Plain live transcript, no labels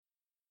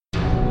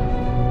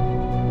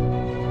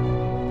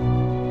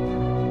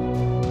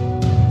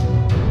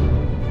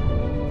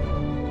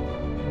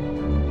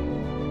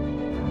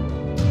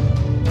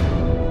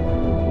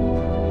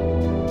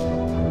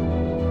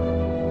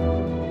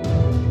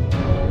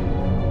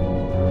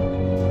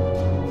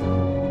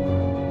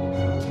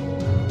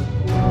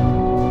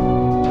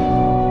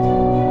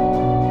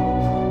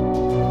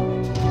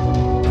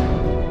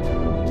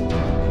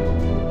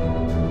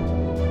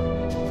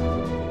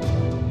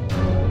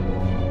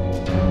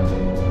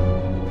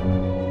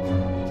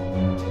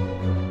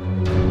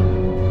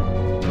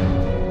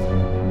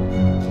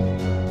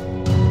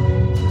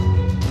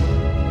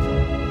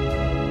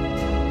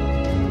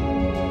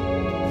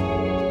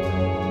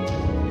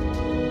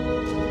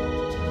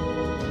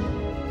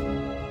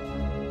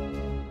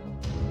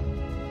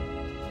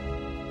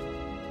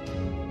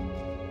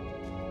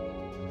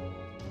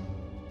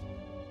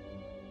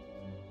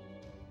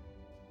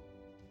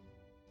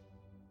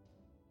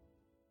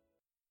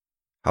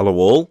Hello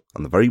all,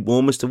 and the very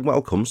warmest of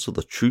welcomes to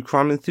the True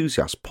Crime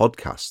Enthusiast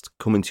podcast,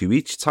 coming to you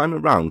each time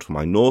around from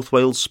my North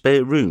Wales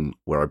spare room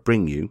where I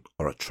bring you,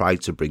 or I try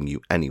to bring you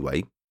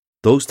anyway,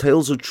 those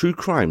tales of true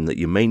crime that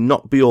you may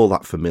not be all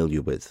that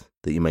familiar with,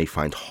 that you may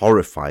find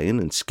horrifying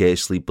and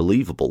scarcely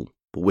believable,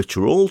 but which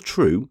are all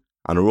true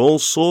and are all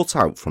sought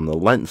out from the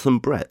length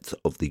and breadth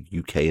of the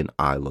UK and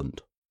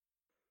Ireland.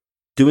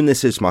 Doing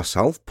this is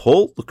myself,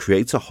 Paul, the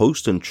creator,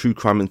 host and true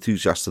crime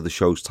enthusiast of the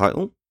show's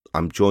title.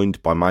 I'm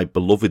joined by my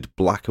beloved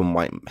black and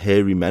white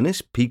hairy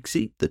menace,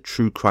 Peaksy, the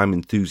true crime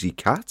enthusiast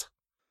cat.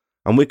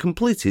 And we're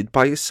completed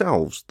by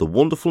yourselves, the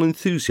wonderful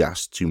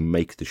enthusiasts who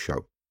make the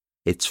show.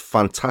 It's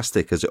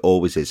fantastic, as it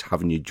always is,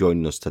 having you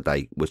joining us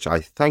today, which I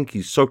thank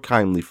you so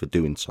kindly for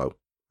doing so.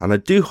 And I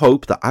do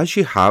hope that as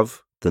you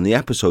have, then the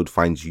episode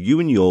finds you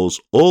and yours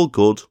all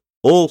good,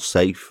 all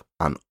safe,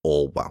 and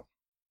all well.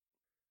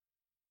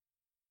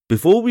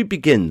 Before we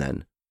begin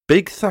then,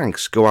 big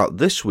thanks go out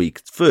this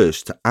week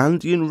first to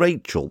Andy and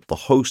Rachel, the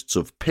hosts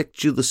of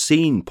Picture the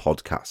Scene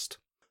podcast,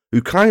 who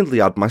kindly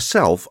had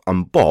myself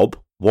and Bob,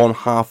 one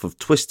half of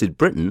Twisted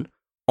Britain,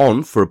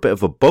 on for a bit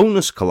of a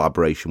bonus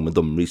collaboration with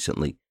them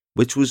recently,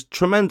 which was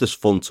tremendous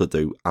fun to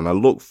do, and I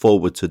look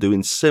forward to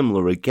doing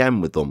similar again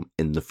with them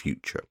in the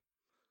future.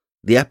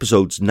 The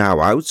episode's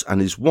now out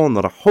and is one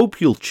that I hope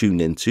you'll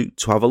tune into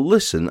to have a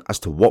listen as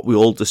to what we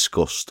all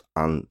discussed,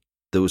 and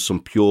there was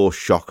some pure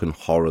shock and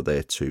horror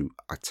there too,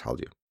 I tell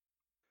you.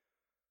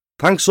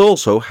 Thanks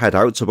also head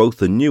out to both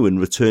the new and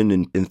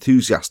returning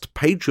enthusiast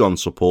Patreon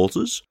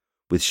supporters,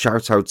 with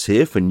shout-outs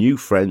here for new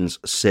friends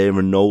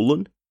Sarah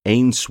Nolan,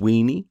 Ain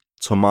Sweeney,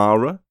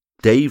 Tamara,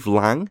 Dave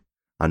Lang,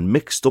 and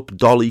Mixed Up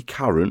Dolly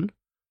Karen,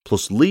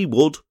 plus Lee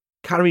Wood,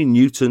 Carrie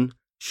Newton,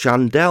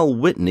 Chandel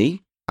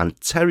Whitney,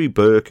 and Terry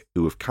Burke,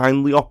 who have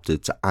kindly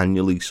opted to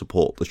annually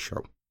support the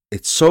show.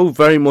 It's so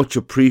very much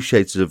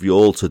appreciated of you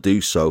all to do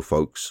so,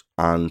 folks,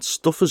 and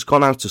stuff has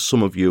gone out to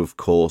some of you, of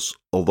course,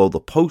 although the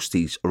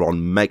posties are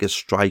on mega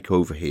strike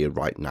over here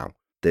right now.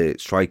 They're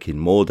striking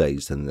more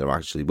days than they're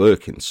actually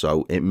working,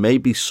 so it may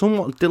be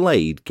somewhat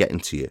delayed getting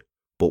to you.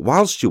 But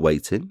whilst you're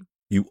waiting,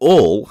 you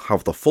all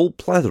have the full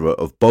plethora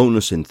of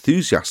bonus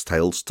enthusiast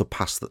tales to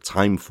pass the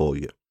time for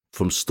you.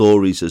 From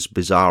stories as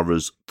bizarre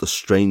as The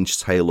Strange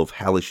Tale of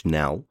Hellish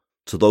Nell,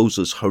 to those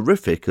as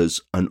horrific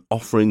as An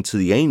Offering to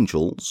the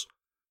Angels,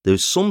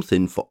 there's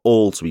something for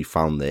all to be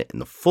found there in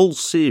the full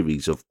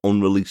series of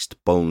unreleased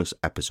bonus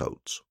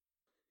episodes.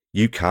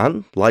 You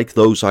can, like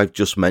those I've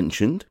just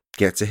mentioned,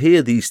 get to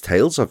hear these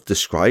tales I've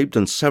described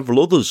and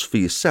several others for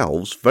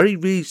yourselves very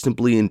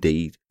reasonably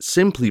indeed,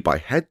 simply by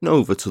heading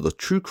over to the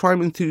True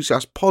Crime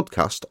Enthusiast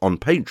podcast on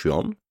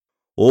Patreon,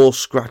 or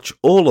scratch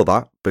all of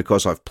that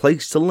because I've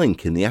placed a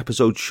link in the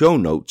episode show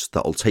notes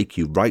that'll take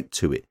you right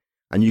to it,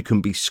 and you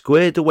can be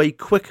squared away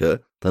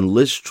quicker than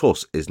Liz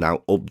Truss is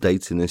now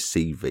updating his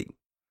CV.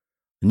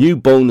 A new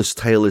bonus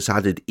tale is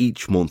added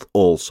each month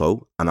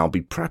also, and I'll be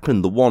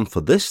prepping the one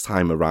for this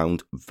time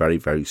around very,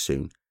 very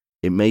soon.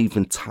 It may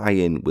even tie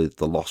in with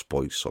the Lost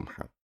Boys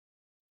somehow.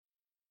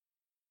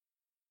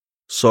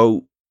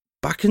 So,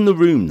 back in the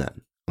room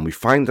then, and we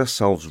find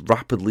ourselves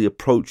rapidly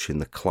approaching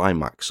the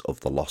climax of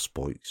the Lost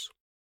Boys.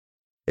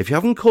 If you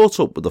haven't caught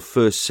up with the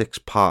first 6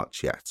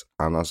 parts yet,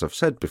 and as I've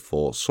said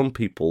before, some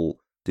people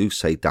do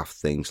say daft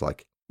things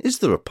like, is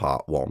there a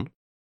part 1?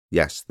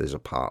 Yes, there's a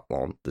part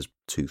 1. There's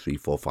 2, 3,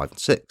 4, 5, and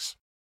 6.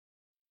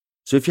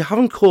 So if you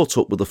haven't caught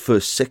up with the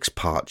first 6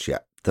 parts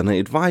yet, then I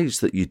advise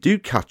that you do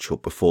catch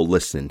up before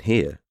listening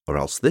here, or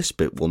else this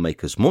bit will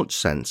make as much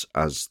sense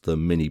as the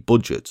mini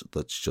budget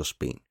that's just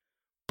been.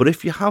 But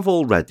if you have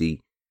already,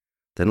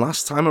 then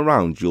last time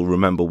around you'll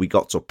remember we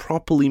got to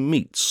properly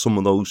meet some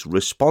of those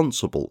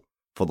responsible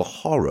for the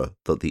horror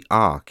that the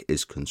Ark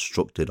is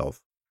constructed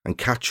of, and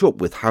catch up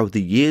with how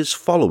the years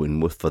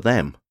following were for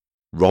them.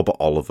 Robert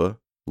Oliver,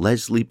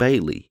 Leslie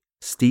Bailey,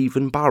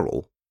 Stephen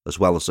Barrell, as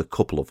well as a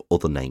couple of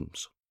other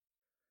names.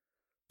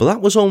 But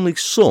that was only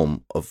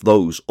some of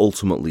those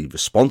ultimately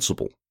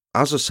responsible.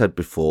 As I said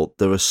before,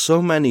 there are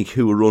so many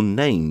who are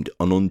unnamed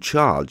and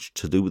uncharged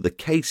to do with the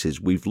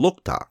cases we've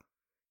looked at.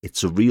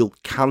 It's a real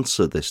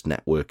cancer, this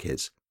network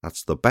is.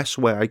 That's the best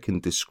way I can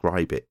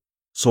describe it.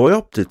 So I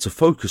opted to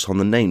focus on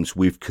the names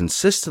we've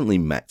consistently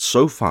met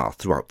so far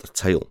throughout the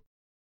tale.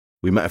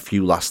 We met a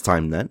few last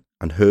time then,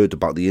 and heard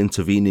about the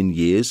intervening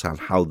years and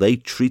how they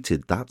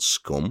treated that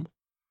scum,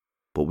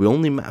 but we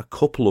only met a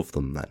couple of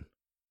them then.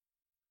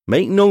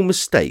 Make no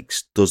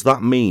mistakes, does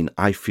that mean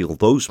I feel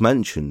those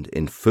mentioned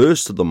in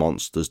First of the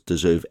Monsters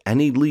deserve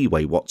any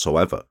leeway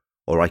whatsoever,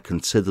 or I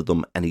consider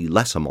them any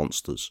lesser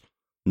monsters?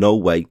 No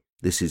way,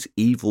 this is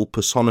evil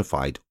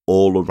personified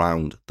all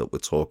around that we're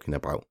talking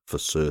about for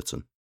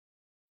certain.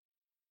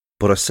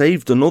 But I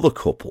saved another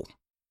couple,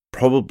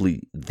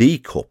 probably the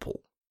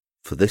couple,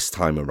 for this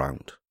time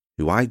around,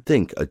 who I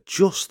think are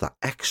just that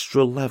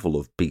extra level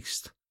of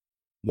beast,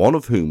 one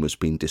of whom has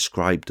been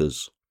described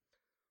as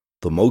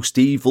the most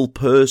evil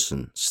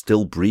person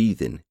still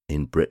breathing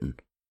in Britain.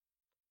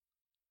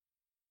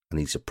 And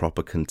he's a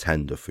proper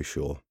contender for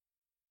sure.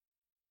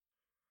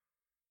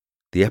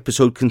 The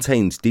episode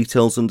contains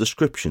details and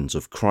descriptions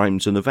of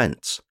crimes and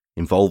events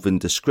involving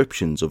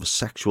descriptions of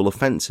sexual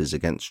offences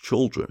against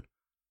children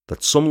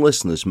that some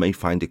listeners may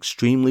find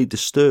extremely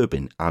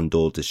disturbing and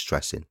or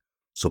distressing,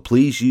 so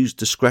please use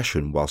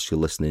discretion whilst you're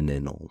listening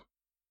in all.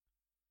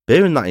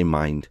 Bearing that in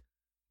mind,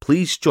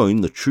 please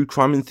join the true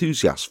crime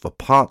enthusiasts for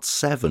part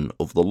 7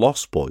 of The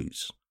Lost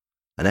Boys,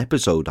 an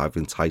episode I've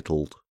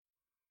entitled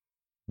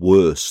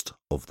Worst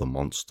of the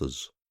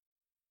Monsters.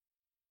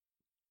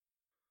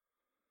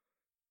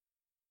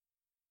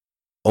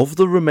 Of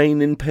the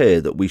remaining pair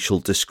that we shall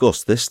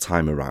discuss this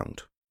time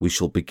around, we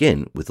shall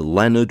begin with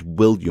Leonard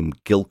William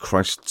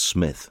Gilchrist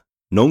Smith,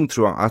 known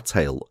throughout our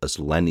tale as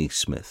Lenny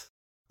Smith,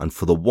 and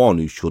for the one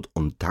who should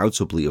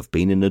undoubtedly have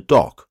been in a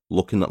dock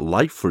looking at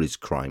life for his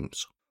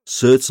crimes,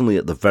 certainly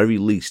at the very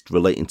least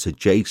relating to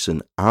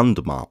Jason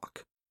and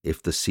Mark,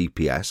 if the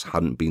CPS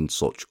hadn't been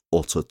such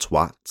utter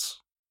twats.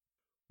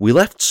 We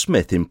left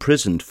Smith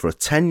imprisoned for a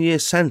 10-year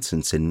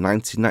sentence in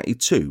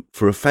 1992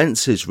 for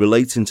offences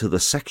relating to the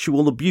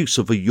sexual abuse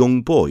of a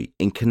young boy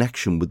in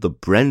connection with the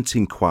Brent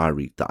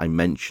inquiry that I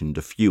mentioned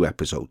a few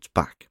episodes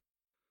back.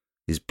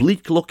 His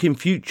bleak-looking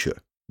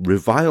future,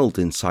 reviled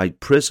inside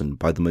prison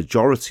by the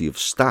majority of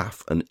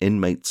staff and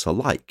inmates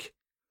alike,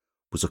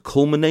 was a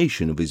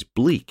culmination of his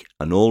bleak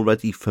and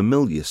already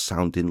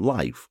familiar-sounding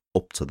life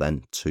up to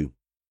then too.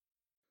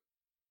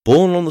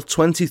 Born on the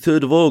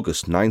 23rd of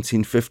August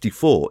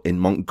 1954 in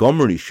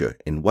Montgomeryshire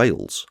in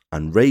Wales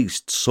and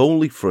raised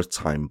solely for a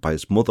time by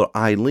his mother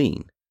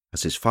Eileen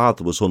as his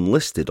father was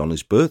unlisted on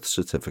his birth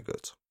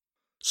certificate,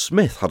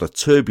 Smith had a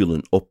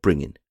turbulent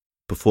upbringing,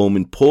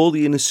 performing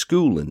poorly in his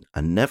schooling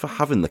and never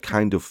having the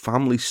kind of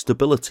family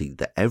stability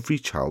that every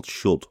child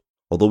should,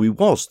 although he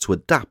was to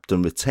adapt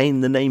and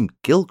retain the name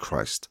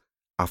Gilchrist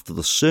after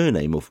the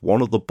surname of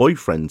one of the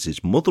boyfriends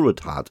his mother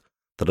had had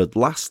that had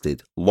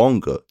lasted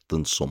longer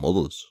than some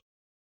others.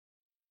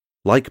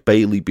 Like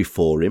Bailey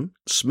before him,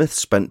 Smith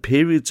spent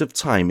periods of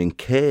time in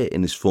care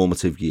in his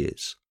formative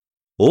years,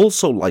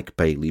 also like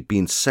Bailey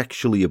being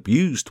sexually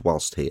abused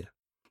whilst here,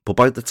 but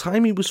by the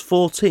time he was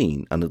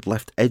 14 and had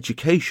left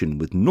education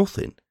with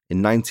nothing in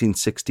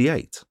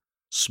 1968,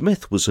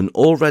 Smith was an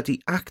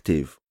already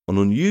active and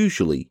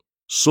unusually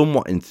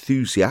somewhat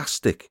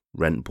enthusiastic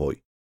rent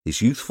boy,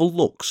 his youthful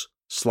looks,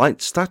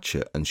 slight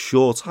stature and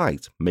short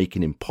height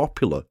making him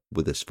popular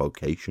with this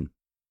vocation.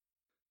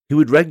 He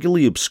would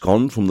regularly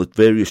abscond from the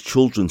various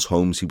children's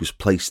homes he was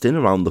placed in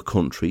around the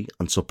country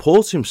and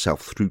support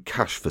himself through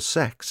cash for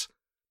sex,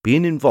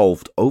 being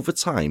involved over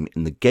time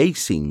in the gay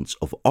scenes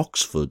of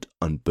Oxford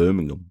and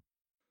Birmingham.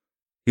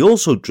 He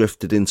also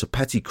drifted into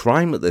petty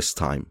crime at this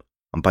time,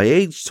 and by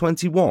age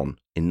 21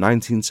 in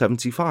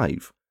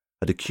 1975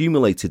 had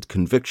accumulated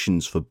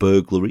convictions for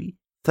burglary,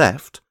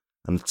 theft,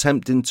 and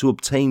attempting to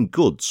obtain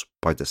goods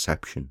by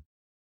deception.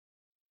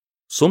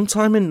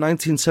 Sometime in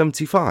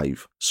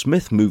 1975,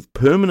 Smith moved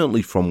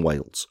permanently from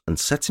Wales and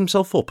set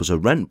himself up as a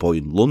rent boy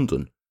in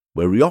London,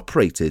 where he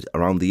operated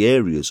around the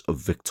areas of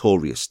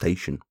Victoria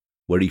Station,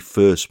 where he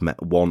first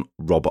met one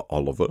Robert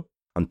Oliver,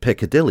 and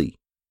Piccadilly,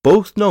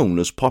 both known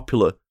as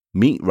popular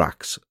meat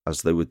racks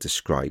as they were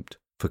described,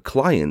 for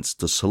clients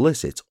to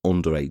solicit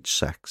underage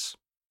sex.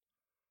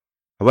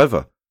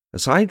 However,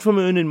 aside from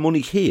earning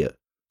money here,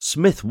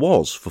 Smith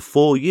was for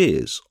 4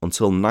 years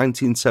until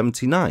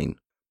 1979,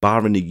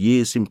 barring a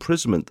year's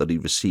imprisonment that he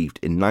received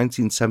in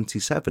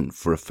 1977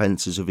 for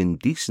offences of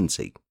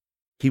indecency.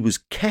 He was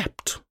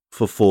kept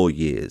for 4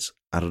 years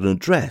at an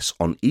address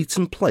on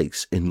Eaton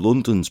Place in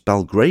London's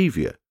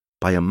Belgravia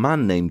by a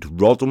man named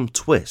Rodham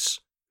Twiss,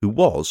 who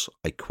was,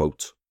 I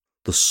quote,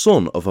 the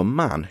son of a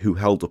man who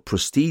held a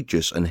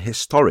prestigious and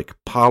historic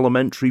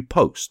parliamentary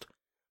post,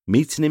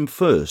 meeting him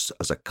first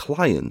as a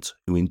client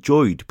who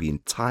enjoyed being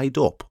tied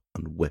up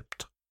and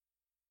whipped.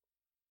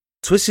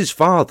 Twiss's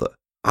father,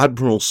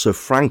 Admiral Sir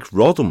Frank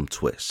Rodham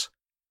Twiss,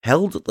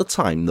 held at the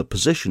time the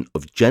position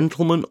of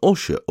Gentleman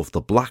Usher of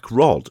the Black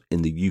Rod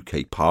in the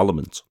UK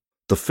Parliament,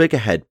 the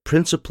figurehead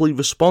principally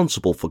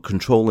responsible for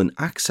controlling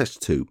access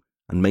to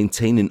and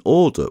maintaining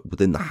order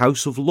within the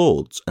House of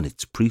Lords and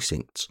its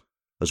precincts,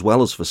 as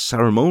well as for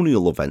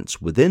ceremonial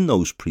events within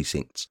those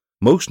precincts,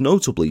 most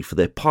notably for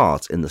their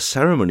part in the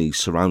ceremonies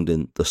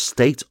surrounding the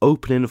state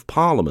opening of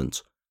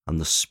Parliament and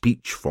the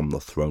speech from the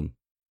throne.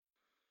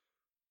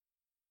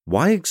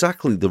 Why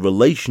exactly the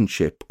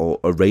relationship or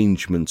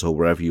arrangement or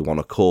whatever you want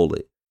to call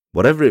it,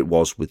 whatever it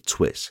was with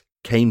Twiss,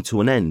 came to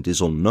an end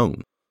is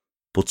unknown,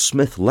 but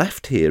Smith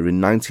left here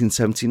in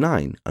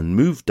 1979 and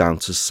moved down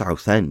to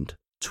Southend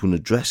to an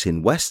address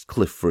in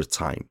Westcliff for a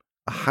time,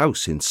 a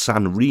house in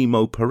San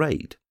Remo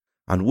Parade,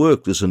 and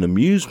worked as an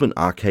amusement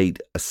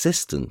arcade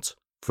assistant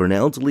for an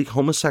elderly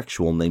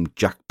homosexual named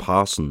Jack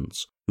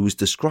Parsons, who was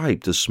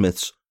described as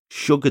Smith's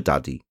sugar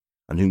daddy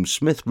and whom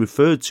Smith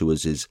referred to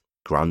as his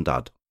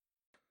granddad.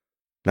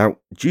 Now,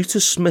 due to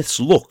Smith's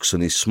looks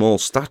and his small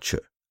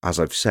stature, as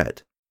I've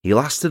said, he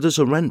lasted as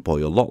a rent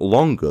boy a lot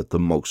longer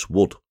than most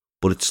would,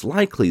 but it's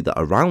likely that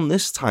around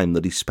this time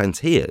that he spent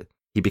here,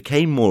 he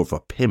became more of a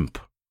pimp,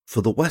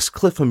 for the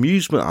Westcliff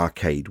Amusement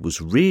Arcade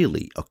was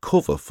really a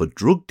cover for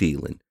drug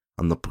dealing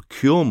and the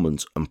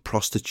procurement and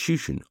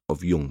prostitution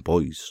of young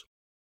boys.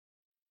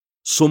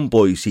 Some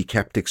boys he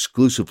kept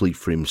exclusively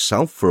for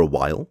himself for a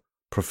while,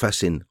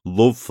 professing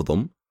love for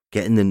them,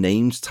 getting their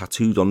names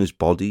tattooed on his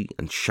body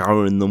and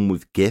showering them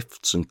with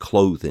gifts and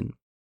clothing.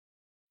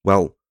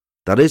 Well,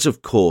 that is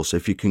of course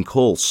if you can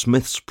call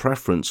Smith's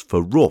preference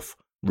for rough,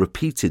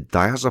 repeated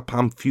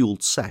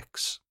diazepam-fueled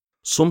sex,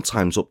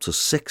 sometimes up to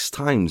 6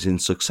 times in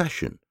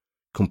succession,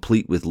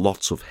 complete with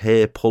lots of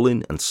hair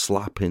pulling and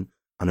slapping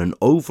and an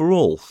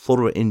overall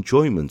thorough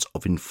enjoyment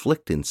of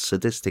inflicting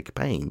sadistic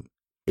pain.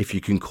 If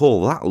you can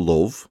call that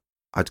love,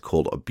 I'd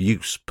call it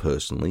abuse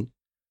personally.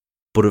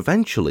 But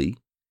eventually,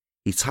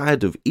 he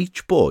tired of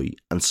each boy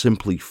and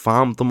simply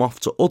farmed them off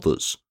to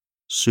others,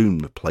 soon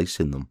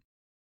replacing them.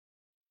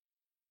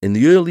 In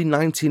the early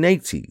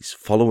 1980s,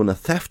 following a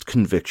theft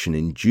conviction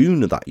in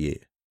June of that year,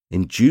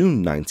 in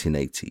June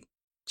 1980,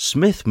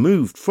 Smith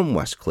moved from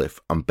Westcliff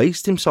and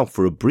based himself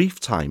for a brief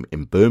time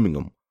in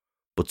Birmingham,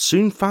 but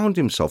soon found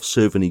himself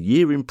serving a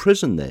year in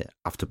prison there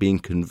after being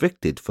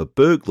convicted for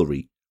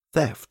burglary,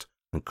 theft,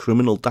 and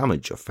criminal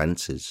damage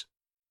offences.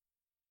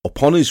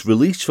 Upon his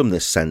release from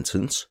this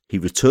sentence, he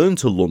returned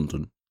to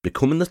London,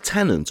 becoming the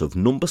tenant of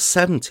number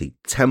 70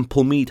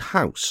 Templemead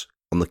House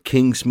on the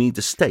Kingsmead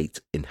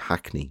estate in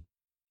Hackney.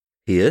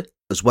 Here,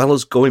 as well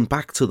as going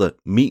back to the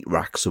meat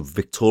racks of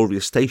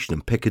Victoria Station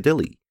in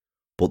Piccadilly,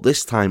 but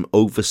this time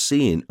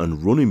overseeing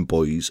and running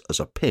boys as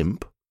a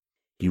pimp,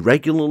 he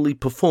regularly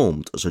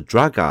performed as a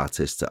drag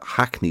artist at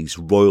Hackney's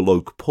Royal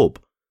Oak pub,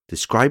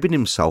 describing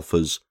himself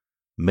as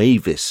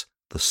Mavis,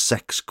 the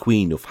sex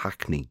queen of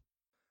Hackney,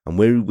 and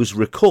where he was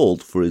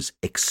recalled for his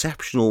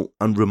exceptional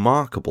and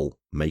remarkable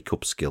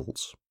make-up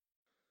skills.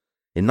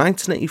 In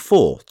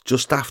 1984,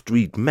 just after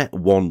he'd met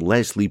one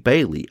Leslie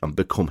Bailey and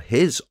become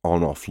his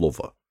on-off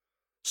lover,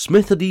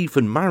 Smith had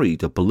even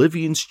married a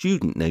Bolivian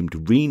student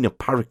named Rena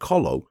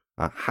Paracolo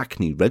at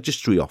Hackney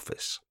Registry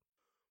Office,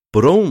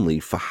 but only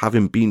for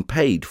having been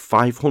paid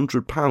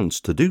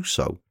 £500 to do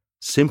so,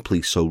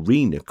 simply so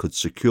Rena could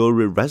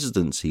secure a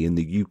residency in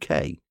the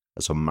UK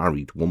as a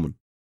married woman.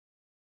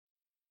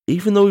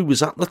 Even though he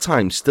was at the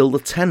time still the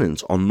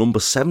tenant on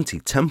number 70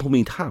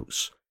 Templemead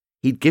House,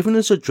 he'd given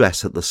his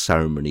address at the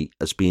ceremony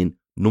as being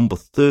number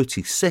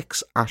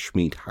 36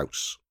 Ashmead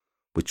House,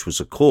 which was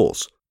of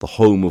course the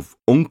home of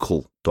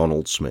Uncle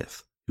Donald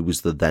Smith, who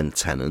was the then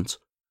tenant,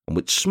 and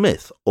which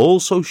Smith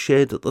also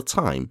shared at the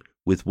time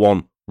with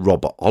one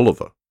Robert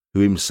Oliver,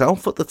 who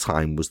himself at the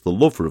time was the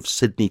lover of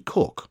Sidney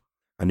Cook,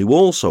 and who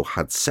also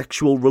had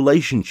sexual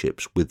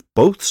relationships with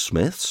both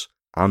Smiths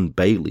and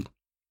Bailey.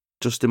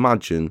 Just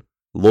imagine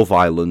Love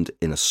Island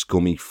in a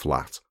scummy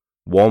flat.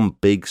 One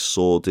big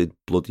sordid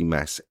bloody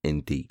mess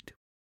indeed.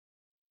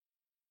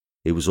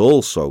 It was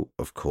also,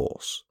 of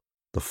course,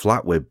 the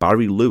flat where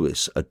Barry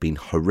Lewis had been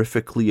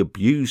horrifically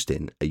abused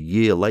in a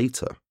year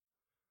later,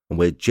 and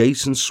where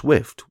Jason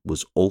Swift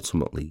was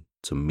ultimately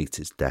to meet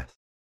his death.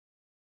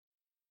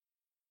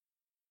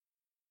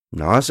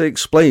 Now, as I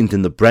explained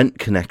in the Brent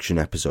Connection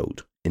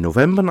episode, in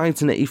November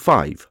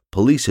 1985,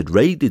 police had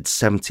raided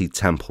 70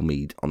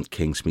 Templemead on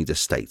Kingsmead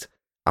Estate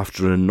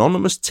after an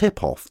anonymous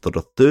tip-off that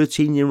a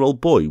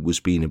 13-year-old boy was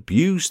being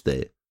abused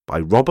there by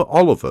Robert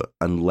Oliver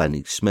and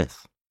Lenny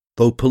Smith,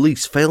 though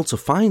police failed to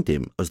find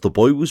him as the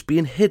boy was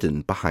being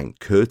hidden behind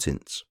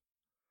curtains.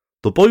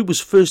 The boy was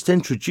first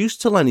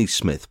introduced to Lenny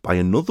Smith by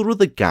another of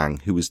the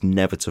gang who was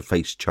never to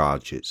face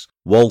charges,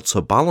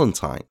 Walter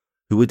Ballantyne,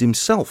 who had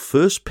himself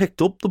first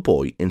picked up the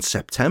boy in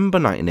September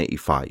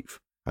 1985,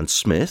 and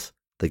Smith,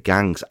 the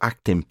gang's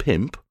acting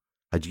pimp,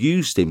 had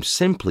used him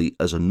simply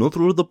as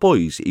another of the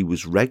boys he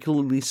was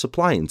regularly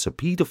supplying to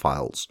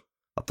paedophiles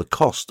at the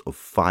cost of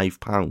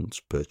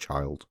 £5 per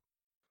child.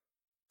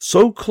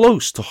 So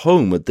close to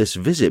home had this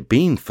visit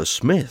been for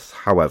Smith,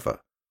 however,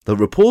 that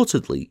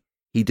reportedly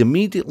he'd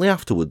immediately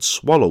afterwards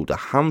swallowed a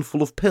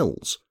handful of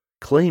pills,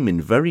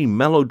 claiming very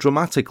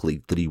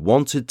melodramatically that he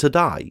wanted to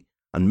die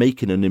and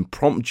making an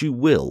impromptu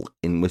will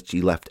in which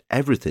he left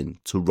everything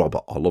to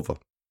Robert Oliver.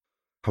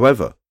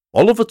 However,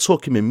 Oliver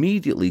took him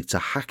immediately to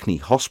Hackney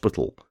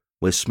Hospital,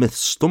 where Smith's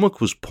stomach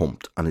was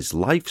pumped and his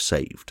life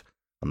saved,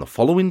 and the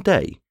following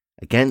day,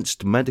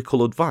 against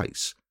medical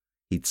advice,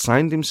 he'd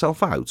signed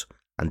himself out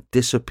and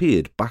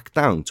disappeared back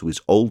down to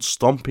his old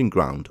stomping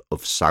ground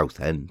of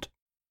Southend.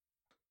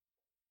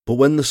 But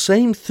when the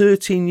same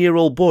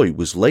 13-year-old boy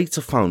was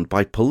later found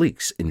by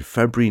police in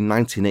February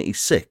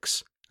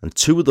 1986, and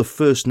two of the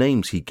first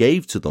names he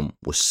gave to them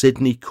were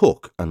Sidney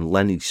Cook and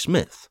Lenny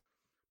Smith,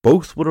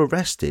 both were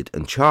arrested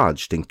and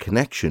charged in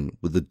connection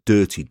with the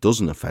Dirty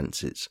Dozen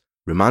offences,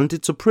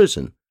 remanded to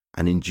prison,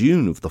 and in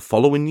June of the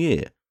following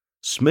year,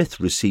 Smith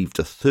received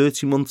a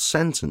 30-month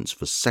sentence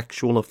for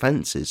sexual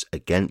offences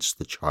against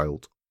the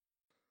child.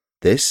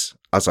 This,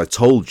 as I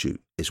told you,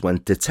 is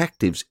when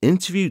detectives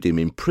interviewed him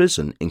in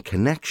prison in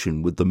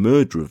connection with the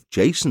murder of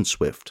Jason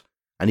Swift,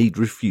 and he'd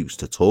refused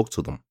to talk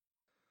to them.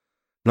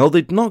 Now,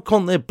 they'd not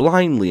gone there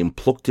blindly and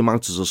plucked him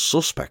out as a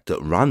suspect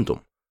at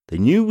random. They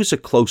knew he was a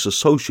close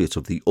associate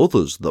of the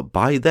others that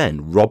by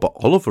then Robert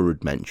Oliver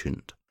had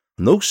mentioned,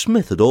 And though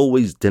Smith had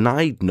always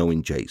denied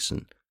knowing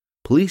Jason,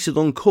 police had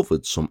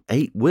uncovered some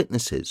 8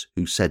 witnesses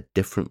who said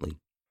differently.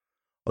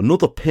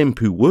 Another pimp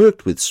who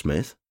worked with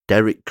Smith,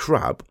 Derek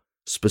Crabb,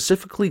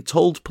 specifically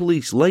told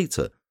police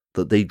later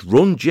that they'd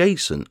run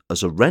Jason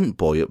as a rent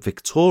boy at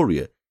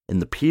Victoria in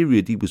the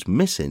period he was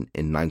missing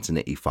in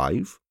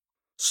 1985.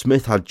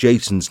 Smith had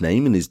Jason's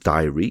name in his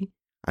diary,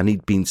 and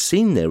he'd been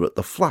seen there at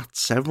the flat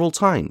several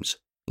times,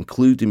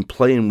 including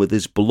playing with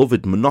his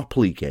beloved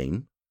Monopoly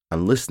game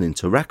and listening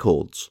to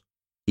records,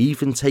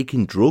 even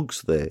taking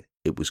drugs there,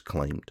 it was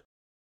claimed.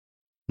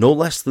 No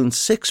less than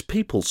 6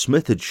 people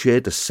Smith had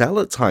shared a cell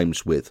at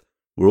times with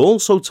were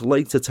also to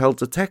later tell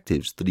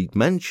detectives that he'd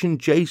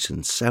mentioned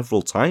Jason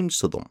several times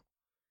to them,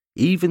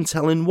 even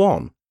telling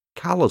one,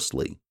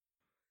 callously,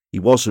 he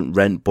wasn't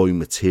rent boy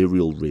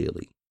material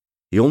really.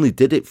 He only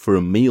did it for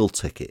a meal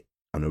ticket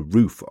and a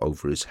roof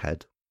over his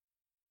head.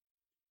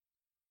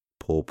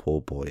 Poor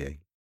boy, eh?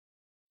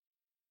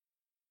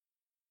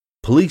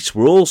 Police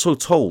were also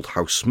told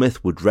how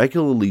Smith would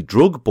regularly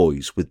drug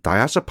boys with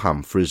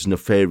diazepam for his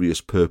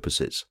nefarious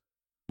purposes,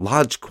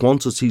 large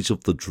quantities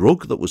of the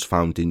drug that was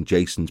found in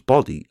Jason's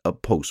body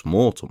at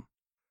post-mortem.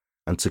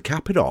 And to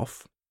cap it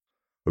off,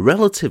 a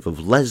relative of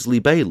Leslie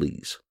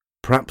Bailey's,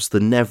 perhaps the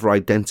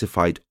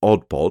never-identified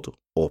Oddbod,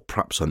 or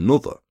perhaps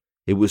another,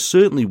 it was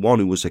certainly one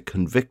who was a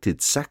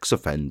convicted sex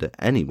offender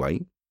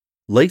anyway,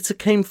 later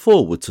came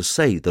forward to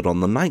say that on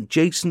the night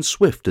Jason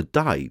Swift had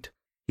died,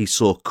 he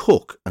saw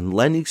Cook and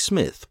Lenny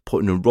Smith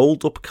putting a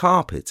rolled-up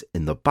carpet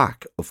in the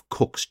back of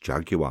Cook's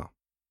Jaguar.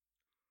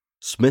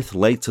 Smith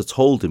later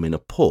told him in a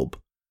pub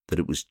that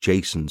it was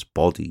Jason's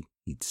body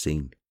he'd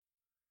seen.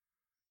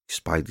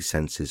 Spidey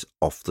senses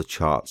off the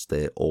charts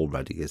there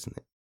already, isn't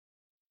it?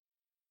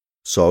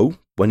 So,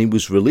 when he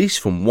was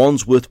released from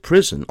Wandsworth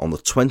Prison on the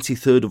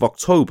 23rd of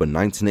October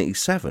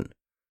 1987,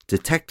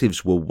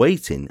 detectives were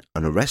waiting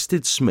and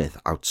arrested Smith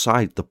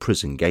outside the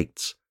prison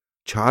gates,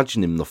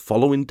 charging him the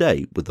following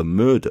day with the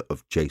murder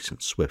of Jason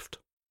Swift.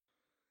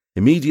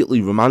 Immediately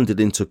remanded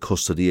into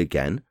custody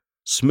again,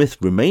 Smith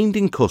remained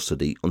in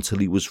custody until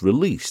he was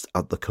released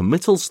at the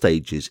committal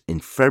stages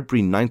in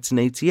February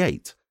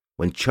 1988,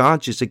 when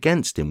charges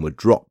against him were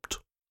dropped,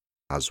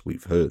 as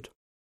we've heard.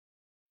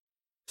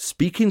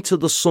 Speaking to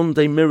the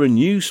Sunday Mirror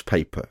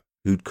newspaper,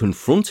 who'd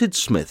confronted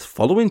Smith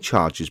following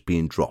charges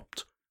being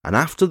dropped, and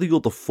after the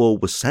other 4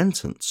 were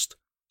sentenced,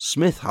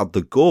 Smith had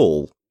the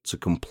gall to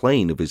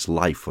complain of his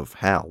life of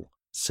hell,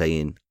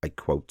 saying, I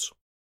quote,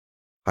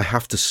 "I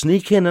have to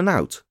sneak in and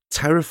out,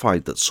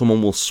 terrified that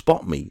someone will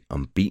spot me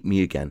and beat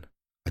me again.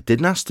 I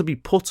didn't ask to be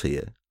put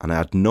here, and I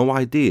had no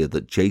idea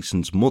that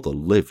Jason's mother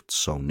lived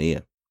so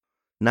near.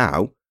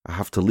 Now, I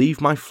have to leave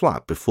my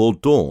flat before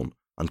dawn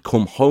and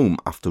come home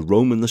after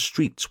roaming the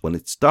streets when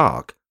it's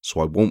dark so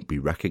I won't be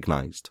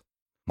recognised.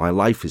 My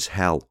life is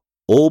hell,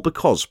 all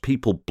because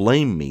people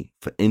blame me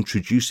for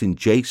introducing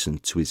Jason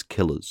to his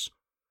killers.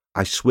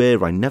 I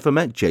swear I never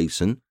met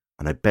Jason,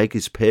 and I beg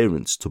his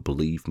parents to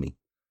believe me.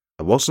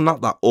 I wasn't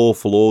at that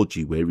awful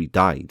orgy where he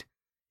died.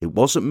 It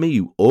wasn't me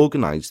who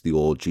organised the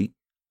orgy,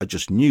 I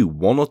just knew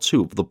 1 or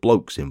 2 of the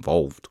blokes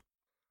involved.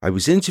 I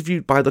was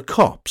interviewed by the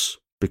cops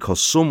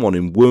because someone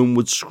in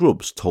Wormwood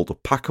Scrubs told a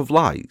pack of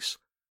lies.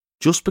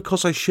 Just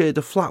because I shared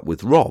a flat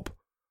with Rob,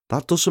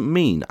 that doesn't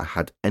mean I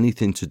had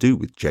anything to do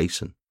with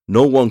Jason.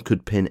 No one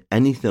could pin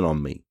anything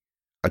on me.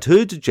 I'd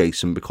heard of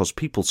Jason because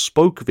people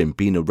spoke of him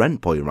being a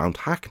rent boy around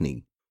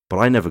Hackney, but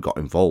I never got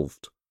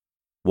involved.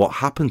 What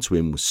happened to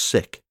him was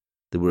sick.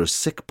 They were a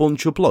sick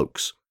bunch of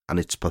blokes, and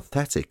it's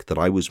pathetic that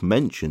I was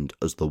mentioned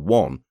as the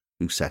one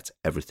who set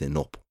everything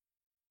up."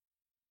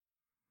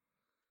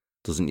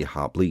 Doesn't your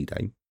heart bleed,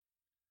 eh?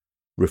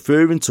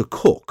 Referring to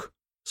Cook,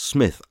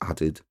 Smith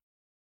added,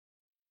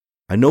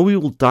 "I know he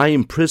will die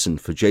in prison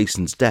for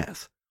Jason's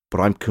death, but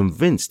I'm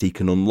convinced he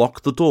can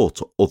unlock the door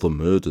to other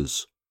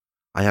murders.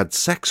 I had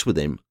sex with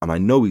him, and I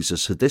know he's a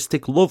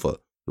sadistic lover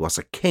who has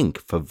a kink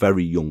for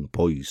very young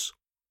boys.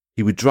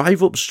 He would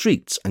drive up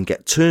streets and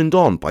get turned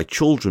on by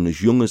children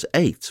as young as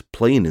 8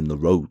 playing in the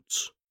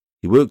roads.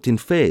 He worked in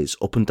fairs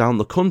up and down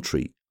the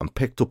country and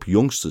picked up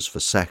youngsters for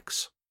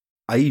sex.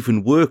 I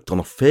even worked on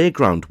a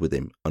fairground with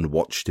him and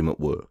watched him at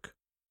work.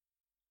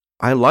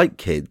 I like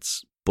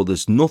kids, but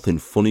there's nothing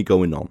funny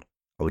going on.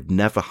 I would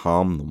never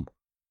harm them.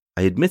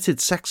 I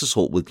admitted sex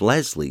assault with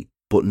Leslie,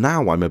 but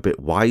now I'm a bit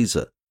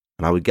wiser,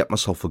 and I would get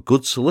myself a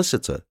good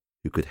solicitor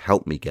who could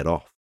help me get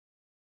off."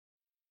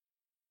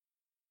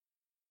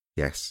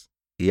 Yes,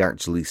 he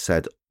actually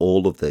said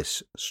all of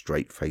this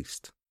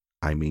straight-faced.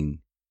 I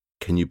mean,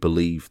 can you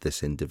believe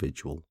this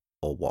individual,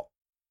 or what?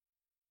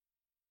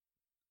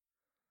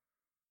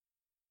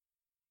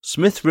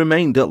 Smith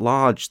remained at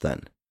large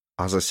then,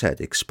 as I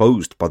said,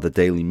 exposed by the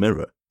Daily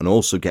Mirror, and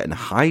also getting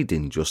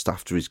hiding just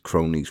after his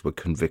cronies were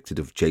convicted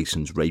of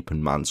Jason's rape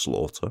and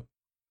manslaughter.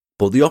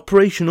 But the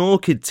Operation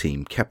Orchid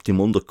team kept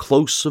him under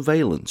close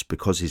surveillance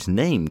because his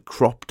name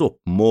cropped up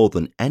more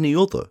than any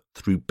other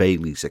through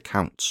Bailey's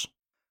accounts.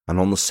 And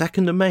on the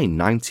 2nd of May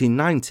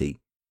 1990,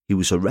 he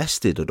was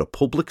arrested at a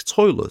public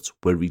toilet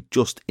where he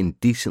just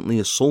indecently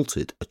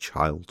assaulted a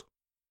child.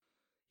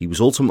 He was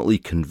ultimately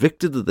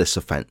convicted of this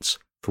offence,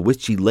 for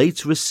which he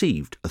later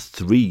received a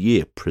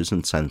 3-year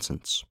prison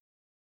sentence.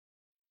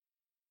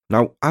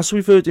 Now, as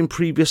we've heard in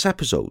previous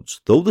episodes,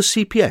 though the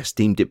CPS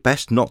deemed it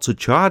best not to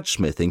charge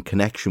Smith in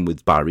connection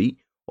with Barry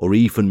or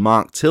even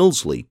Mark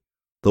Tilsley,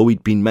 though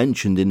he'd been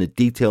mentioned in a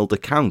detailed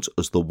account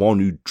as the one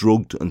who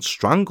drugged and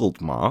strangled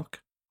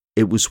Mark,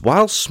 it was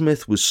while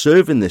Smith was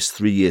serving this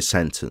 3-year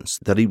sentence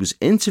that he was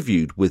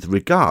interviewed with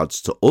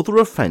regards to other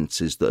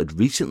offences that had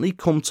recently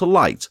come to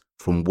light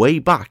from way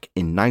back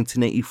in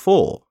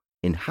 1984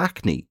 in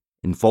Hackney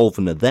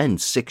involving a then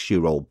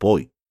 6-year-old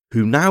boy,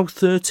 who now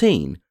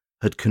 13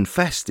 had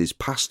confessed his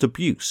past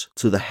abuse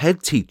to the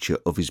head teacher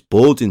of his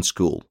boarding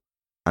school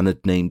and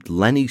had named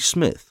Lenny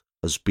Smith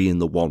as being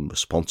the one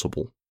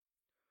responsible.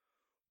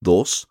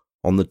 Thus,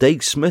 on the day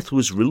Smith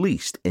was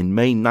released in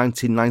May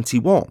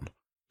 1991,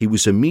 he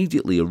was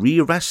immediately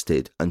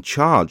rearrested and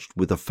charged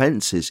with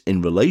offences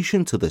in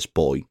relation to this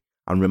boy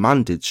and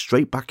remanded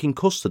straight back in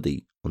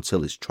custody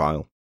until his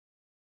trial.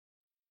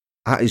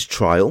 At his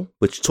trial,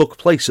 which took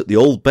place at the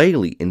Old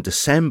Bailey in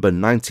December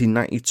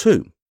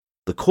 1992,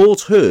 the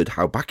court heard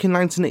how back in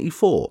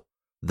 1984,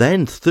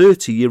 then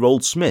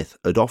 30-year-old Smith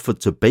had offered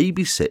to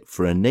babysit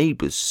for a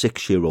neighbour's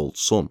 6-year-old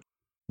son,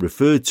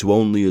 referred to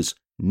only as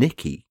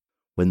Nicky,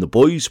 when the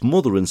boy's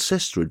mother and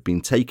sister had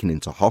been taken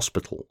into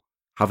hospital,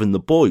 having the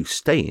boy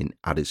staying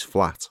at his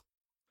flat.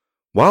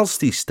 Whilst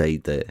he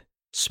stayed there,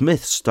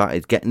 Smith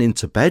started getting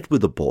into bed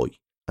with the boy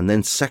and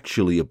then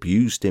sexually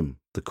abused him,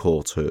 the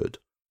court heard,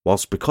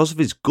 whilst because of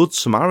his Good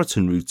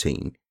Samaritan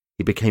routine,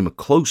 he became a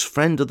close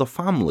friend of the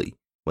family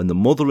when the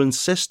mother and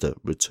sister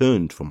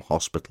returned from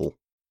hospital.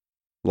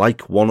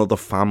 Like one of the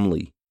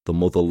family, the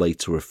mother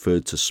later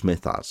referred to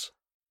Smith as,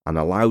 and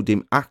allowed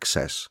him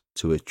access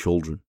to her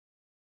children.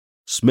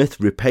 Smith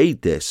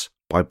repaid this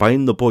by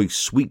buying the boy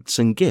sweets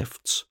and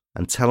gifts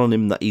and telling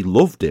him that he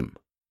loved him,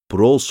 but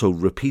also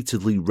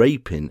repeatedly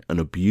raping and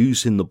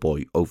abusing the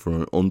boy over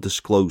an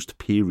undisclosed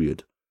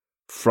period,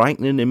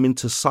 frightening him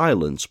into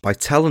silence by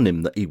telling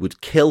him that he would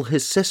kill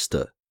his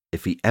sister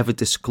if he ever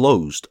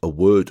disclosed a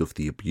word of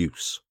the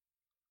abuse.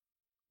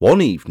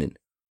 One evening,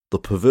 the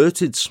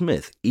perverted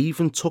Smith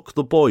even took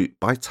the boy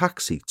by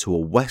taxi to a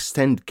West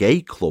End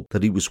gay club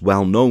that he was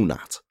well known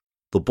at,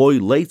 the boy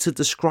later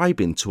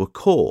describing to a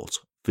court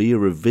via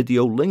a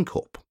video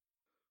link-up.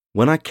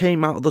 When I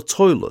came out of the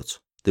toilet,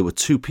 there were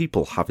 2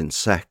 people having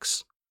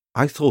sex.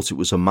 I thought it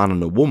was a man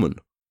and a woman,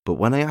 but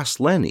when I asked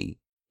Lenny,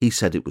 he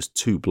said it was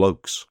 2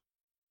 blokes.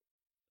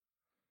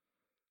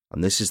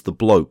 And this is the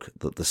bloke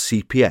that the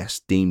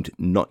CPS deemed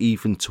not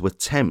even to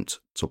attempt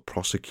to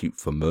prosecute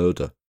for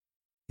murder.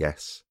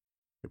 Yes,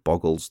 it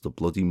boggles the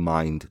bloody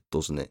mind,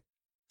 doesn't it?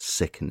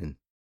 Sickening.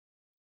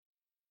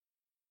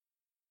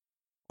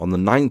 On the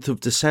 9th of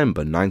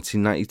December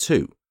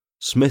 1992,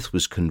 Smith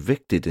was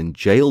convicted and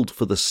jailed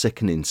for the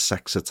sickening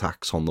sex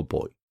attacks on the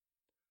boy.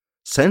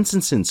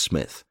 Sentencing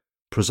Smith,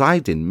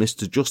 presiding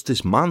Mr.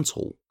 Justice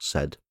Mantle,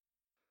 said,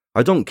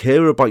 "I don't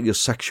care about your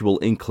sexual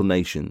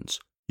inclinations.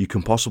 You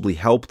can possibly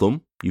help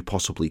them, you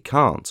possibly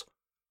can't.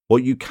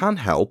 What you can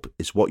help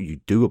is what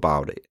you do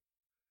about it.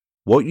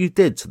 What you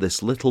did to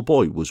this little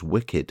boy was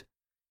wicked.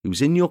 He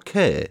was in your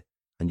care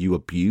and you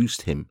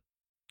abused him.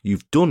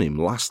 You've done him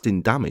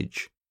lasting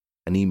damage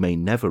and he may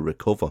never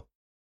recover."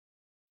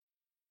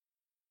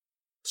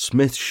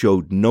 Smith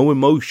showed no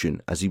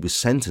emotion as he was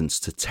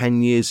sentenced to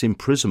 10 years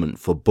imprisonment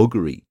for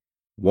buggery,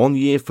 1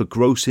 year for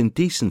gross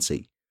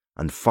indecency,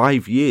 and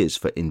 5 years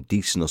for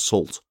indecent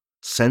assault,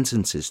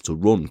 sentences to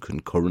run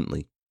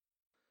concurrently.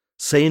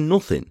 Saying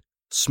nothing,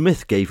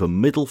 Smith gave a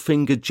middle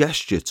finger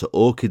gesture to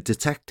Orchid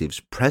detectives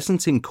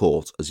present in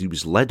court as he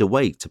was led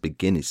away to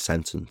begin his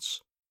sentence.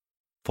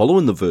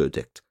 Following the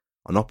verdict,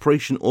 an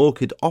Operation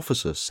Orchid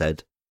officer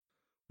said,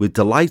 "We're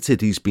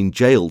delighted he's been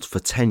jailed for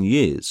 10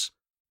 years,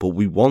 but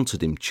we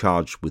wanted him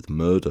charged with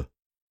murder."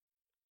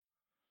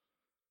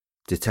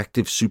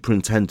 Detective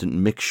Superintendent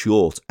Mick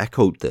Short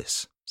echoed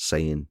this,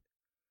 saying,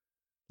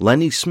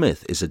 "Lenny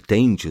Smith is a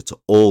danger to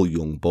all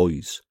young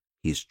boys.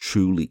 He is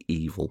truly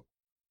evil.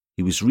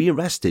 He was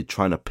rearrested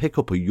trying to pick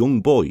up a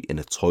young boy in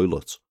a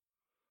toilet.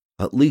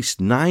 At least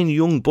 9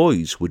 young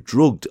boys were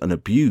drugged and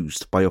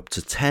abused by up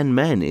to 10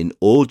 men in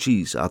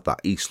orgies at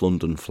that East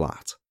London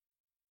flat.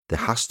 There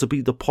has to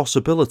be the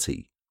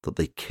possibility that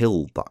they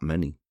killed that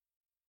many."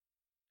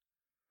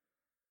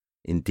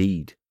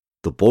 Indeed,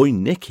 the boy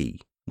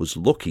Nicky was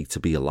lucky to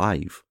be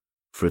alive,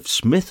 for if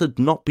Smith had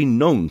not been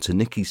known to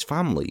Nicky's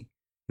family,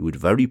 he would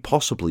very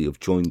possibly have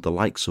joined the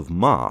likes of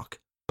Mark,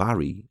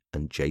 Barry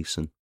and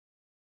Jason.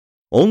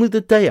 Only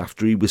the day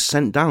after he was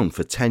sent down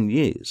for 10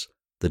 years,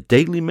 the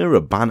Daily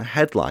Mirror banner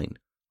headline,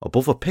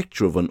 above a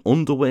picture of an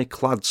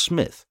underwear-clad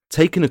Smith,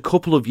 taken a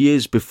couple of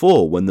years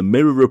before when the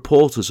Mirror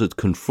reporters had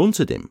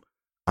confronted him,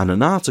 and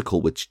an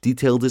article which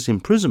detailed his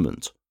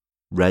imprisonment,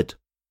 read,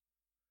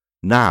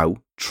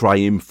 "Now try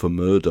him for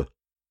murder."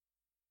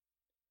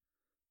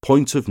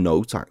 Point of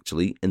note,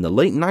 actually, in the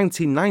late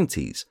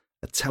 1990s,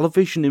 a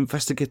television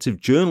investigative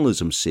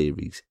journalism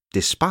series,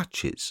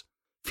 Dispatches,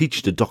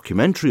 featured a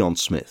documentary on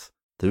Smith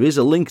There is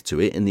a link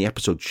to it in the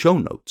episode show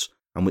notes,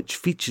 and which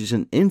features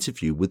an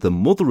interview with the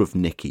mother of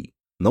Nikki.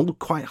 And though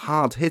quite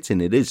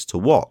hard-hitting it is to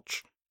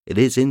watch, it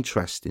is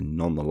interesting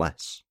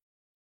nonetheless.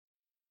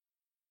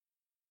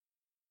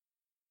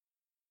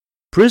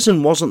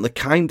 Prison wasn't the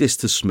kindest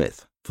to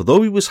Smith, for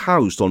though he was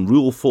housed on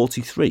Rule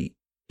 43,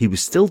 he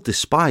was still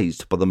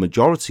despised by the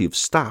majority of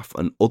staff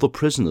and other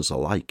prisoners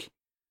alike.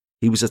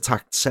 He was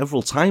attacked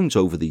several times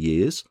over the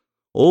years,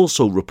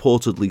 also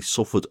reportedly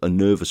suffered a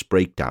nervous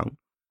breakdown,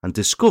 and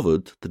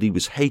discovered that he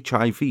was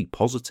HIV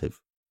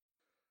positive.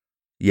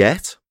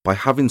 Yet, by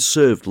having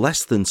served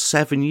less than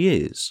 7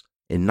 years,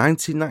 in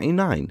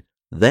 1999,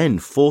 then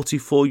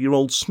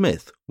 44-year-old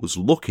Smith was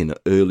looking at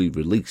early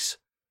release.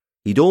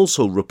 He'd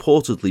also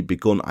reportedly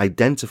begun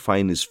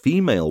identifying as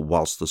female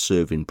whilst a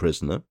serving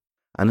prisoner,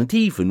 and had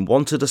even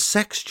wanted a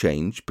sex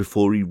change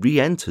before he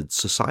re-entered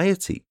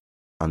society,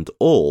 and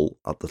all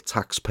at the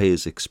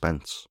taxpayer's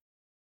expense.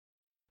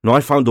 Now,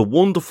 I found a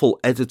wonderful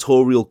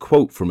editorial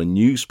quote from a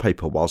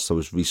newspaper whilst I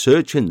was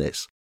researching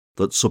this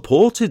that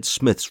supported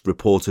Smith's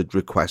reported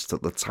request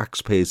at the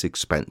taxpayer's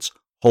expense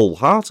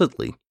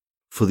wholeheartedly.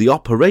 For the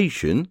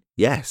operation,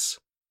 yes,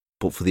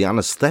 but for the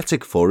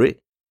anaesthetic for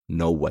it,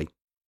 no way.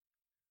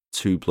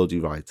 Too bloody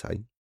right, eh?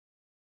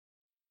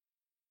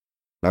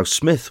 Now,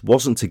 Smith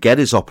wasn't to get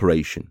his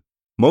operation.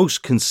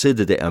 Most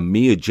considered it a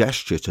mere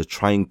gesture to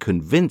try and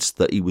convince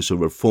that he was a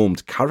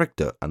reformed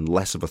character and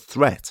less of a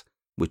threat,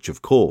 which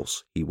of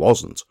course he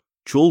wasn't.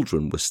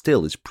 Children were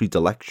still his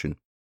predilection.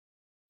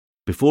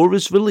 Before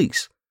his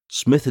release,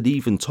 Smith had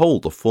even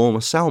told a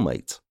former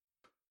cellmate,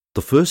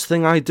 "The first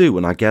thing I do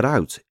when I get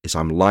out is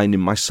I'm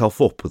lining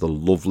myself up with a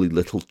lovely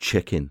little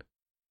chicken,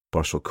 but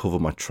I shall cover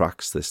my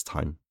tracks this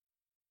time."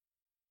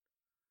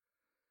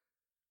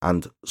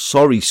 And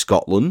sorry,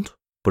 Scotland,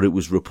 but it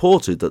was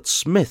reported that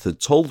Smith had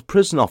told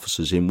prison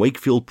officers in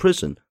Wakefield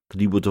Prison that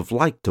he would have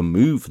liked to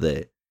move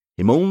there,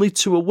 him only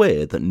too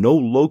aware that no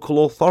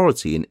local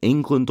authority in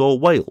England or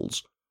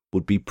Wales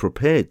would be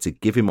prepared to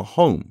give him a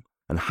home,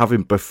 and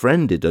having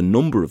befriended a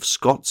number of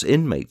Scots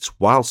inmates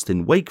whilst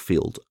in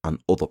Wakefield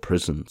and other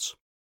prisons.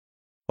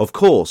 Of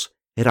course,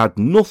 it had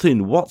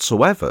nothing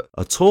whatsoever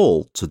at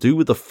all to do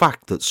with the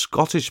fact that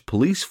Scottish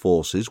police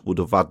forces would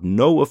have had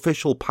no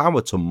official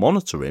power to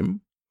monitor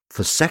him,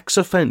 for sex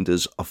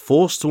offenders are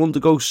forced to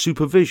undergo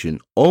supervision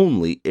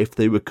only if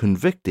they were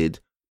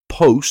convicted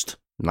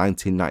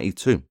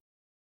post-1992.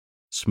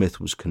 Smith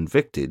was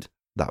convicted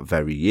that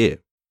very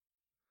year.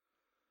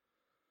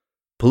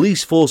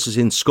 Police forces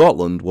in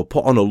Scotland were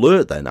put on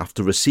alert then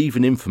after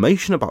receiving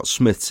information about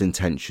Smith's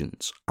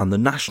intentions, and the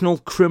National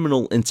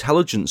Criminal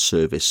Intelligence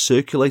Service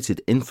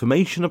circulated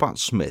information about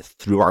Smith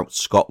throughout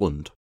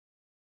Scotland.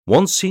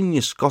 One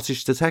senior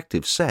Scottish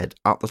detective said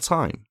at the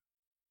time,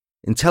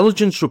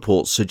 "Intelligence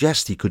reports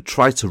suggest he could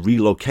try to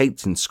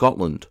relocate in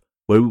Scotland,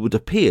 where he would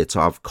appear to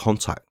have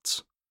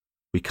contacts.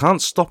 We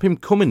can't stop him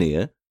coming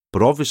here,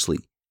 but obviously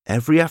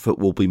every effort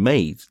will be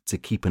made to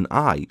keep an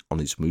eye on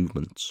his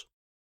movements."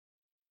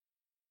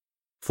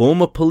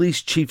 Former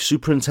Police Chief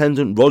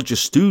Superintendent Roger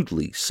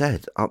Stoodley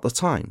said at the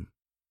time,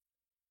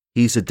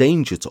 "He is a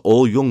danger to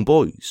all young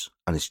boys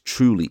and is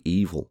truly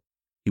evil.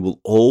 He will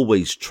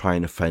always try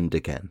and offend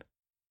again.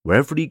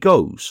 Wherever he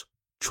goes,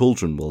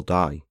 children will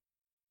die.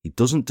 He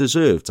doesn't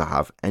deserve to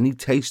have any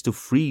taste of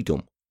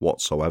freedom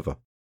whatsoever."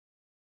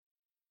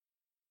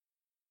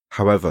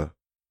 However,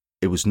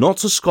 it was not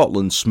to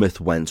Scotland Smith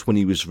went when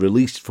he was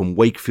released from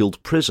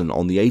Wakefield Prison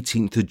on the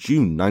 18th of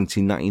June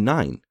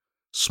 1999,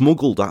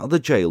 smuggled out of the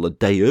jail a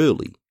day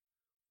early,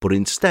 but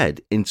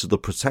instead into the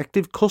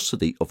protective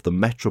custody of the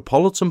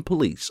Metropolitan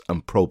Police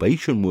and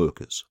probation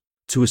workers,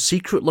 to a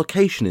secret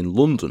location in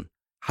London,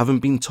 having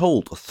been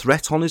told a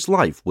threat on his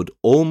life would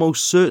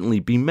almost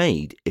certainly be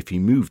made if he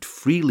moved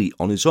freely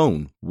on his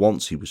own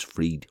once he was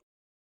freed.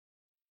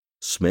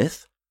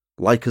 Smith,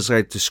 like as I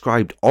had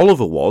described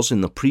Oliver was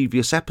in the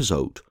previous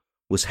episode,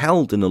 was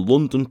held in a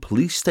London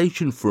police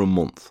station for a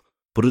month,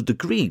 but had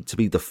agreed to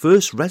be the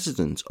first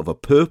resident of a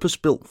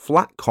purpose-built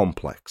flat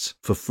complex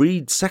for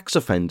freed sex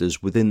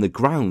offenders within the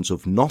grounds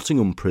of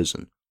Nottingham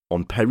Prison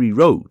on Perry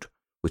Road,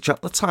 which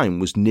at the time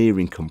was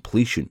nearing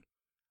completion,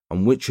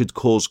 and which had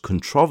caused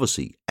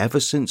controversy ever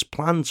since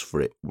plans for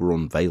it were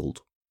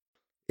unveiled.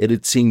 It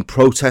had seen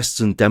protests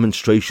and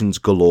demonstrations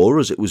galore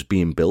as it was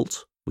being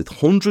built, with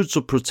hundreds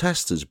of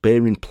protesters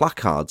bearing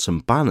placards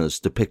and banners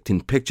depicting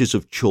pictures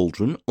of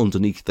children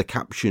underneath the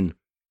caption,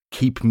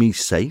 "Keep me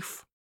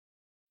safe."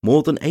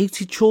 More than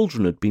 80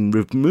 children had been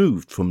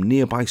removed from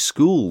nearby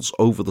schools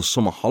over the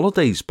summer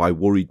holidays by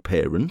worried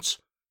parents,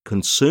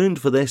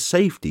 concerned for their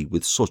safety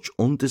with such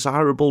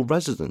undesirable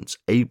residents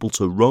able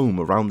to roam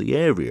around the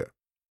area.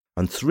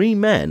 And 3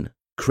 men,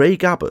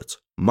 Craig Abbott,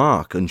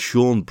 Mark and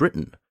Sean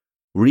Britton,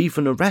 were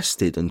even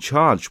arrested and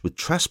charged with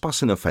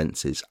trespassing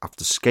offences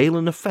after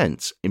scaling a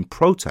fence in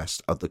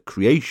protest at the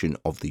creation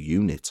of the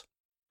unit.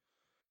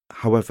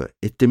 However,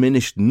 it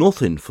diminished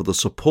nothing for the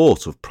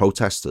support of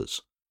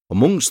protesters,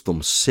 amongst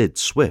them Sid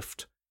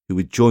Swift, who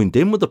had joined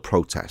in with the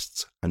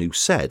protests and who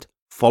said,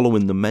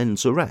 following the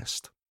men's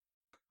arrest,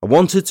 I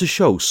wanted to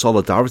show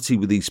solidarity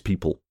with these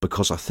people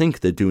because I think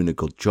they're doing a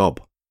good job.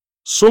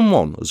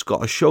 Someone has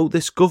got to show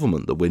this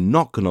government that we're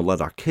not going to let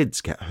our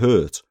kids get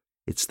hurt.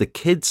 It's the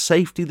kids'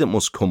 safety that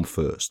must come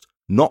first,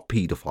 not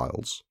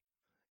paedophiles.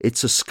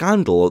 It's a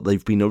scandal that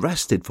they've been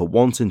arrested for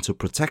wanting to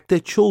protect their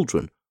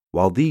children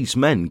while these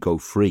men go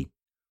free.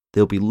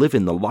 They'll be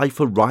living the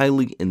life of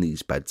Riley in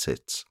these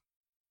bedsits.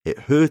 It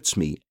hurts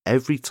me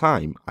every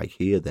time I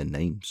hear their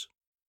names.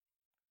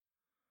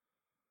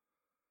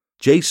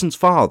 Jason's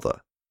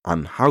father,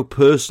 and how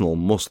personal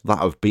must that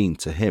have been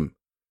to him,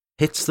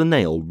 hits the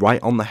nail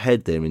right on the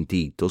head there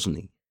indeed, doesn't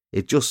he?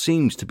 It just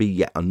seems to be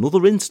yet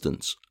another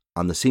instance,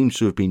 and there seems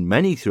to have been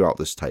many throughout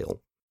this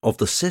tale, of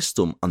the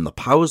system and the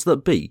powers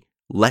that be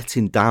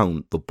letting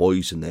down the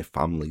boys and their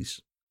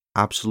families.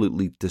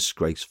 Absolutely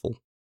disgraceful.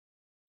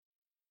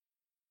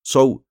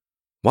 So,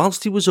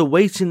 whilst he was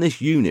awaiting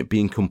this unit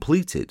being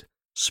completed,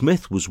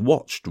 Smith was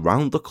watched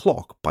round the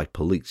clock by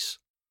police.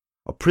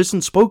 A prison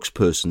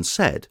spokesperson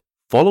said,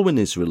 following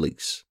his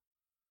release,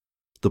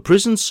 "The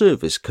prison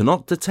service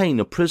cannot detain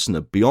a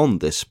prisoner beyond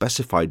their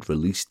specified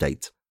release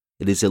date.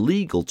 It is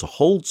illegal to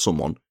hold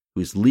someone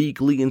who is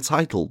legally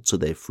entitled to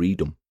their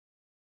freedom."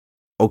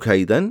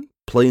 Okay then,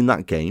 playing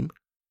that game,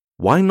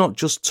 why not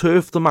just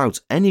turf them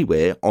out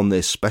anywhere on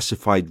their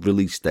specified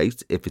release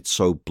date if it's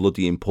so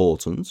bloody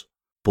important,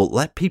 but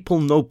let people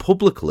know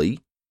publicly,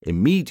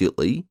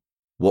 immediately,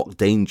 what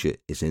danger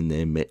is in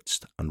their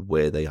midst and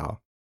where they are.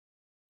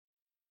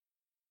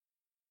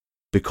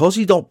 Because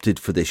he'd opted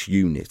for this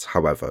unit,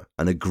 however,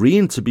 and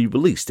agreeing to be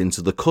released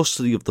into the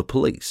custody of the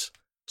police,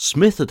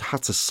 Smith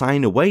had to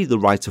sign away the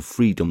right of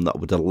freedom that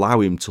would allow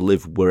him to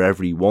live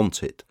wherever he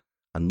wanted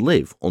and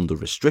live under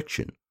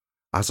restriction,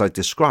 as I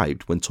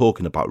described when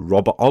talking about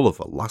Robert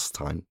Oliver last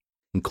time,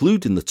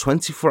 including the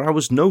 24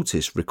 hours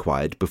notice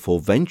required before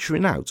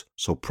venturing out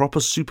so proper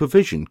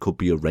supervision could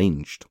be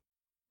arranged.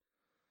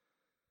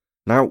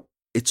 Now,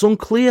 it's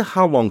unclear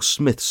how long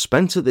Smith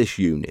spent at this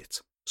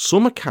unit.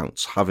 Some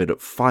accounts have it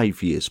at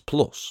 5 years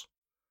plus.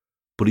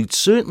 But he'd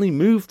certainly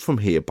moved from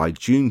here by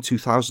June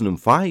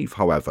 2005,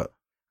 however,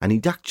 and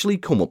he'd actually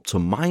come up to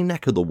my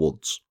neck of the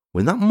woods,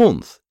 when that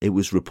month it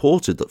was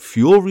reported that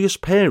furious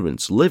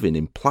parents living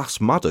in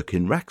Plasmaddock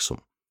in Wrexham,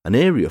 an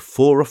area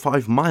 4 or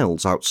 5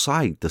 miles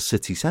outside the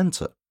city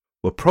centre,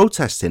 were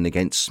protesting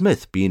against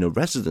Smith being a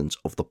resident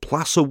of the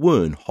Plas y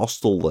Wern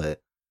hostel there,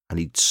 and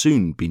he'd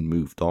soon been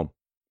moved on.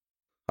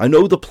 I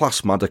know the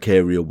Plasmaddock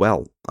area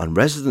well, and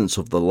residents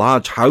of the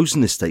large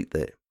housing estate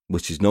there,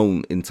 which is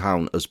known in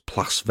town as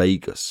Plas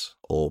Vegas,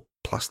 or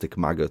Plastic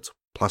Maggot,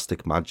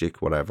 Plastic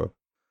Magic, whatever.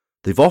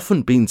 They've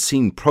often been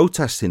seen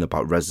protesting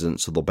about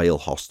residents of the Bale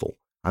hostel,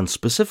 and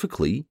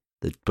specifically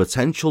the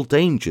potential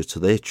danger to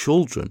their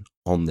children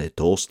on their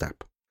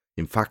doorstep.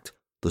 In fact,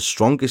 the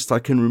strongest I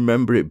can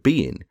remember it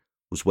being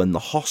was when the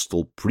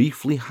hostel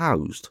briefly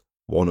housed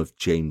one of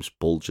James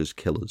Bulger's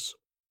killers.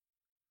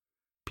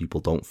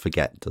 People don't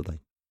forget, do they?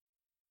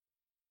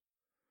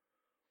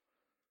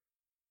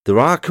 There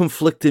are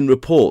conflicting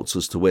reports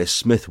as to where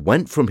Smith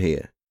went from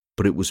here,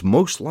 but it was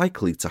most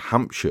likely to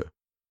Hampshire,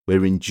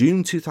 where in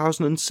June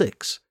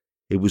 2006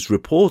 it was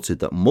reported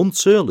that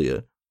months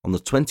earlier, on the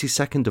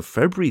 22nd of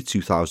February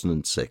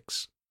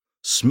 2006,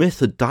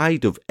 Smith had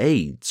died of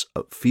AIDS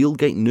at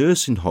Fieldgate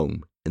Nursing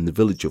Home in the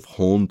village of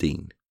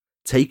Horndean,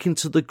 taking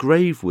to the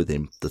grave with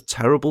him the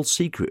terrible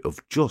secret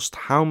of just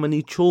how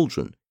many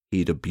children he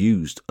had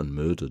abused and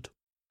murdered.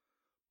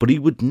 But he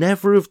would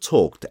never have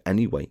talked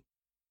anyway.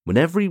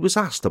 Whenever he was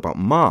asked about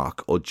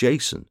Mark or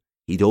Jason,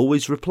 he'd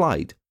always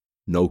replied,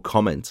 "No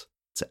comment,"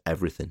 to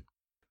everything.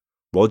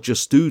 Roger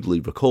Stoodley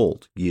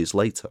recalled years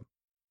later.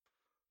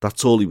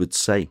 That's all he would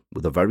say,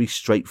 with a very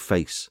straight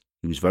face.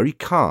 He was very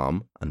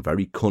calm and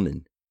very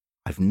cunning.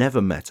 I've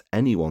never met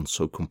anyone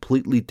so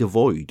completely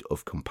devoid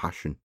of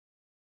compassion.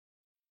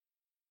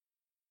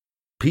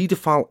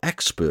 Paedophile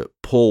expert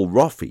Paul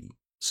Roffey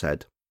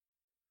said,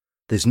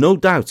 "There's no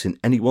doubt in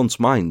anyone's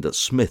mind that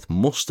Smith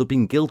must have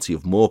been guilty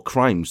of more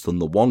crimes than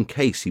the one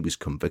case he was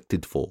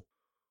convicted for.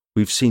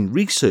 We've seen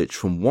research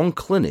from one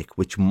clinic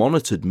which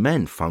monitored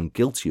men found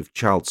guilty of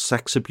child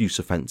sex abuse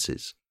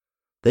offences.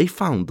 They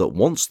found that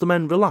once the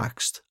men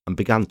relaxed and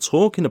began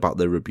talking about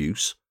their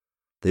abuse,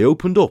 they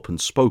opened up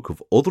and spoke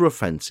of other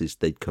offences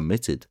they'd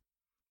committed.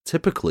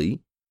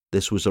 Typically,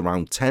 this was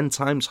around 10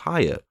 times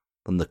higher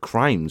than the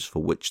crimes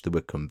for which they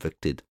were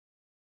convicted."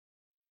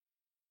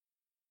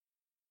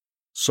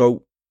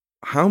 So,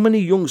 how many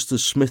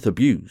youngsters Smith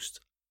abused,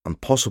 and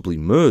possibly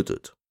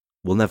murdered,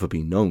 will never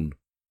be known.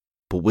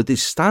 But with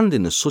his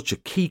standing as such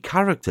a key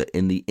character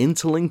in the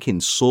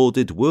interlinking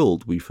sordid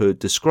world we've heard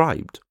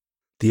described,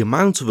 the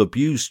amount of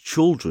abused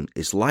children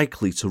is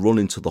likely to run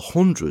into the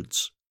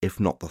hundreds, if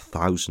not the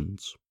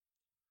thousands.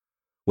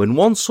 When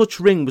one such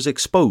ring was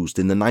exposed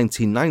in the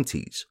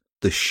 1990s,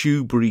 the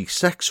Shoebury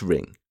sex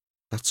ring,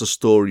 that's a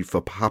story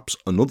for perhaps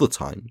another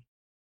time,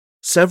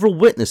 several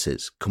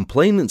witnesses,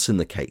 complainants in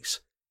the case,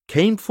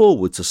 came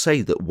forward to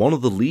say that one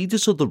of the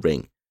leaders of the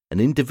ring, an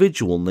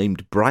individual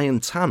named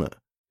Brian Tanner,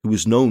 who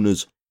was known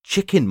as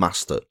Chicken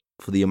Master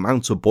for the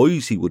amount of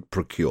boys he would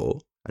procure,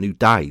 and who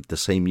died the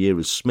same year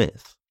as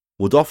Smith,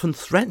 would often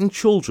threaten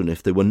children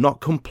if they were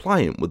not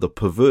compliant with the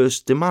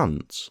perverse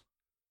demands.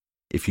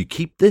 "If you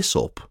keep this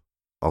up,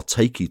 I'll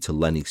take you to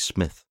Lenny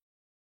Smith."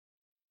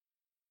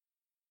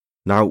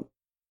 Now,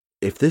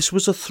 if this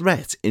was a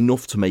threat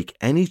enough to make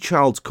any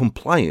child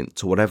compliant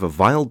to whatever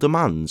vile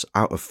demands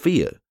out of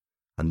fear,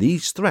 and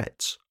these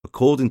threats,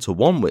 according to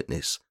one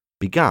witness,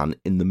 began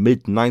in the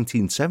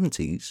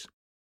mid-1970s,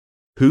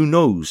 who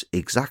knows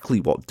exactly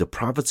what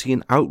depravity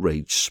and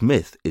outrage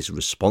Smith is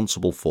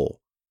responsible for,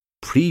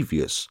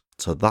 previous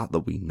to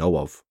that we know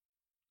of.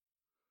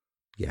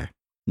 Yeah,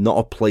 not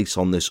a place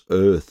on this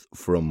earth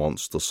for a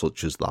monster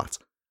such as that,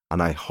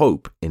 and I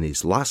hope in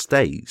his last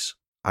days,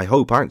 I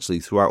hope actually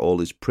throughout all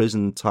his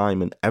prison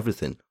time and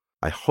everything,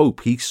 I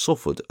hope he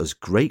suffered as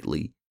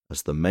greatly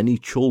as the many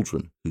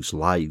children whose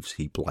lives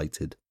he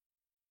blighted.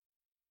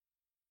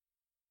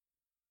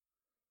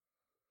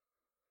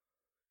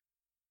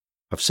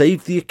 I've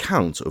saved the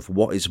account of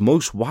what is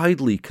most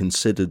widely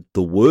considered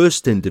the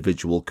worst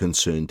individual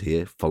concerned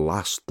here for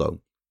last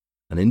though,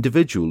 an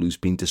individual who's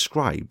been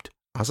described,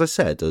 as I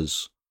said,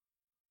 as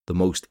the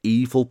most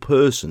evil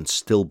person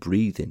still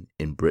breathing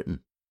in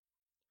Britain.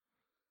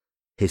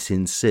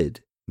 Hissin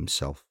Sid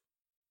himself.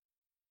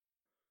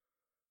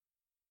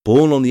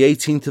 Born on the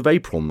 18th of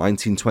April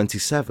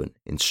 1927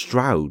 in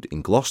Stroud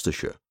in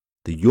Gloucestershire,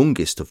 the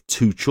youngest of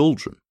two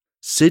children,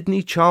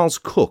 Sidney Charles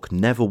Cook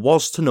never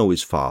was to know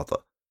his father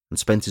and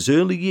spent his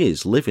early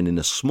years living in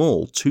a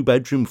small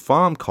 2-bedroom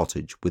farm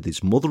cottage with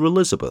his mother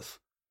Elizabeth,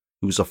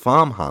 who was a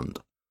farmhand,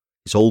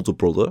 his older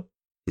brother,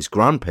 his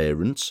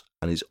grandparents,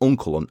 and his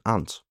uncle and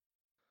aunt.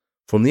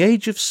 From the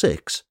age of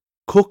 6,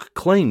 Cook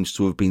claims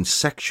to have been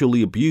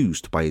sexually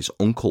abused by his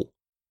uncle,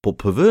 but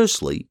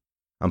perversely,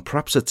 and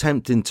perhaps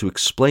attempting to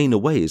explain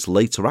away his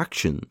later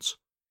actions,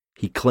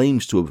 he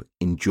claims to have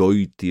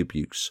enjoyed the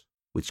abuse,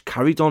 which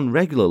carried on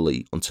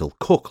regularly until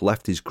Cook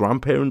left his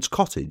grandparents'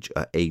 cottage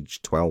at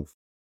age 12.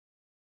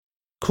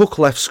 Cook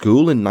left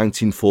school in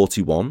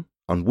 1941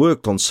 and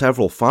worked on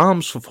several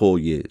farms for 4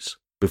 years,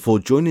 before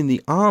joining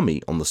the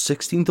army on the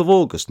 16th of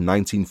August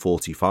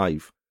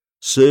 1945,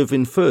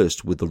 serving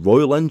first with the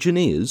Royal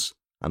Engineers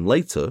and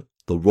later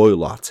the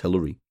Royal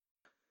Artillery.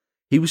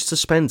 He was to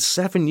spend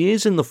 7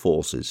 years in the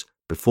forces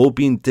before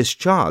being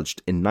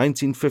discharged in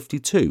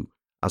 1952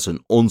 as an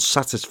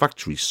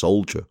unsatisfactory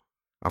soldier,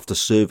 after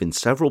serving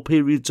several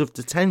periods of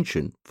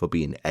detention for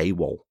being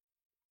AWOL.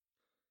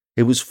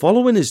 It was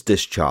following his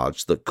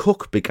discharge that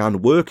Cook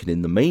began working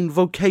in the main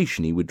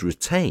vocation he would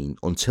retain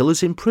until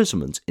his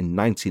imprisonment in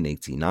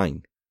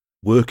 1989,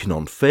 working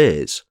on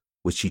fairs,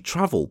 which he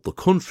travelled the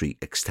country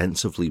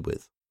extensively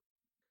with.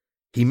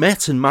 He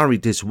met and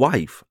married his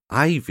wife,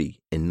 Ivy,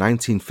 in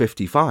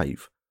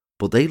 1955,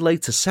 but they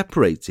later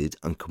separated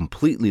and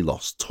completely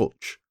lost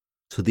touch,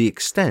 to the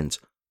extent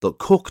that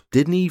Cook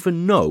didn't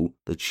even know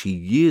that she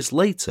years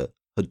later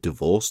had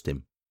divorced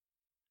him.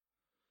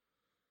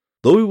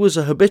 Though he was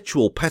a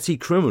habitual petty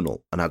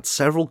criminal and had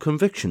several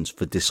convictions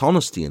for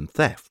dishonesty and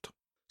theft,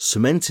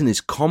 cementing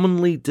his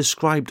commonly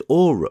described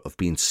aura of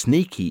being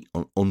sneaky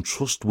and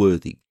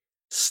untrustworthy,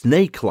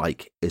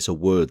 snake-like is a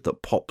word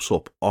that pops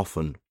up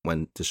often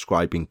when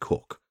describing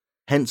Cook,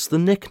 hence the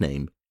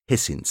nickname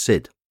Hissin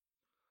Sid.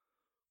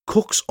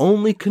 Cook's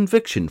only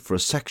conviction for a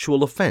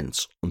sexual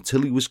offence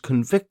until he was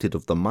convicted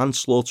of the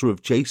manslaughter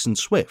of Jason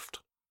Swift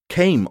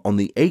came on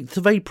the 8th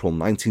of April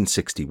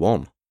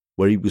 1961,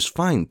 where he was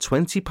fined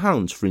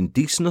 £20 for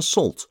indecent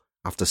assault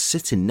after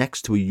sitting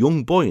next to a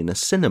young boy in a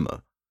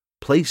cinema,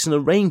 placing a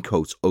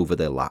raincoat over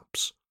their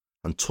laps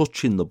and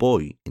touching the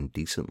boy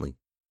indecently.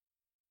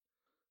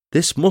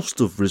 This must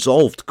have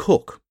resolved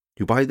Cook,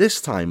 who by this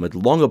time had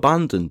long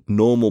abandoned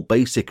normal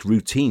basic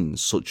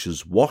routines such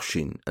as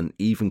washing and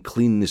even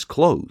cleaning his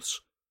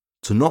clothes,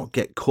 to not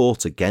get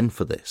caught again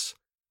for this,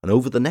 and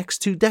over the next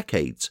 2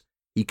 decades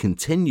he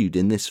continued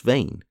in this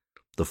vein,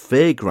 the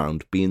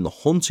fairground being the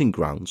hunting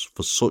grounds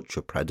for such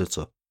a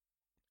predator.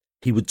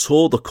 He would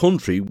tour the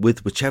country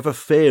with whichever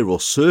fair or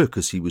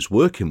circus he was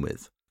working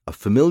with, a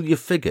familiar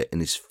figure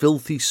in his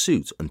filthy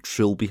suit and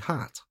trilby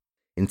hat,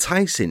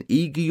 enticing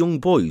eager young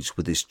boys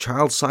with his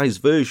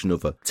child-sized version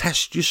of a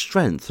test your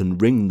strength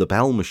and ring the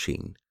bell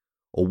machine,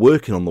 or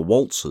working on the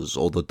waltzers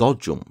or the dodge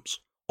jumps,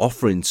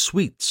 offering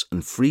sweets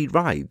and free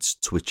rides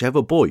to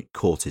whichever boy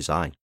caught his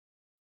eye.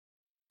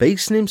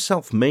 Basing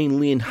himself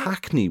mainly in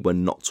Hackney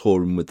when not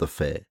touring with the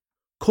fair,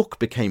 Cook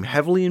became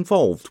heavily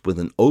involved with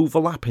an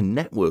overlapping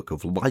network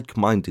of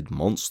like-minded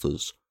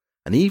monsters,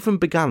 and even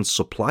began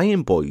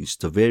supplying boys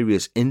to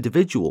various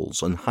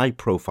individuals and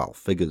high-profile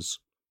figures,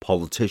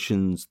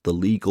 politicians, the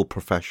legal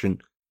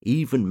profession,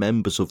 even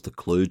members of the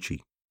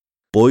clergy.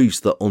 Boys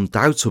that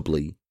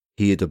undoubtedly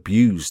he had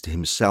abused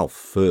himself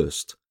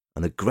first,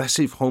 an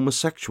aggressive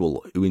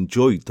homosexual who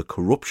enjoyed the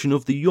corruption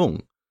of the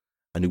young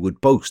and who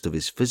would boast of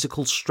his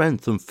physical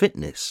strength and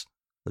fitness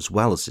as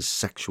well as his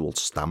sexual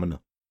stamina.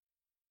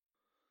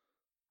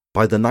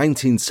 By the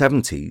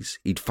 1970s,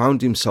 he'd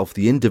found himself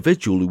the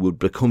individual who would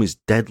become his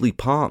deadly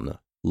partner,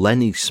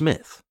 Lenny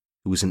Smith,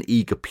 who was an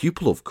eager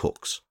pupil of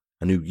Cook's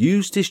and who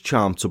used his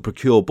charm to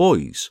procure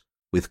boys,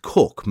 with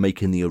Cook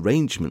making the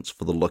arrangements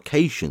for the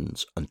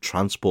locations and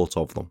transport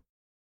of them.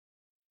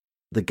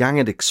 The gang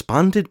had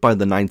expanded by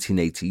the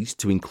 1980s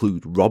to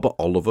include Robert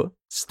Oliver,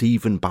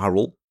 Stephen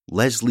Barrell,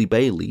 Leslie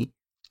Bailey,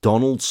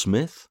 Donald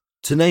Smith,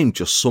 to name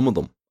just some of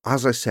them.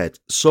 As I said,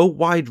 so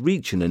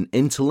wide-reaching and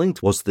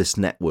interlinked was this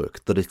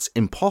network that it's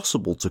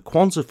impossible to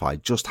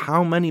quantify just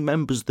how many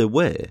members there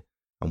were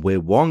and where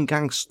one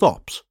gang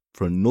stops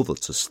for another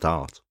to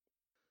start.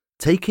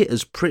 Take it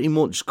as pretty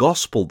much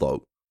gospel,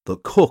 though,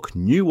 that Cook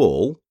knew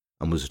all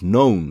and was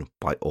known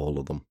by all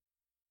of them.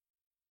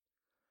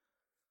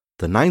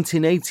 The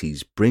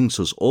 1980s brings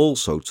us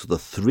also to the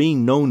 3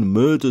 known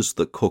murders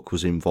that Cook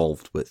was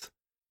involved with,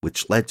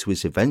 which led to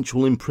his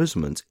eventual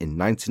imprisonment in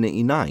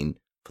 1989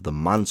 for the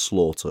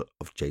manslaughter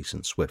of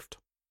Jason Swift.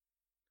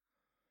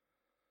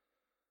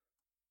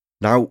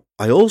 Now,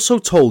 I also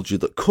told you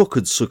that Cook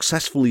had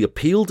successfully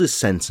appealed his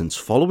sentence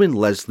following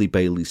Leslie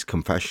Bailey's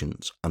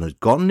confessions and had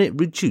gotten it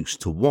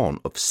reduced to one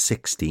of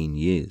 16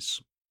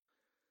 years.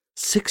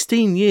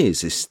 16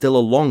 years is still a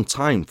long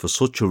time for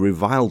such a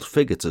reviled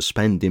figure to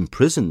spend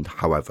imprisoned,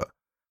 however,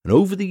 and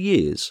over the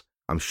years,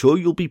 I'm sure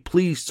you'll be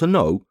pleased to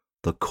know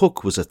that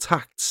Cook was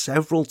attacked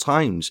several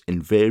times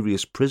in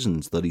various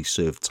prisons that he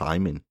served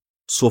time in,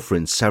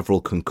 suffering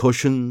several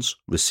concussions,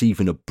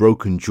 receiving a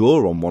broken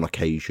jaw on one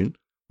occasion,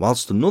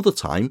 whilst another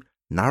time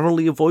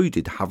narrowly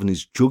avoided having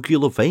his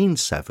jugular vein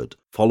severed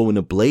following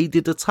a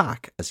bladed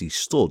attack as he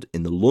stood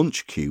in the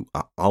lunch queue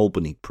at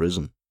Albany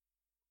Prison.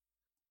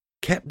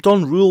 Kept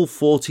on Rule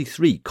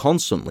 43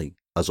 constantly,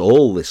 as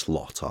all this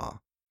lot are,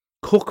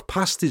 Cook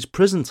passed his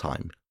prison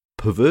time,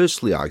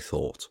 perversely I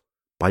thought,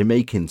 by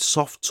making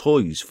soft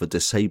toys for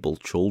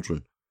disabled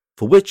children,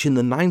 for which in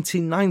the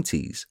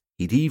 1990s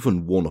he'd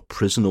even won a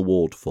prison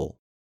award for.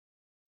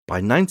 By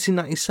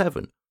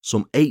 1997,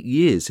 some 8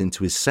 years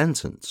into his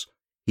sentence,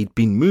 he'd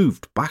been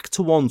moved back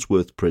to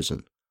Wandsworth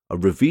Prison, a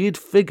revered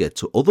figure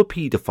to other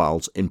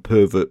paedophiles in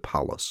Pervert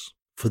Palace,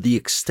 for the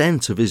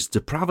extent of his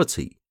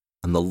depravity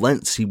and the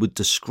lengths he would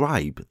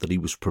describe that he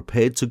was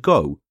prepared to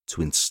go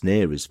to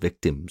ensnare his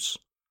victims.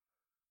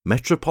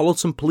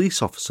 Metropolitan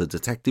Police Officer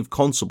Detective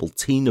Constable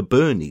Tina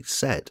Burney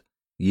said,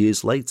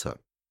 years later,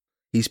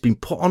 "He's been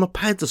put on a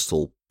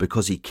pedestal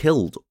because he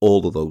killed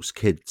all of those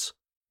kids.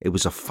 It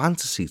was a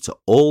fantasy to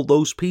all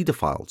those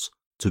paedophiles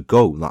to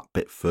go that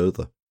bit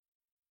further."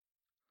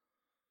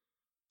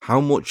 How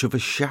much of a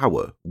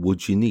shower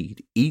would you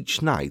need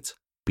each night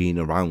being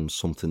around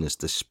something as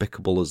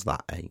despicable as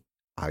that, eh?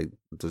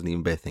 It doesn't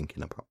even bear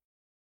thinking about.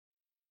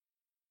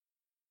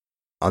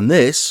 And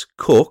this,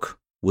 Cook,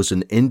 was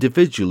an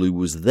individual who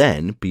was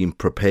then being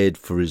prepared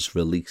for his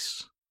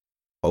release.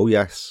 Oh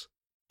yes,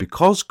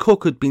 because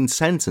Cook had been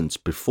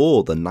sentenced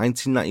before the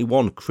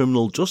 1991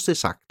 Criminal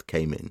Justice Act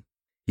came in,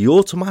 he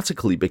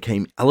automatically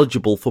became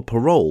eligible for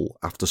parole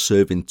after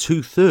serving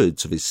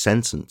 2/3 of his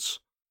sentence,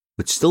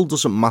 which still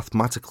doesn't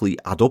mathematically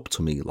add up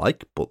to me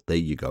but there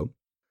you go,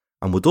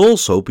 and would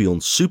also be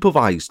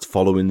unsupervised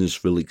following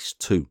his release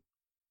too.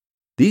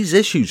 These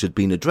issues had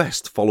been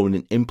addressed following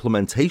an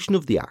implementation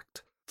of the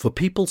Act. For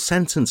people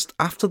sentenced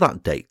after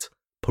that date,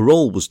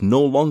 parole was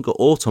no longer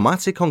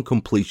automatic on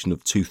completion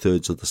of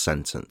 2/3 of the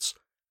sentence,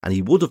 and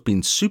he would have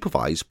been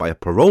supervised by a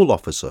parole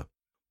officer,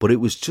 but it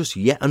was just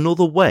yet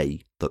another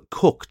way that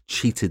Cook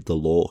cheated the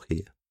law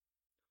here.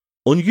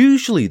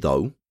 Unusually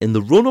though, in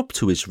the run-up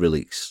to his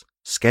release,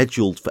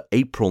 scheduled for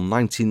April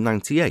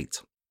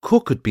 1998,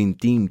 Cook had been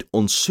deemed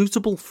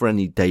unsuitable for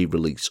any day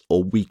release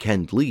or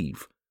weekend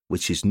leave,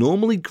 which is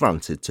normally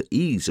granted to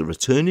ease a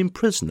returning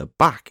prisoner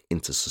back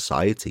into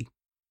society.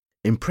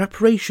 In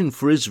preparation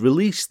for his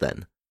release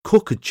then,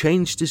 Cook had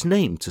changed his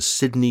name to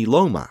Sidney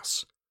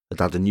Lomas,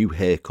 had a new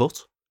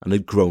haircut, and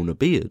had grown a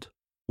beard,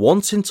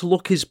 wanting to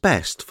look his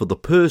best for the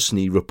person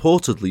he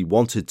reportedly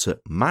wanted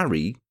to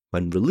marry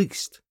when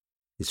released,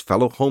 his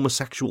fellow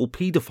homosexual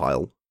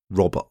paedophile,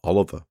 Robert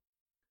Oliver.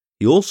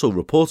 He also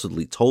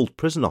reportedly told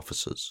prison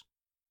officers,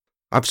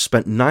 "I've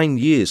spent 9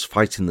 years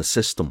fighting the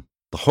system.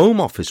 The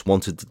Home Office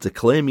wanted to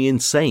declare me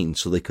insane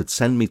so they could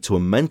send me to a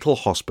mental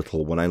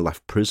hospital when I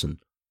left prison,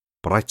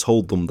 but I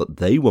told them that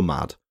they were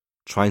mad,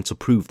 trying to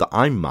prove that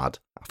I'm mad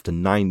after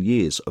 9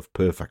 years of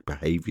perfect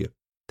behaviour.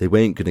 They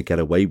weren't going to get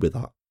away with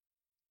that.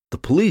 The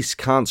police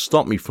can't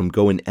stop me from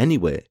going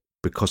anywhere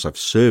because I've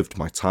served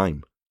my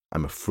time.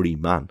 I'm a free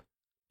man.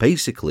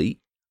 Basically,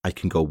 I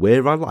can go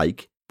where I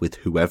like with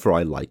whoever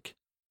I like.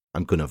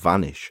 I'm going to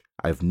vanish.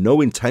 I have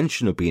no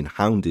intention of being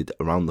hounded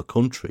around the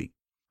country.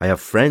 I have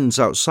friends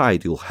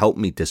outside who'll help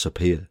me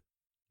disappear.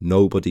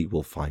 Nobody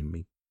will find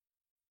me."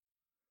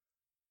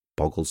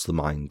 Boggles the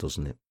mind,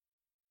 doesn't it?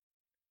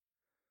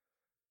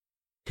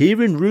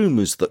 Hearing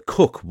rumours that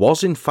Cook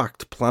was in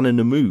fact planning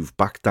a move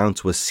back down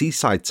to a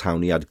seaside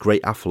town he had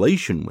great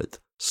affiliation with,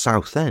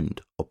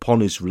 Southend, upon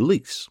his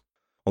release,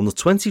 on the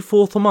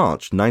 24th of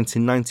March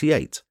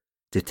 1998,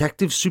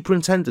 Detective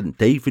Superintendent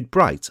David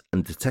Bright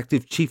and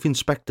Detective Chief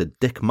Inspector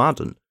Dick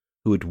Madden,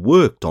 who had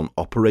worked on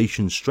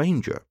Operation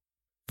Stranger,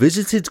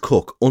 visited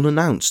Cook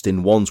unannounced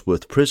in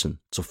Wandsworth Prison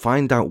to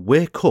find out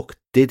where Cook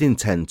did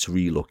intend to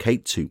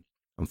relocate to,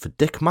 and for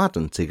Dick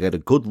Madden to get a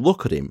good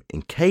look at him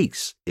in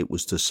case it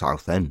was to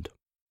Southend.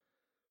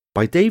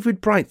 By David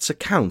Bright's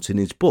account in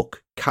his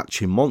book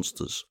Catching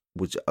Monsters,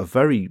 which is a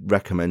very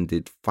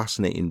recommended,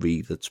 fascinating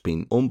read that's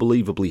been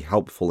unbelievably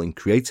helpful in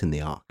creating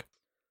the arc,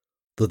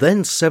 the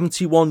then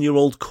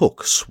 71-year-old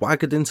Cook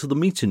swaggered into the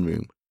meeting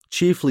room,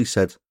 cheerfully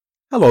said,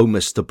 "Hello,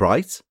 Mr.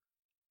 Bright,"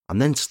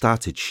 and then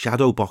started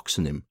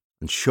shadowboxing him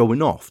and showing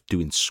off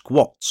doing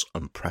squats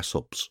and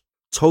press-ups,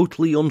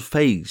 totally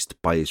unfazed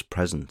by his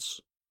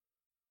presence.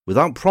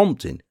 Without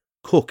prompting,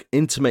 Cook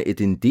intimated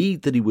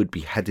indeed that he would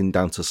be heading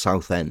down to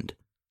Southend,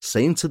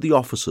 saying to the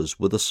officers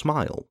with a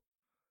smile,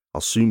 "I'll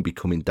soon be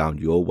coming down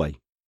your way."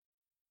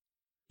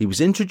 He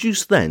was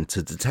introduced then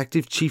to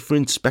Detective Chief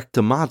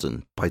Inspector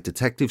Madden by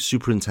Detective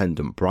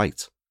Superintendent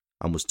Bright,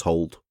 and was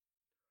told,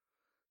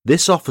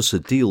 "This officer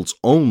deals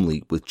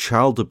only with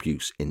child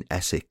abuse in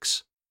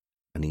Essex,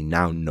 and he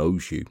now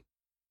knows you."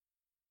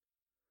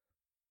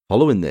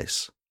 Following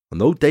this,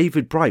 and though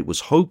David Bright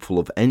was hopeful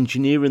of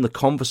engineering the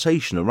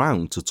conversation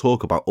around to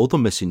talk about other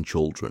missing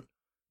children,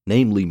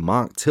 namely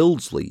Mark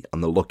Tildesley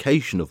and the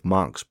location of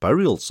Mark's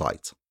burial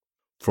site,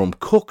 from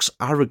Cook's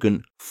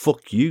arrogant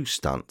 "fuck you"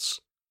 stance,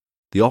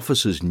 the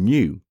officers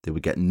knew they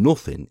would get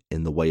nothing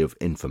in the way of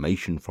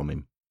information from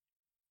him.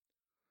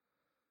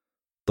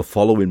 The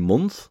following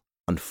month,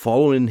 and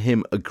following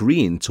him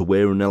agreeing to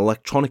wear an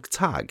electronic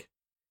tag,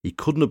 he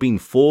couldn't have been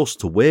forced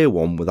to wear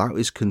one without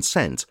his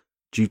consent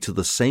due to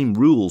the same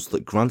rules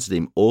that granted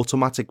him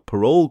automatic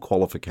parole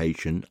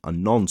qualification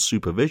and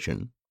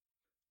non-supervision,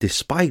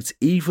 despite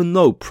even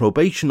though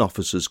probation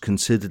officers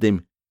considered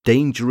him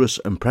dangerous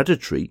and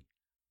predatory,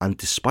 and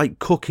despite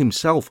Cook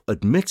himself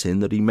admitting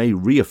that he may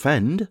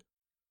reoffend.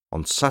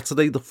 On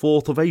Saturday the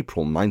 4th of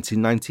April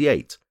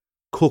 1998,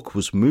 Cook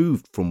was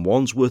moved from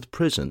Wandsworth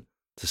Prison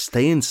to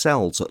stay in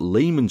cells at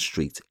Lehman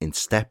Street in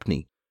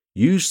Stepney,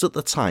 used at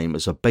the time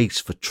as a base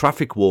for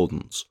traffic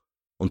wardens,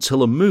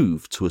 until a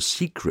move to a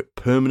secret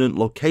permanent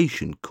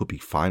location could be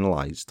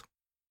finalised.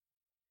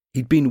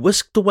 He'd been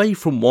whisked away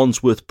from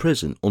Wandsworth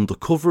Prison under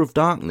cover of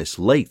darkness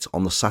late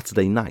on the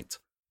Saturday night,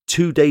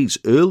 2 days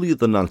earlier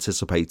than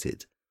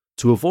anticipated,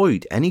 to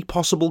avoid any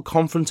possible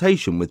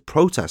confrontation with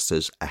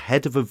protesters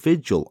ahead of a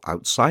vigil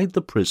outside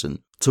the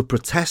prison to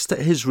protest at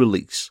his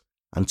release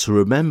and to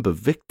remember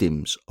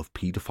victims of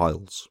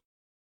paedophiles.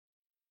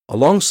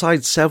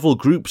 Alongside several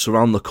groups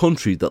around the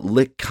country that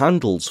lit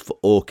candles for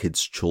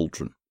Orchid's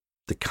children,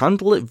 the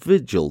candlelit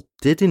vigil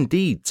did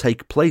indeed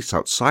take place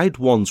outside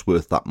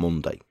Wandsworth that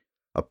Monday,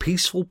 a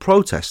peaceful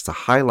protest to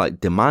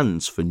highlight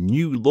demands for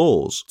new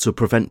laws to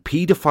prevent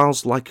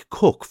paedophiles like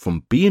Cook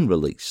from being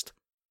released,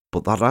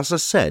 but that, as I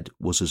said,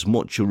 was as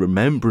much a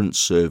remembrance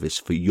service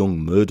for young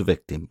murder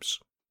victims,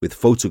 with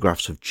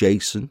photographs of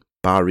Jason,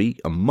 Barry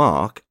and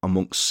Mark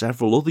amongst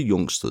several other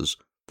youngsters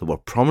that were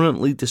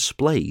prominently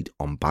displayed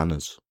on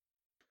banners.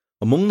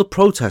 Among the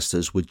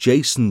protesters were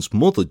Jason's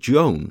mother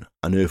Joan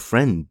and her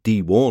friend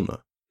Dee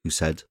Warner, who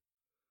said,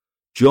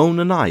 "Joan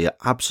and I are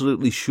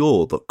absolutely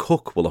sure that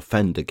Cook will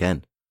offend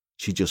again.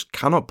 She just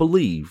cannot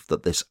believe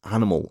that this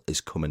animal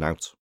is coming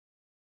out."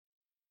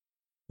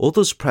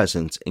 Others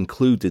present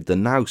included the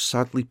now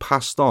sadly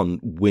passed on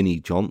Winnie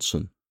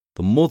Johnson,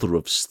 the mother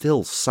of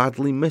still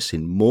sadly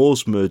missing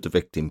Moors murder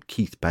victim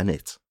Keith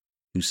Bennett,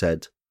 who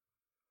said,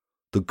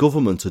 "The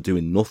government are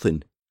doing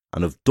nothing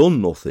and have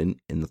done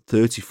nothing in the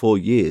 34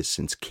 years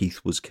since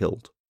Keith was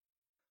killed."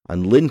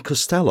 And Lynn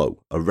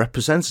Costello, a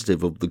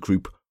representative of the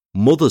group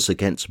Mothers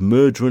Against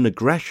Murder and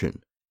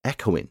Aggression,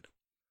 echoing,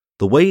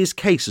 "The way his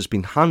case has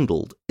been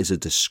handled is a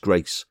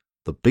disgrace,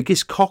 the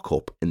biggest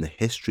cock-up in the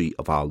history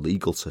of our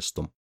legal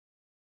system."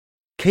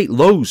 Kate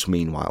Lowes,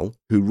 meanwhile,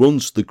 who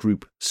runs the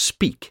group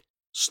Speak,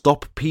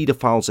 Stop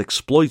Paedophiles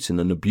Exploiting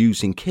and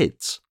Abusing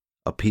Kids,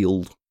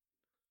 appealed,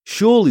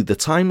 "Surely the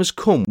time has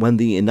come when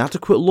the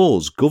inadequate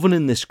laws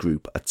governing this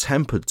group are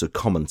tempered to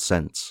common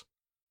sense.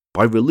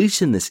 By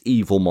releasing this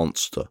evil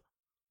monster,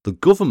 the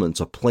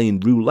government are playing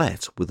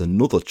roulette with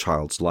another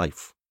child's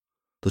life.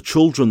 The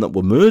children that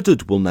were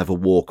murdered will never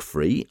walk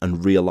free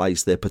and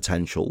realise their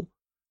potential,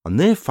 and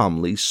their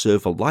families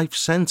serve a life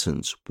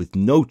sentence with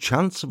no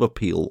chance of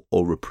appeal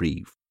or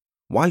reprieve.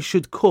 Why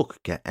should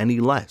Cook get any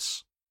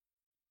less?"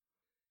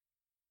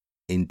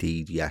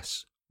 Indeed,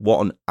 yes.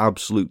 What an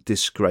absolute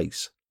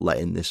disgrace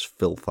letting this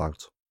filth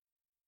out.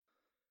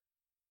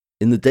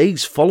 In the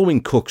days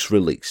following Cook's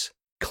release,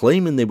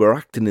 claiming they were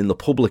acting in the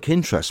public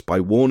interest by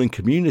warning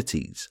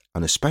communities,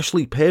 and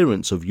especially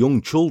parents of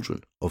young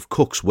children, of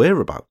Cook's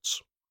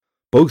whereabouts,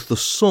 both the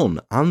Sun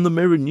and the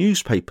Mirror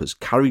newspapers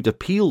carried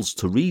appeals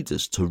to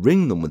readers to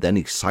ring them with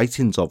any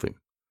sightings of him.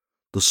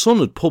 The Sun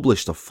had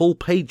published a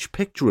full-page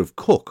picture of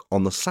Cook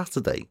on the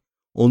Saturday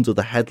under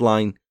the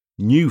headline,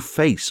 "New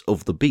Face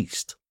of the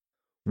Beast,"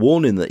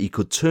 warning that he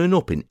could turn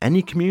up in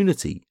any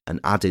community and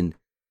adding,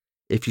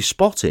 "If you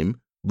spot him,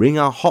 ring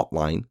our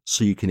hotline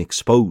so you can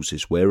expose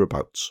his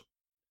whereabouts."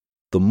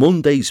 The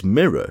Monday's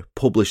Mirror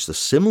published a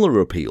similar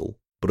appeal,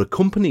 but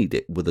accompanied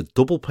it with a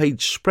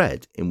double-page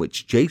spread in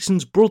which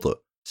Jason's brother,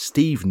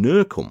 Steve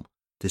Nurcombe,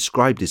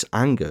 described his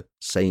anger,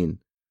 saying,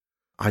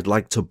 "I'd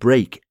like to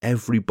break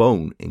every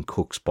bone in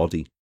Cook's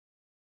body."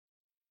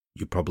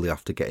 You probably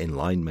have to get in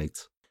line,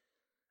 mate.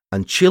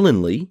 And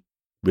chillingly,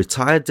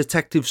 retired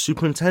Detective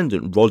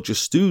Superintendent Roger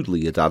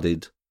Stoodley had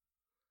added,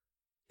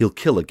 "He'll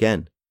kill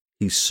again.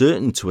 He's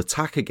certain to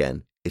attack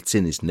again. It's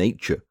in his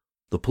nature.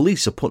 The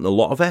police are putting a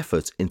lot of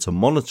effort into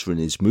monitoring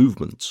his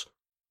movements,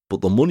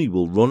 but the money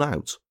will run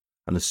out,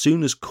 and as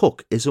soon as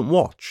Cook isn't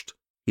watched,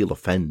 he'll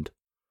offend.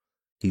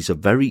 He's a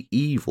very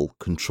evil,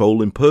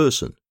 controlling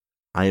person.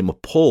 I am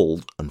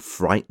appalled and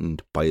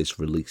frightened by his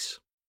release."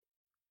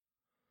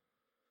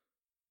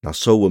 Now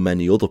so were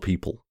many other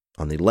people,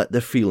 and they let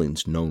their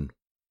feelings known.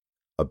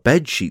 A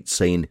bedsheet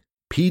saying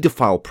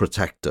 "Paedophile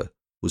Protector"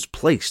 was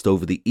placed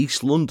over the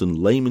East London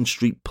Layman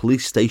Street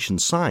police station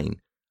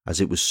sign,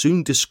 as it was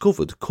soon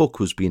discovered Cook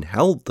was being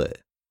held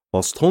there,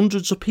 whilst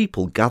hundreds of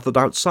people gathered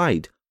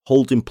outside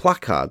holding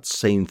placards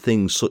saying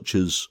things such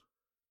as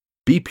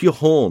 "Beep your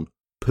horn,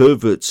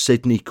 pervert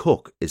Sidney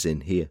Cook is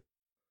in here."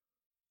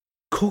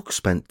 Cook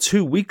spent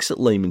 2 weeks at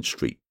Layman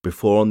Street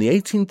before on the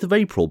 18th of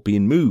April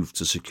being moved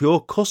to secure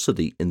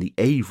custody in the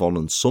Avon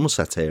and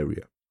Somerset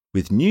area,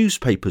 with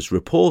newspapers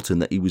reporting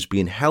that he was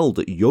being held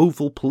at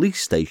Yeovil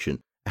Police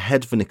Station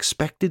ahead of an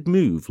expected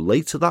move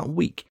later that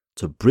week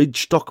to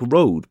Bridgestock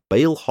Road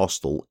Bail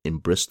Hostel in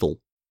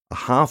Bristol, a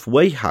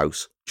halfway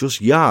house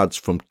just yards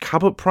from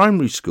Cabot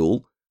Primary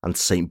School and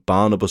St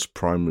Barnabas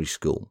Primary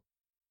School.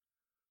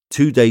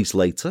 2 days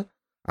later,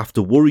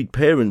 after worried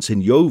parents in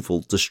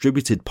Yeovil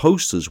distributed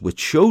posters which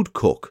showed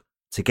Cook,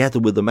 together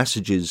with the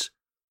messages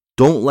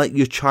 "Don't let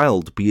your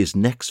child be his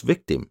next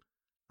victim"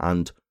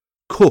 and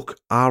 "Cook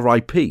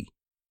RIP,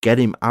 get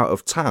him out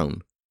of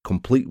town,"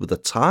 complete with a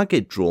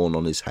target drawn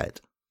on his head,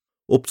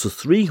 up to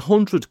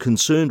 300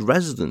 concerned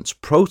residents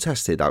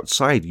protested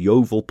outside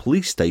Yeovil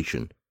Police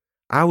Station,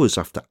 hours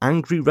after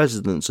angry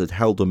residents had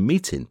held a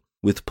meeting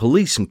with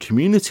police and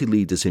community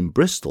leaders in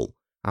Bristol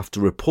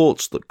after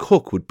reports that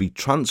Cook would be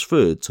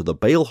transferred to the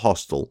bail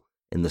hostel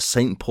in the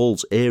St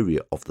Paul's area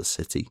of the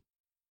city.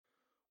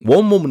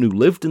 One woman who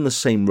lived in the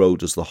same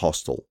road as the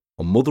hostel,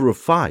 a mother of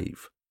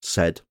 5,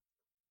 said,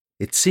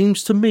 "It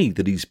seems to me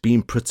that he's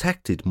been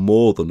protected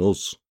more than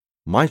us.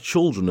 My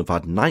children have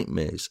had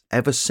nightmares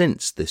ever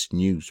since this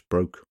news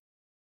broke."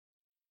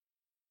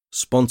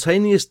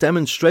 Spontaneous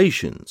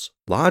demonstrations,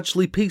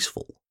 largely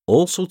peaceful,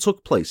 also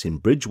took place in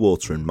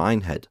Bridgewater and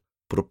Minehead,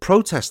 but a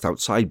protest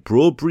outside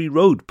Broadbury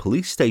Road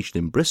police station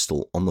in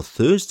Bristol on the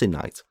Thursday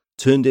night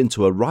turned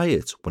into a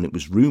riot when it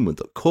was rumoured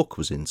that Cook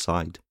was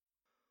inside.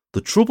 The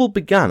trouble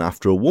began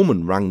after a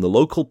woman rang the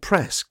local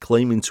press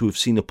claiming to have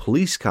seen a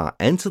police car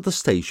enter the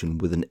station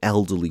with an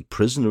elderly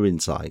prisoner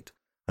inside,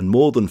 and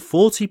more than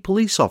 40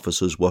 police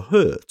officers were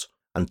hurt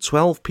and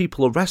 12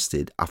 people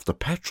arrested after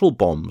petrol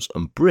bombs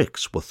and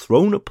bricks were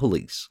thrown at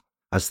police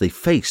as they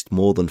faced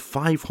more than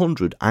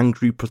 500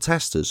 angry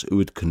protesters who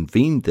had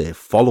convened there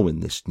following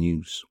this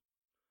news.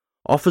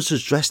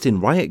 Officers dressed in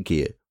riot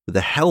gear, with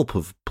the help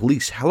of a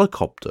police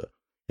helicopter,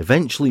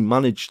 eventually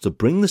managed to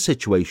bring the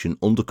situation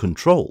under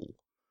control,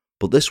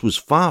 but this was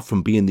far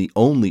from being the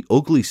only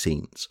ugly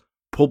scenes,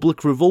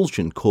 public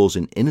revulsion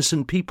causing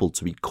innocent people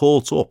to be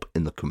caught up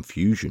in the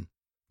confusion.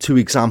 2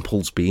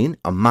 examples being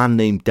a man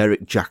named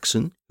Derek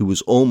Jackson, who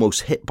was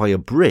almost hit by a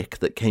brick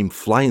that came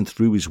flying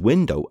through his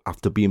window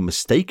after being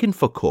mistaken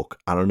for Cook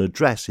at an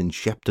address in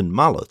Shepton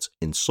Mallet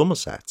in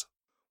Somerset,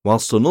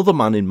 whilst another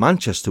man in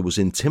Manchester was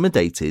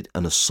intimidated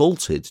and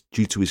assaulted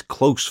due to his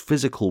close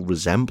physical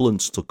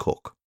resemblance to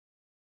Cook.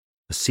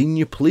 A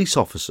senior police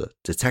officer,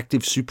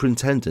 Detective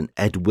Superintendent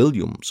Ed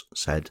Williams,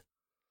 said,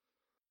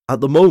 "At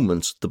the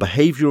moment, the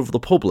behaviour of the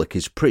public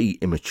is pretty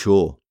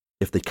immature.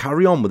 If they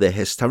carry on with their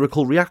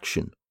hysterical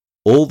reaction,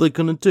 all they're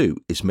going to do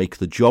is make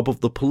the job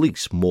of the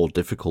police more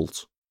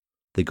difficult.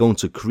 They're going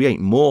to create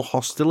more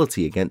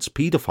hostility against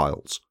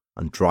paedophiles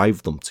and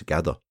drive them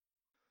together.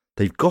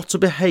 They've got to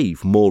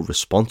behave more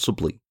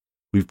responsibly.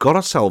 We've got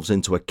ourselves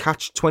into a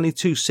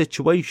catch-22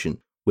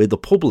 situation where the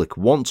public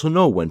want to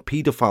know when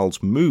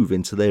paedophiles move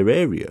into their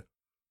area,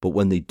 but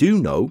when they do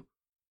know,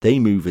 they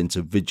move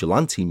into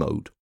vigilante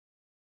mode."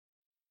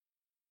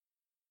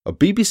 A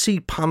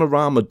BBC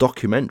Panorama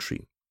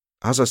documentary,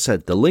 as I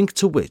said, the link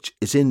to which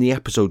is in the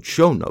episode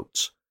show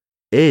notes,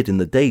 aired in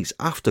the days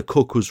after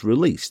Cook was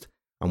released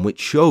and which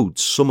showed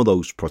some of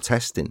those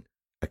protesting,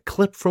 a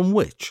clip from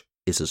which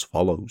is as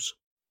follows.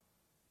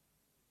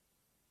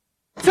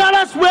 Tell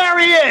us where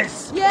he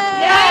is!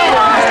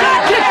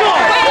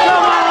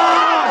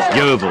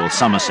 Yeovil,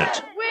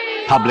 Somerset.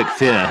 Public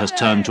fear has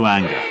turned to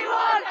anger.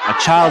 A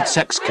child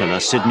sex killer,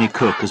 Sidney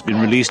Cook, has been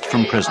released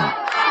from prison.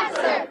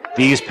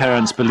 These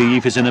parents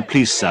believe he's in a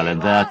police cell in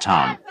their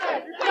town.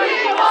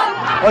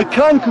 I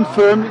can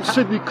confirm that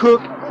Sidney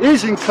Cook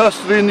is in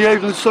custody in the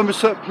Avon and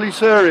Somerset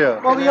police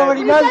area. Well, we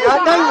already know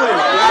that, don't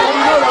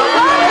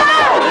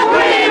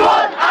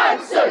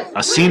we?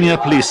 A senior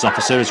police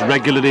officer is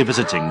regularly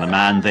visiting the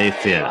man they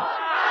fear.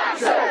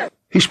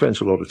 He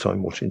spends a lot of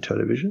time watching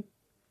television.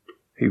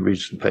 He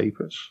reads the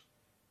papers.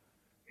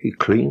 He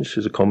cleans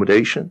his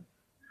accommodation.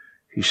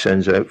 He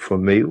sends out for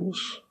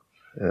meals.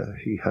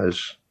 He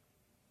has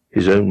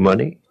his own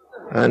money.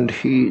 And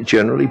he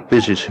generally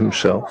busies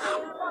himself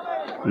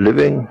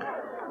living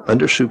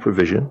under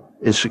supervision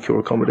in secure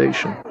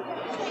accommodation.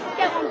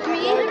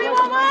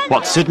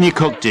 What Sidney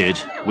Cook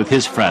did with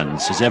his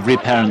friends is every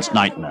parent's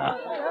nightmare,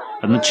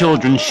 and the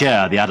children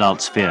share the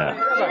adult's fear.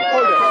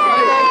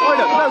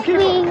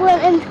 We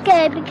want him to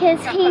go because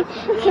he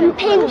can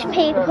pinch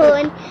people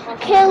and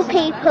kill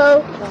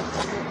people.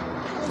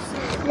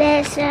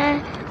 There's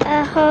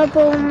a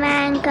horrible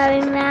man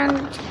going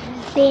around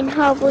being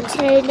horrible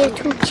to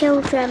little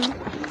children.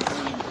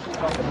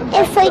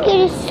 If I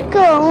go to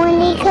school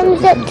and he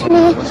comes up to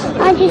me,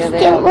 I just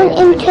don't want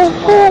him to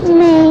hurt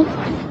me.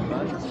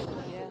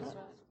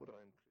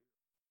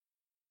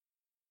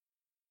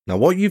 Now,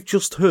 what you've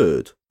just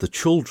heard, the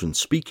children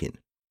speaking,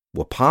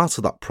 were part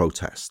of that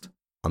protest.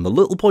 And the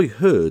little boy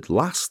heard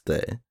last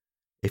there,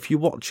 if you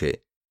watch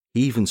it,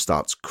 he even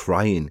starts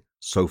crying,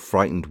 so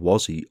frightened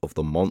was he of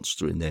the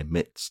monster in their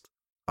midst.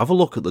 Have a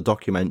look at the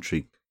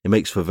documentary. It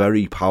makes for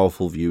very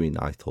powerful viewing,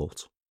 I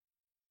thought.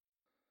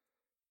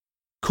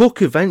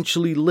 Cook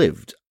eventually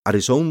lived, at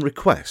his own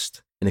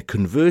request, in a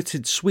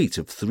converted suite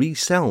of 3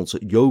 cells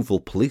at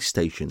Yeovil Police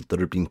Station that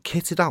had been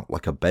kitted out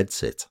like a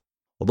bedsit.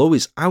 Although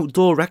his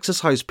outdoor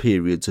exercise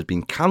periods had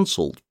been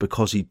cancelled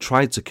because he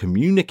tried to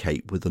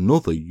communicate with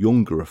another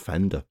younger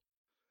offender.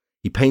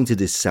 He painted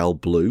his cell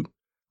blue,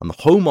 and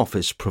the Home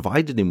Office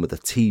provided him with a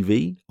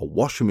TV, a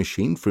washing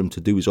machine for him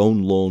to do his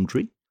own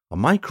laundry, a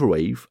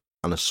microwave,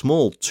 and a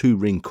small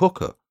 2-ring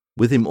cooker,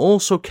 with him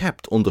also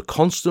kept under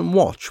constant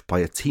watch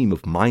by a team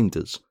of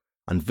minders,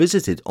 and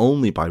visited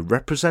only by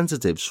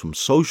representatives from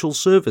social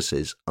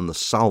services and the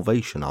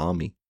Salvation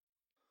Army.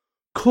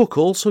 Cook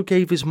also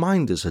gave his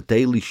minders a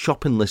daily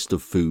shopping list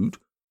of food,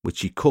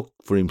 which he cooked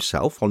for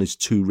himself on his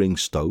 2-ring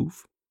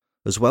stove,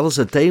 as well as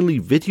a daily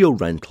video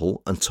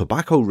rental and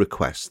tobacco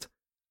request,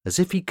 as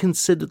if he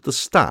considered the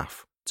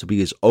staff to be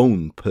his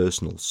own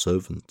personal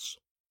servants.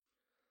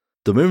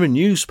 The Mirror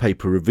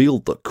newspaper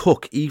revealed that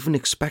Cook even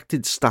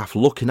expected staff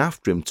looking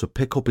after him to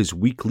pick up his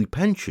weekly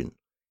pension.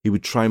 He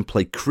would try and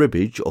play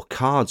cribbage or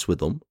cards with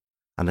them,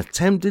 and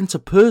attempting to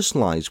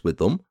personalise with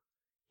them,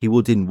 he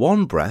would in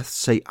one breath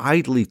say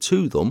idly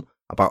to them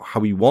about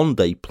how he one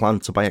day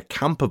planned to buy a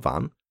camper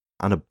van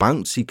and a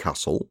bouncy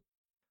castle,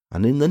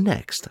 and in the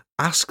next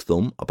ask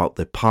them about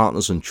their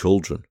partners and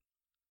children,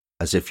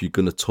 as if you're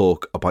going to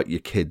talk about your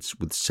kids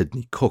with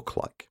Sidney Cook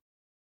like.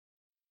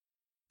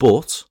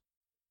 But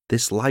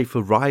this life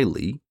of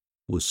Riley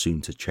was soon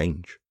to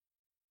change.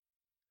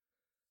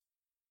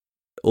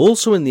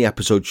 Also in the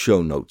episode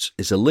show notes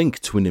is a link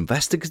to an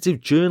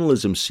investigative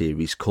journalism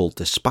series called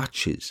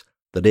Dispatches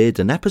that aired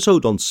an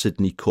episode on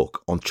Sidney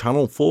Cook on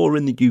Channel 4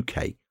 in the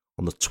UK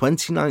on the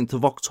 29th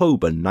of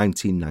October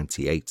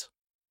 1998.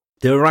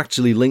 There are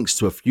actually links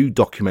to a few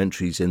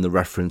documentaries in the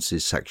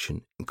references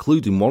section,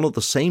 including one of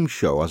the same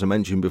show as I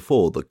mentioned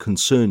before that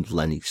concerned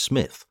Lenny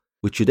Smith,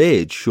 which had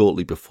aired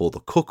shortly before the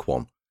Cook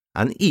one,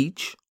 and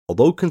each,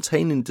 although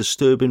containing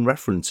disturbing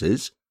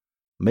references,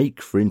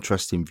 make for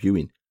interesting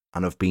viewing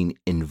and have been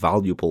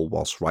invaluable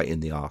whilst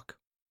writing the arc.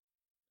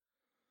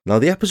 Now,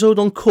 the episode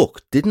on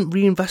Cook didn't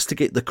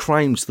reinvestigate the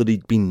crimes that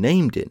he'd been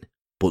named in,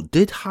 but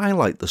did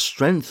highlight the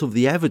strength of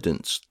the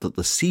evidence that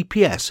the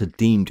CPS had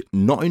deemed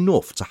not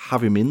enough to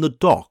have him in the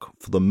dock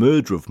for the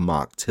murder of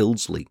Mark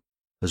Tilsley,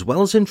 as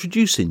well as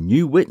introducing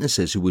new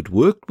witnesses who had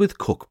worked with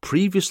Cook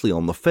previously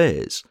on the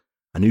fairs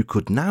and who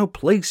could now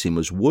place him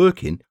as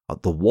working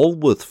at the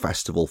Walworth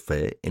Festival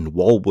Fair in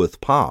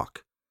Walworth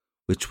Park,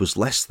 which was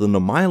less than a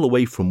mile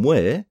away from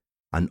where,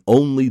 and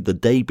only the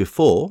day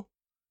before,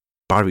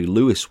 Barry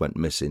Lewis went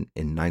missing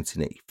in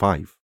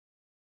 1985.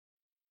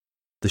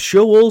 The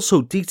show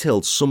also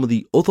detailed some of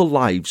the other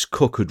lives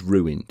Cook had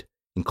ruined,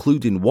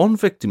 including one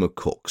victim of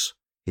Cook's,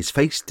 his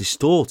face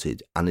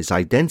distorted and his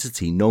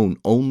identity known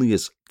only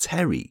as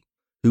Terry,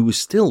 who was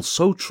still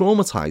so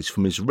traumatised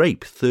from his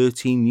rape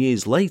 13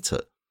 years later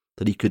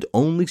that he could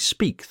only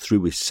speak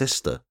through his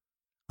sister,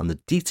 and the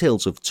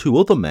details of 2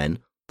 other men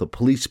that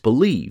police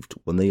believed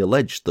when they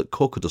alleged that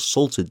Cook had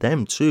assaulted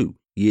them too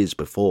years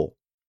before.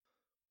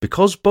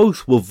 Because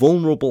both were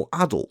vulnerable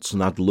adults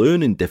and had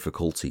learning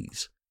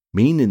difficulties,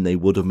 meaning they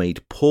would have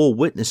made poor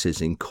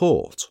witnesses in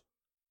court,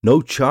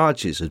 no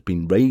charges had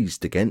been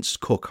raised against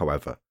Cook,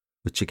 however,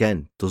 which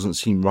again doesn't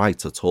seem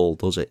right at all,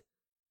 does it?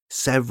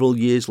 Several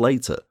years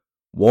later,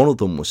 one of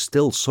them was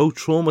still so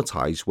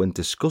traumatised when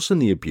discussing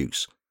the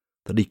abuse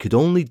that he could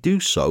only do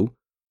so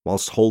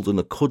whilst holding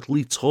a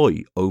cuddly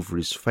toy over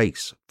his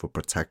face for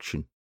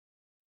protection.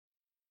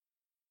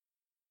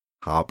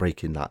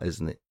 Heartbreaking that,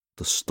 isn't it?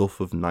 The stuff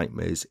of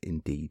nightmares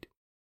indeed.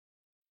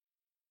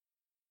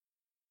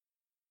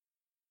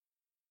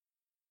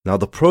 Now,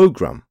 the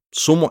programme,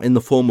 somewhat in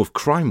the form of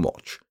Crime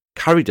Watch,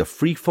 carried a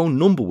free phone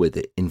number with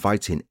it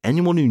inviting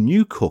anyone who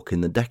knew Cook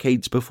in the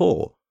decades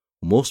before,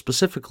 or more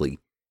specifically,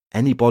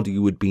 anybody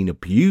who had been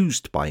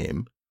abused by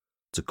him,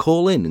 to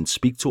call in and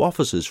speak to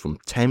officers from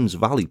Thames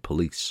Valley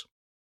Police.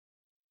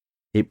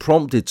 It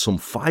prompted some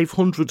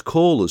 500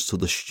 callers to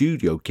the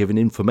studio giving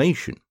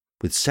information,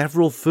 with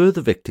several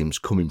further victims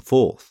coming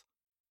forth,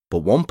 but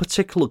one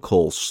particular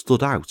call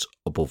stood out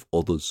above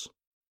others.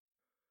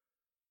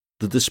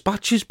 The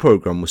Dispatches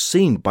programme was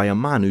seen by a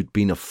man who'd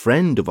been a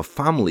friend of a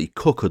family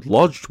Cook had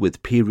lodged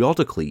with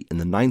periodically in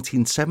the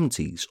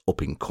 1970s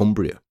up in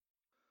Cumbria.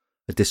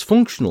 A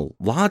dysfunctional,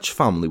 large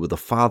family with a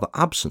father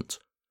absent,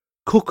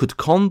 Cook had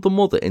conned the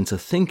mother into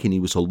thinking he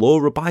was a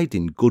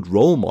law-abiding good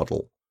role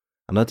model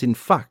and had in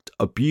fact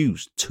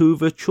abused 2 of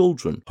her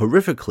children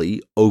horrifically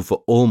over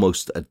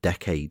almost a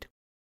decade.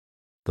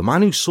 The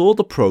man who saw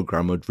the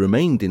programme had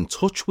remained in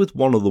touch with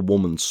one of the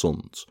woman's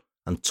sons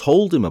and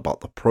told him about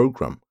the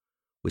programme,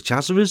 which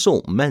as a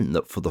result meant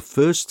that for the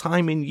first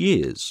time in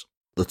years,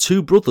 the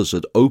 2 brothers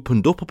had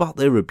opened up about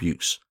their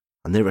abuse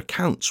and their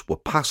accounts were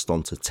passed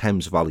on to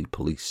Thames Valley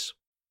Police.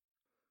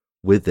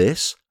 With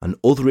this and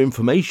other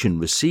information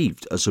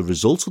received as a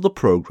result of the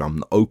programme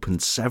that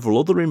opened several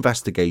other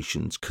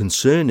investigations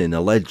concerning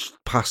alleged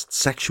past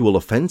sexual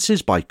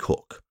offences by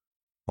Cook,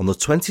 on the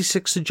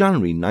 26th of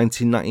January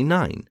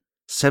 1999,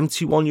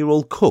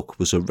 71-year-old Cook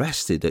was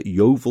arrested at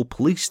Yeovil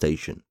Police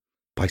Station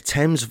by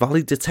Thames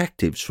Valley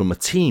detectives from a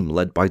team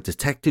led by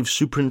Detective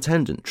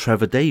Superintendent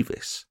Trevor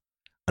Davis,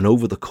 and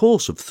over the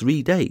course of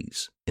 3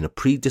 days, in a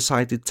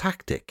pre-decided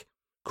tactic,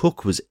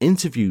 Cook was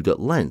interviewed at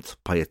length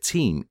by a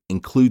team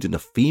including a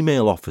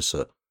female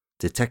officer,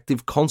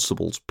 Detective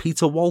Constables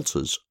Peter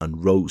Walters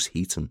and Rose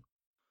Heaton.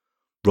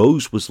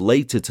 Rose was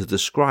later to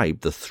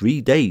describe the 3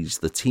 days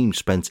the team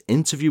spent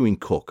interviewing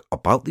Cook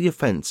about the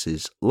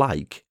offences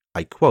like,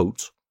 I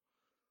quote,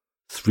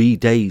 3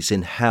 days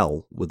in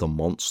hell with a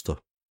monster.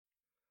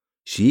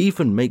 She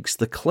even makes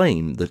the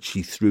claim that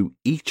she threw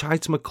each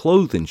item of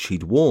clothing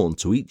she'd worn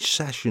to each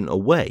session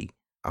away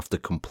after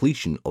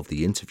completion of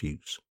the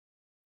interviews.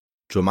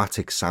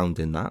 Dramatic sound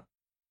in that,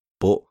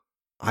 but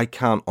I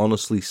can't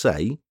honestly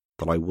say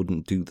that I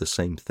wouldn't do the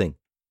same thing.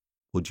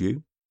 Would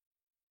you?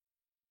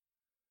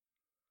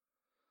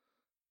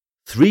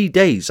 3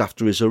 days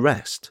after his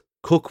arrest,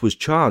 Cook was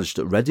charged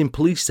at Reading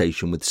Police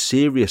Station with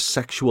serious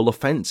sexual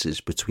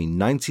offences between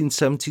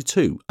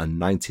 1972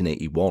 and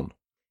 1981,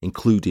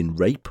 including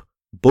rape,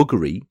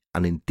 buggery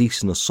and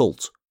indecent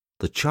assault,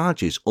 the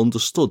charges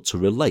understood to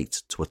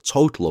relate to a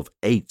total of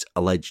 8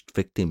 alleged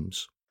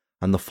victims,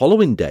 and the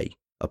following day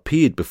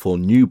appeared before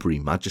Newbury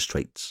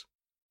magistrates.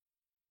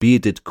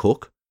 Bearded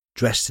Cook,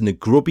 dressed in a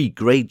grubby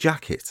grey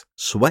jacket,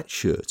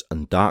 sweatshirt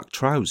and dark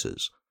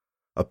trousers,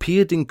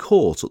 appeared in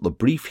court at the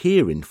brief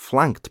hearing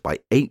flanked by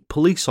 8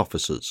 police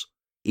officers,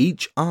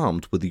 each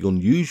armed with the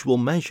unusual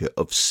measure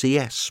of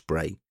CS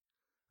spray,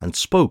 and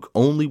spoke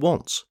only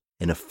once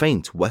in a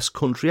faint West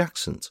Country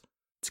accent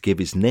to give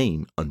his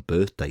name and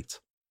birth date.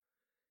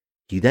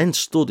 He then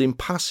stood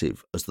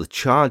impassive as the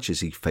charges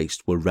he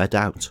faced were read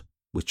out,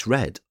 which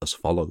read as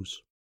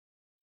follows.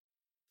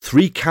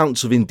 3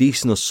 counts of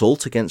indecent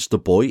assault against a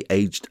boy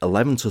aged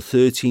 11 to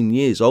 13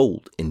 years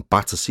old in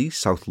Battersea,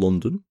 South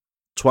London,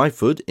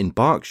 Twyford in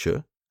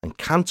Berkshire, and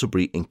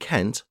Canterbury in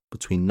Kent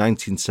between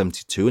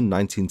 1972 and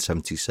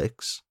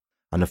 1976,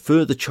 and a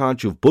further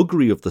charge of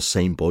buggery of the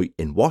same boy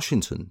in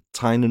Washington,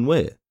 Tyne and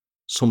Wear,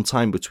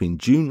 sometime between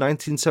June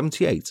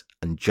 1978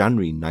 and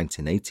January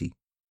 1980.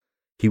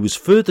 He was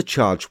further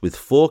charged with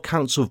 4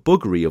 counts of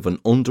buggery of an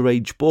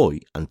underage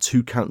boy and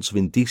 2 counts of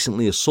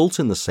indecently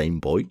assaulting the same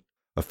boy,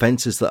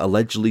 offences that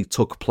allegedly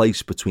took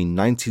place between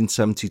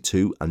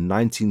 1972 and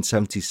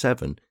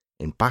 1977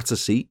 in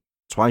Battersea,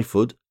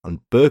 Twyford and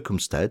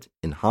Berkhamsted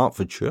in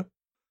Hertfordshire,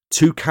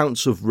 2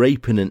 counts of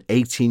raping an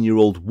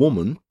 18-year-old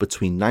woman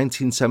between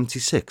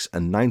 1976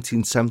 and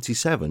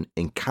 1977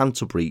 in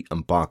Canterbury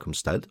and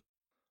Berkhamsted,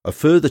 a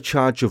further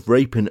charge of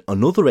raping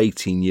another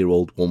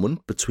 18-year-old woman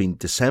between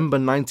December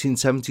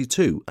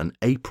 1972 and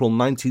April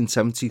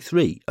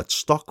 1973 at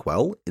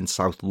Stockwell in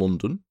South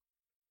London,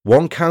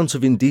 1 count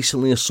of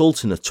indecently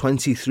assaulting a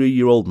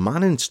 23-year-old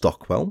man in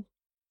Stockwell,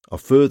 a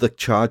further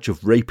charge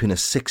of raping a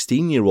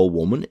 16-year-old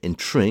woman in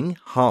Tring,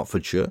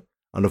 Hertfordshire,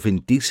 and of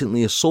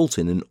indecently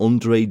assaulting an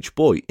underage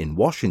boy in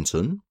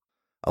Washington,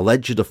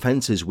 alleged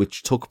offences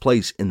which took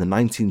place in the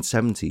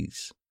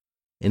 1970s.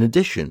 In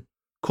addition,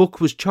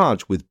 Cook was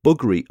charged with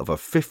buggery of a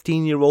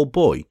 15-year-old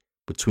boy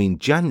between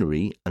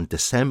January and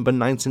December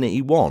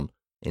 1981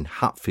 in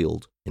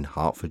Hatfield in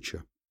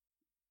Hertfordshire.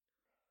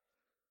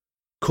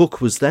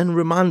 Cook was then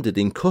remanded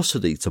in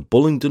custody to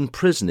Bullingdon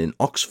Prison in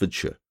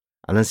Oxfordshire,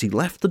 and as he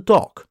left the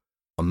dock,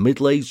 a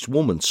middle-aged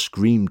woman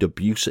screamed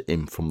abuse at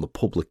him from the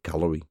public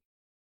gallery.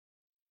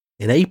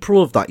 In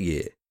April of that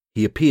year,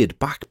 he appeared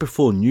back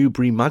before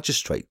Newbury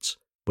magistrates,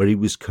 where he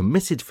was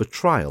committed for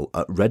trial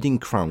at Reading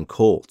Crown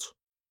Court.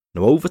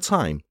 Now, over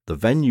time, the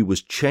venue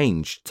was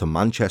changed to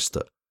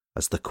Manchester,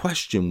 as the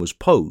question was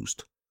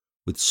posed,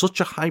 with such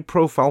a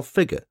high-profile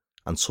figure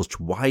and such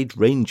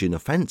wide-ranging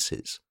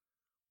offences,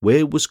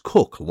 where was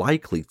Cook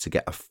likely to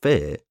get a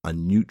fair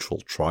and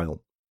neutral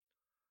trial?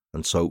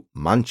 And so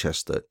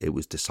Manchester it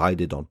was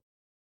decided on.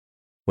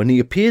 When he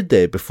appeared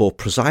there before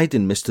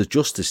presiding Mr.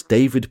 Justice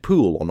David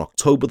Poole on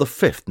October the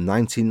 5th,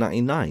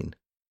 1999,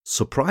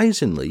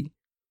 surprisingly,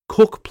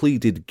 Cook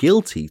pleaded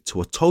guilty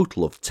to a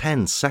total of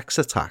 10 sex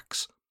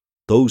attacks,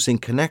 those in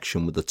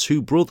connection with the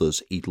two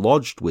brothers he'd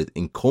lodged with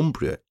in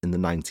Cumbria in the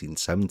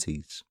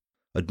 1970s,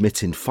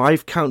 admitting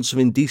 5 counts of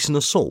indecent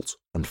assault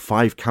and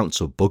 5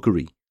 counts of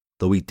buggery,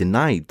 though he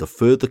denied the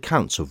further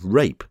counts of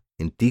rape,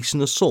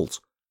 indecent assault,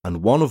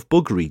 and one of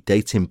buggery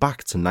dating back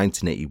to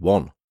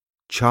 1981,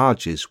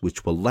 charges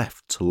which were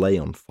left to lay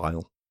on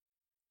file.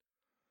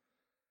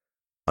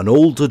 An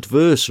old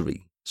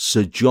adversary,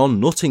 Sir John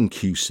Nutting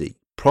QC,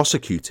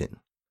 prosecuting,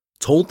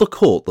 told the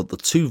court that the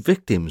two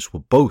victims were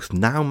both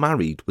now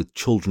married with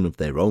children of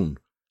their own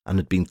and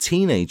had been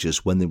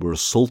teenagers when they were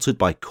assaulted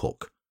by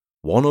Cook,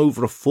 one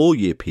over a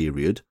 4-year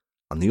period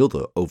and the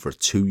other over a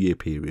 2-year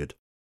period.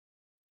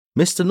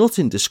 Mr.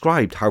 Nutting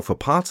described how for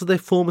part of their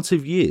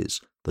formative years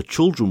the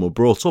children were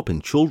brought up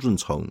in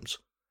children's homes,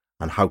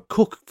 and how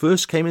Cook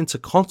first came into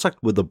contact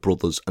with the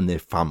brothers and their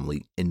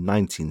family in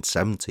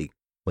 1970,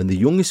 when the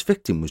youngest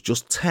victim was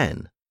just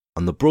 10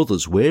 and the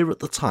brothers were at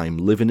the time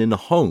living in a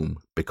home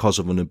because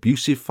of an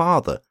abusive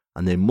father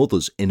and their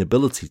mother's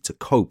inability to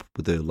cope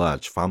with their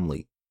large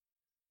family.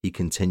 He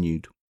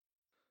continued,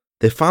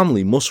 "Their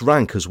family must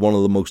rank as one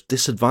of the most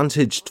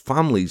disadvantaged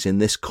families in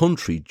this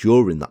country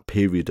during that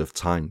period of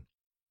time.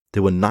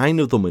 There were 9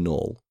 of them in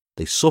all.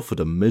 They suffered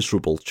a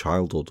miserable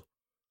childhood.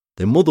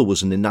 Their mother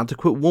was an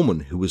inadequate woman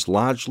who was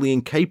largely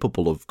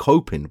incapable of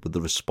coping with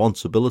the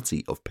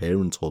responsibility of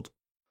parenthood.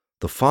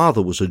 The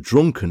father was a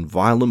drunken,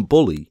 violent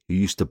bully who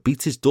used to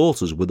beat his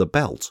daughters with a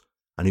belt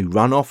and who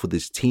ran off with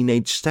his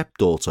teenage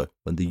stepdaughter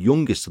when the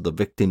youngest of the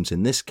victims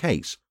in this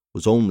case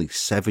was only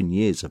 7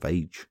 years of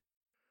age.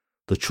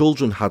 The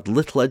children had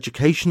little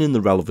education in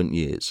the relevant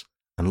years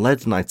and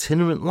led an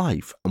itinerant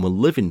life and were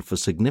living for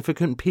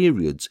significant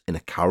periods in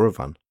a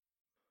caravan.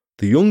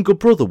 The younger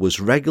brother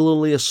was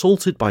regularly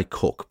assaulted by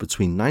Cook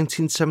between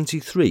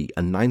 1973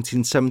 and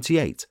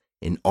 1978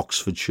 in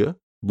Oxfordshire,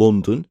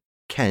 London,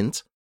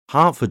 Kent,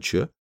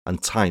 Hertfordshire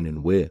and Tyne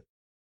and Wear.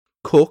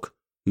 Cook,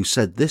 who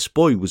said this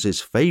boy was his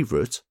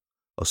favourite,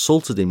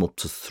 assaulted him up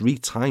to 3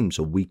 times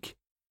a week.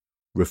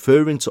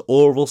 Referring to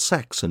oral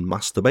sex and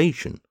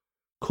masturbation,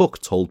 Cook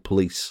told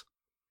police,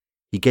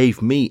 "He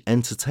gave me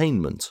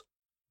entertainment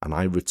and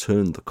I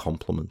returned the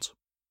compliment."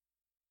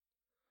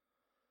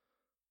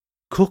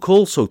 Cook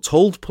also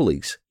told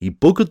police he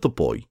buggered the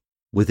boy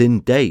within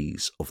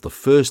days of the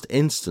first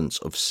instance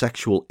of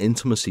sexual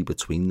intimacy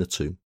between the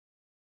two.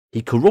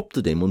 He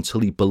corrupted him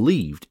until he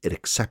believed it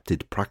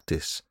accepted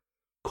practice.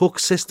 Cook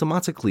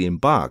systematically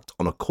embarked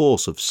on a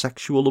course of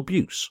sexual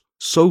abuse,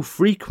 so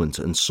frequent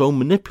and so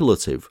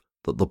manipulative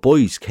that the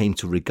boys came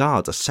to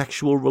regard a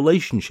sexual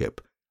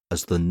relationship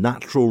as the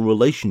natural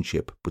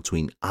relationship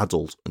between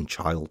adult and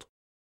child.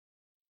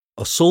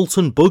 Assault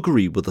and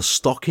buggery were the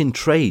stock in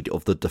trade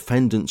of the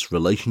defendant's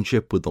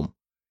relationship with them.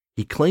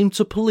 He claimed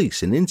to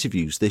police in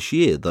interviews this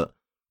year that,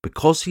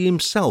 because he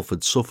himself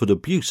had suffered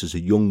abuse as a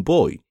young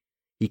boy,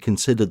 he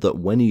considered that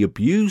when he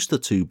abused the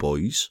two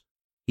boys,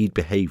 he'd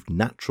behaved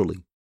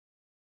naturally.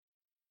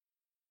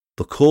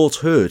 The court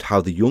heard how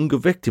the younger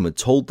victim had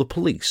told the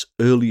police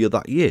earlier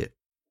that year,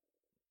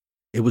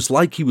 "It was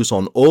like he was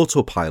on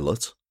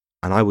autopilot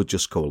and I would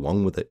just go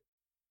along with it."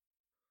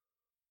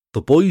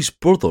 The boy's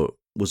brother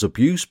was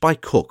abused by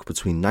Cook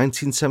between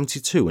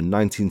 1972 and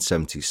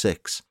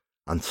 1976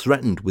 and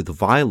threatened with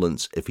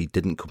violence if he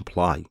didn't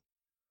comply.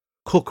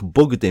 Cook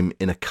buggered him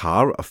in a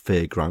car at a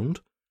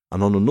fairground,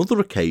 and on another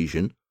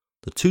occasion,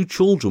 the two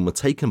children were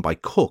taken by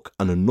Cook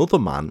and another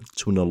man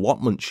to an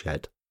allotment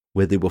shed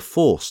where they were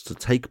forced to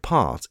take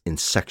part in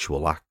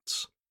sexual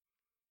acts.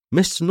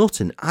 Mr.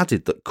 Nutting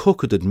added that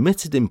Cook had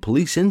admitted in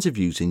police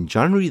interviews in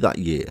January that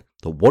year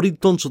that what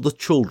he'd done to the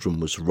children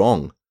was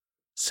wrong,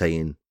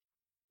 saying,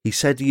 he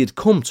said he had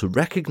come to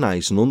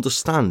recognise and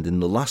understand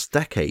in the last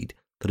decade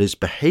that his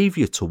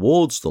behaviour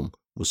towards them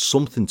was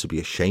something to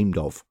be ashamed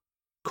of.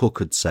 Cook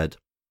had said,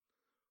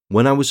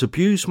 "When I was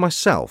abused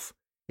myself,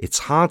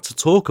 it's hard to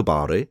talk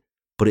about it,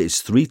 but it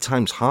is 3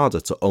 times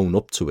harder to own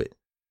up to it.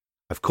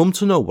 I've come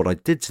to know what I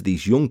did to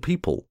these young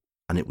people,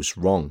 and it was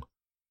wrong.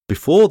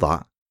 Before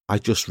that, I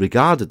just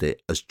regarded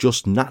it as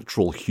just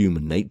natural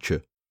human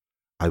nature.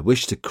 I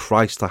wish to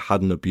Christ I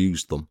hadn't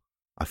abused them.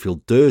 I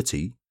feel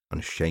dirty and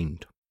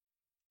ashamed."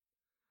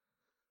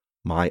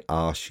 My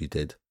arse, she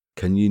did.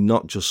 Can you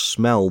not just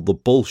smell the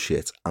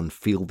bullshit and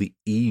feel the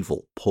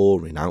evil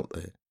pouring out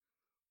there?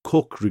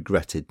 Cook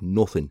regretted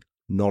nothing,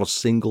 not a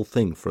single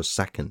thing for a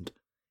second.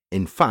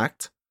 In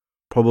fact,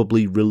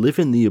 probably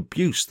reliving the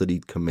abuse that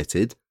he'd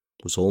committed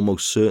was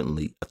almost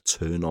certainly a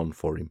turn-on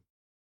for him.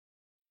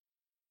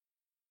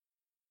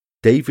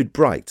 David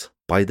Bright,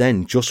 by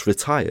then just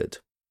retired,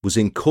 was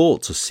in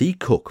court to see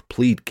Cook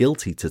plead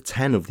guilty to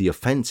 10 of the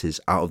offences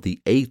out of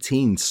the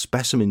 18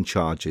 specimen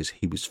charges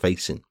he was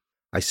facing.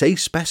 I say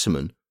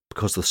specimen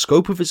because the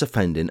scope of his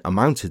offending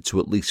amounted to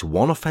at least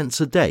 1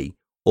 offence a day,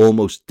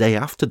 almost day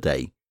after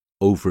day,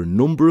 over a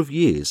number of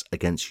years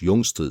against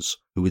youngsters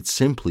who had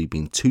simply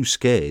been too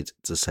scared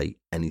to say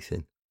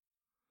anything.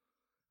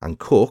 And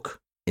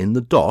Cook, in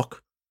the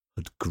dock,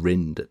 had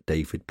grinned at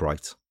David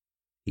Bright.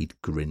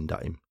 He'd grinned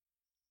at him.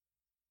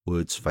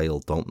 Words fail,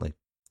 don't they?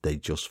 They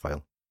just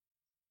fail.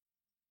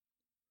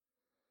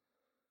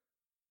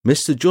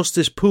 Mr.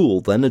 Justice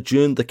Poole then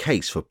adjourned the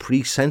case for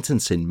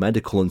pre-sentencing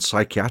medical and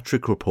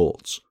psychiatric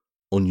reports,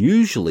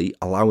 unusually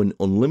allowing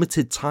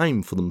unlimited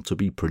time for them to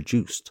be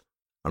produced,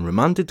 and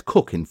remanded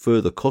Cook in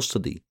further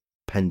custody,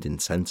 pending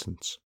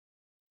sentence.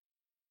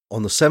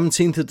 On the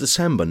 17th of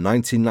December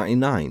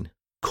 1999,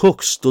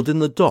 Cook stood in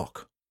the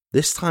dock,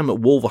 this time at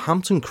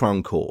Wolverhampton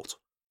Crown Court,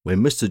 where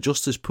Mr.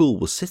 Justice Poole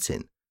was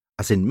sitting,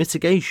 as in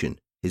mitigation,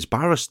 his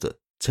barrister,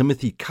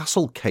 Timothy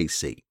Castle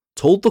KC,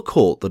 told the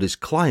court that his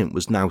client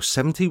was now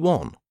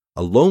 71,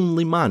 a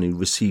lonely man who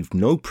received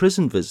no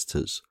prison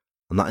visitors,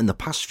 and that in the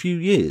past few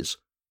years,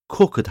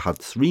 Cook had had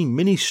 3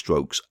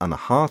 mini-strokes and a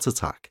heart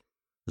attack,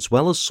 as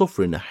well as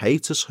suffering a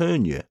hiatus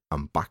hernia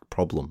and back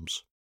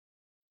problems.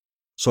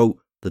 So,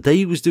 the day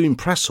he was doing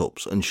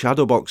press-ups and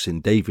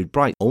shadowboxing David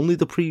Bright only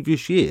the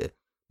previous year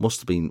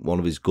must have been one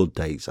of his good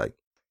days, eh?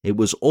 It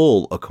was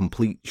all a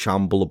complete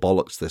shamble of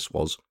bollocks, this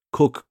was.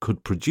 Cook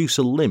could produce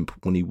a limp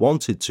when he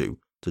wanted to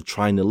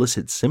try and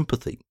elicit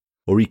sympathy,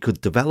 or he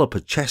could develop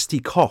a chesty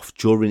cough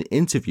during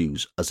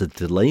interviews as a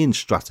delaying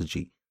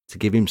strategy to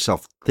give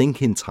himself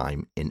thinking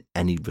time in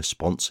any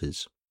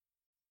responses.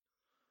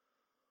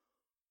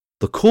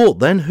 The court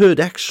then heard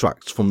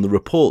extracts from the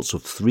reports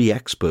of 3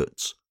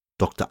 experts,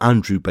 Dr.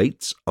 Andrew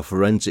Bates, a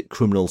forensic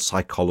criminal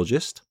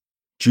psychologist,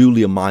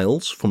 Julia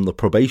Miles from the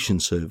probation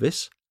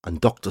service,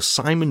 and Dr.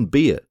 Simon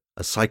Beer,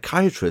 a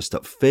psychiatrist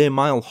at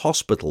Fairmile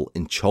Hospital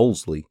in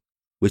Cholsley,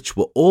 which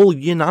were all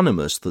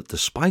unanimous that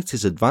despite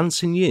his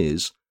advancing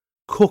years,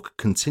 Cook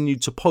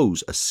continued to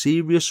pose a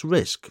serious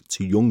risk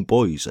to young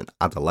boys and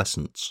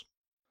adolescents.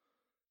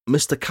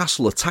 Mr.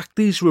 Castle attacked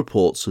these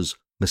reports as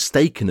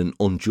mistaken and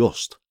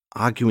unjust,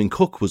 arguing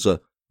Cook was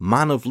a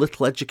man of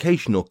little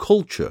education or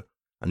culture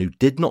and who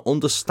did not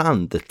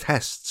understand the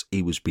tests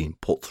he was being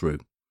put through.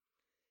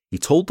 He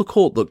told the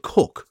court that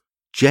Cook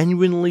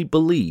genuinely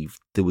believed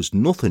there was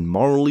nothing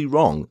morally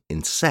wrong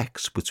in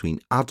sex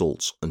between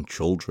adults and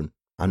children,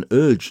 and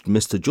urged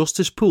Mr.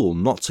 Justice Poole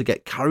not to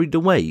get carried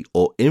away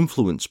or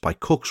influenced by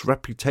Cook's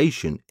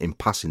reputation in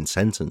passing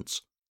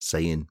sentence,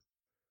 saying,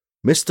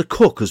 "Mr.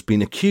 Cook has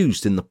been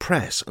accused in the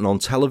press and on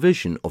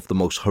television of the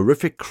most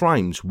horrific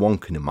crimes one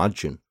can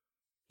imagine.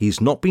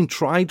 He's not been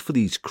tried for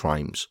these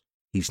crimes.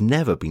 He's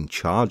never been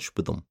charged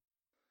with them.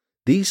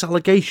 These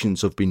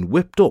allegations have been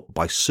whipped up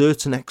by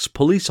certain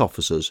ex-police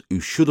officers who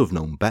should have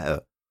known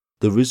better.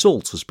 The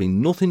result has been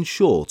nothing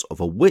short of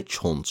a witch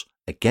hunt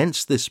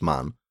against this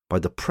man by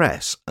the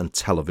press and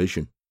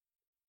television."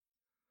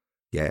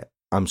 Yeah,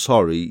 I'm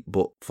sorry,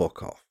 but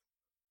fuck off.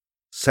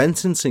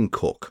 Sentencing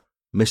Cook,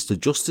 Mr.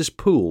 Justice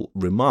Poole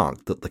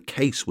remarked that the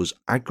case was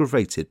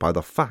aggravated by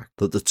the fact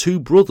that the 2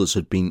 brothers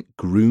had been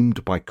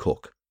groomed by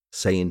Cook,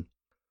 saying,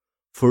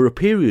 "For a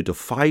period of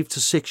 5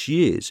 to 6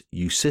 years,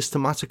 you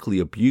systematically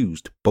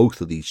abused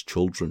both of these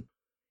children.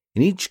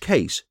 In each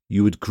case,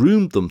 you had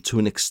groomed them to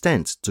an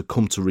extent to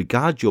come to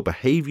regard your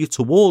behaviour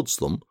towards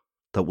them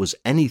that was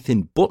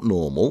anything but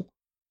normal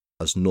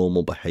as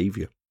normal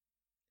behaviour."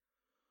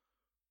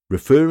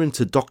 Referring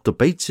to Dr.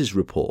 Bates's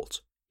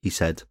report, he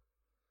said,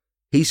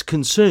 "He's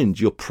concerned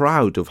you're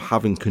proud of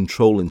having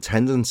controlling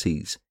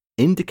tendencies,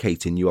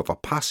 indicating you have a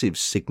passive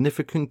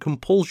significant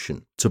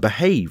compulsion to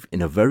behave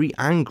in a very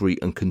angry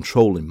and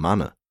controlling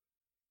manner.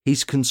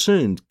 He's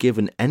concerned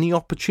given any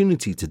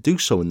opportunity to do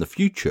so in the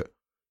future,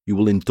 you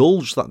will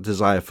indulge that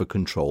desire for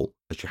control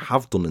as you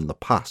have done in the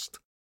past,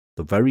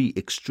 the very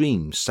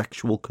extreme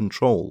sexual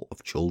control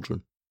of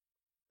children."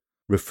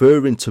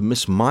 Referring to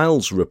Miss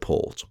Miles'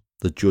 report,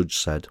 the judge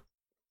said,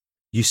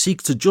 "You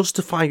seek to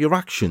justify your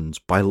actions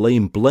by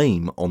laying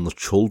blame on the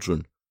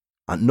children.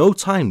 At no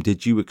time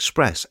did you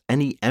express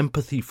any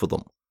empathy for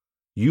them.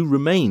 You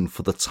remain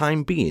for the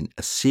time being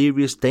a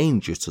serious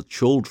danger to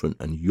children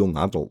and young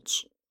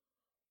adults.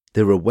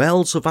 There are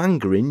wells of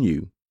anger in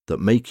you that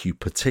make you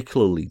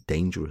particularly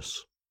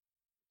dangerous."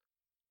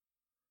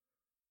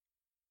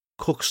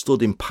 Cook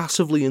stood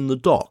impassively in the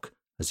dock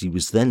as he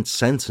was then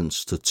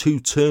sentenced to 2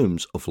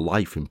 terms of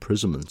life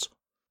imprisonment,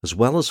 as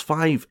well as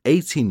 5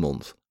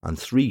 18-month and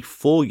 3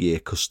 4-year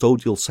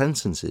custodial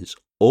sentences,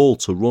 all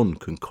to run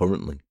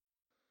concurrently.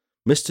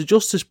 Mr.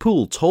 Justice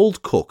Poole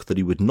told Cook that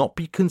he would not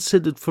be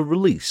considered for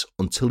release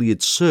until he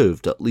had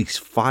served at least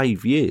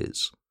 5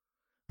 years,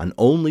 and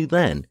only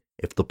then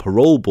if the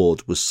parole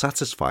board was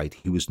satisfied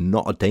he was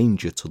not a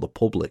danger to the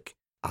public,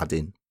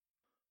 adding,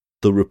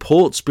 "The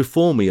reports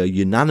before me are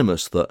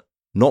unanimous that,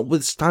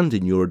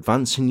 notwithstanding your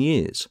advancing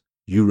years,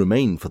 you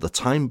remain for the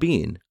time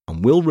being,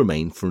 and will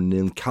remain for an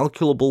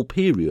incalculable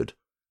period,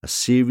 a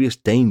serious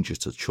danger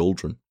to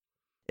children.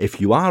 If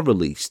you are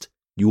released,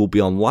 you will be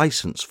on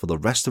licence for the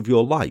rest of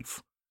your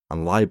life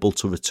and liable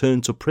to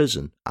return to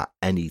prison at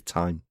any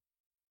time."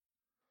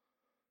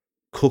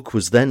 Cook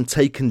was then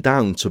taken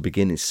down to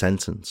begin his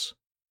sentence.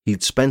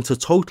 He'd spent a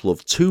total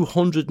of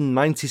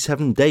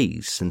 297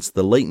 days since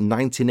the late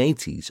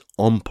 1980s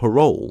on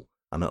parole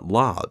and at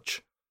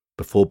large,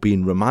 before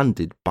being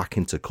remanded back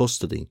into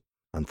custody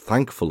and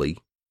thankfully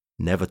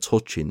never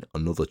touching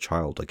another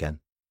child again.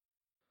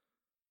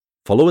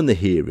 Following the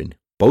hearing,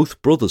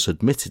 both brothers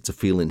admitted to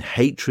feeling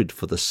hatred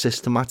for the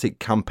systematic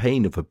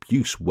campaign of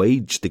abuse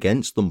waged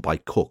against them by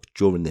Cook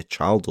during their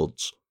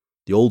childhoods,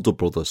 the older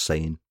brother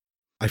saying,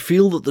 "I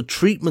feel that the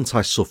treatment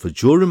I suffered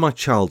during my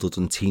childhood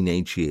and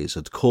teenage years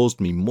had caused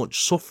me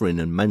much suffering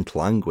and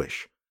mental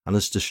anguish and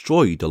has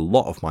destroyed a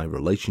lot of my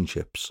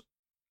relationships.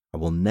 I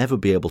will never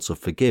be able to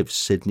forgive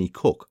Sidney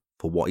Cook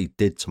for what he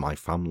did to my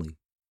family."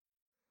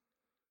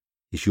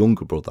 His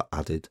younger brother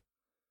added,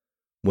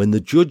 "When the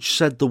judge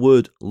said the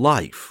word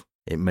life,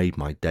 it made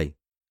my day.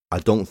 I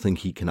don't think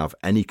he can have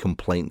any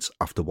complaints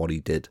after what he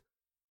did.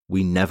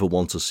 We never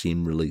want to see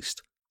him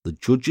released. The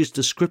judge's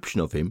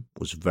description of him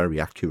was very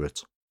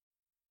accurate."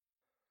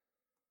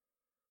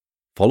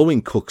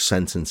 Following Cook's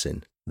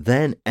sentencing,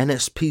 then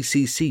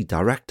NSPCC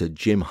Director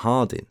Jim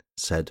Harding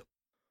said,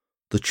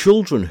 "The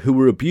children who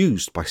were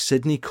abused by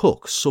Sidney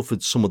Cook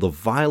suffered some of the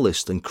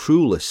vilest and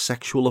cruelest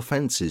sexual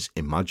offences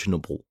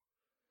imaginable.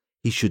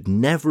 He should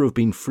never have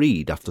been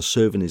freed after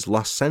serving his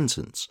last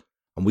sentence,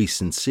 and we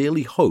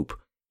sincerely hope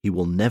he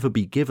will never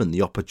be given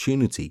the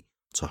opportunity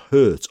to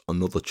hurt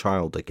another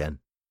child again."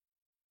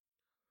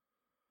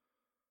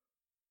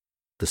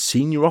 The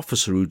senior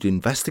officer who'd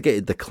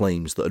investigated the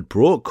claims that had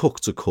brought Cook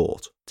to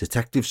court,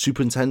 Detective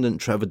Superintendent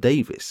Trevor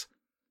Davis,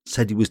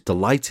 said he was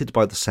delighted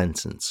by the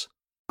sentence,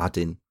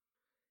 adding,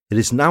 "It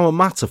is now a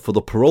matter for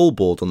the parole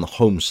board and the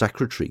Home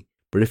Secretary,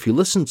 but if you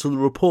listen to the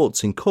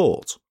reports in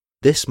court,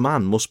 this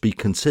man must be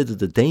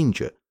considered a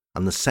danger,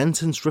 and the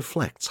sentence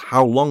reflects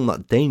how long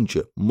that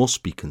danger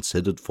must be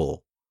considered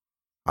for.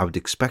 I would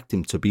expect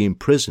him to be in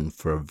prison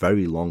for a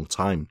very long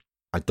time.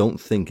 I don't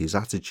think his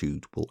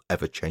attitude will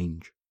ever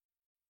change."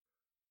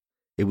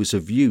 It was a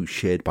view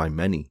shared by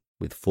many,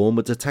 with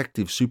former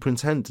Detective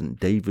Superintendent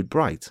David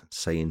Bright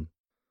saying,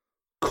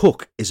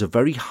 "Cook is a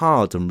very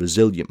hard and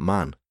resilient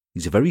man.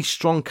 He's a very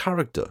strong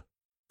character,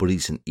 but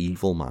he's an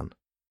evil man.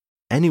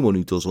 Anyone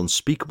who does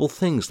unspeakable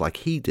things like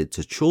he did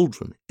to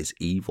children is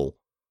evil.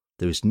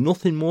 There is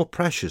nothing more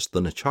precious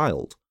than a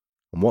child,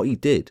 and what he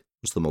did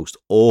was the most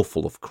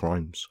awful of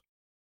crimes."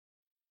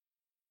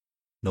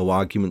 No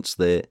arguments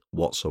there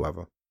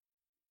whatsoever.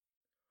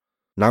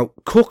 Now,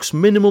 Cook's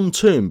minimum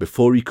term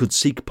before he could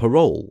seek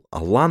parole,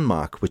 a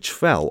landmark which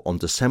fell on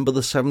December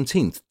the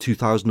 17th,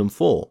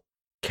 2004,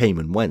 came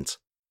and went,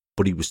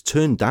 but he was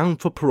turned down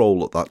for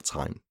parole at that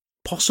time,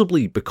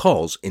 possibly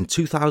because in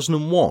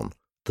 2001,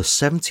 the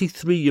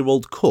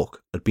 73-year-old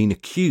Cook had been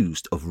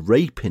accused of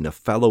raping a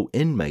fellow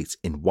inmate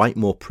in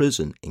Whitemoor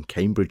Prison in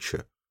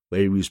Cambridgeshire,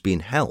 where he was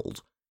being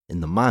held in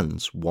the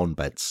man's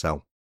one-bed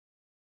cell.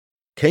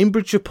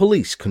 Cambridgeshire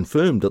police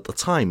confirmed at the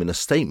time in a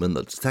statement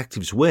that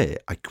detectives were,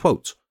 I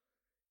quote,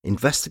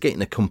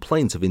 "investigating a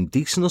complaint of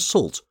indecent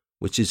assault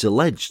which is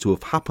alleged to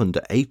have happened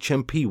at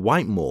HMP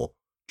Whitemoor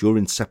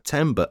during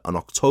September and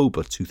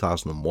October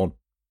 2001.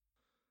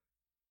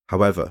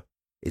 However,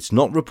 it's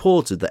not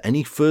reported that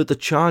any further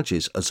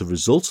charges as a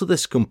result of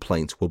this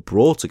complaint were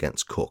brought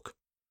against Cook.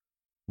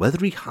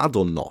 Whether he had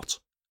or not,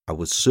 I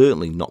would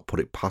certainly not put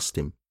it past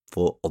him,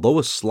 for although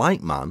a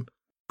slight man,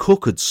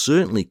 Cook had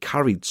certainly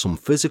carried some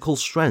physical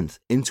strength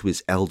into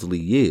his elderly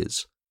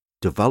years,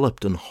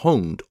 developed and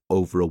honed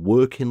over a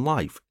working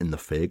life in the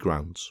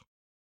fairgrounds.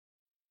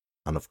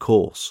 And of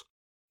course,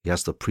 he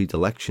has the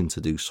predilection to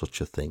do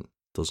such a thing,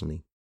 doesn't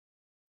he?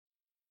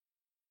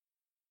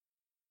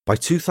 By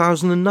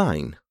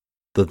 2009,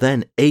 the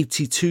then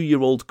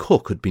 82-year-old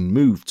Cook had been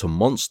moved to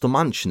Monster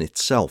Mansion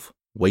itself,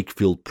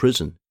 Wakefield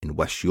Prison in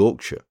West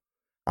Yorkshire,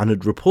 and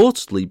had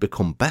reportedly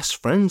become best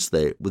friends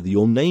there with the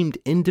unnamed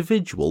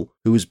individual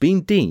who has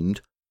been deemed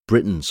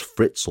Britain's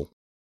Fritzl.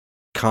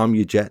 Calm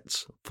your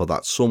jets, for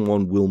that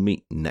someone we'll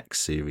meet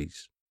next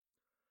series.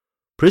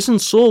 Prison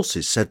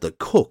sources said that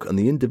Cook and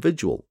the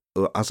individual,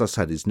 who, as I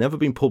said, has never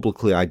been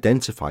publicly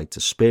identified to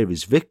spare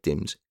his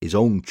victims, his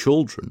own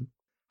children,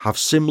 have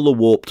similar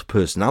warped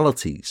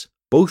personalities,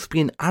 both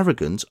being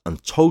arrogant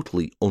and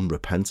totally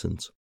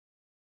unrepentant.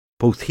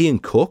 Both he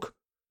and Cook,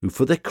 who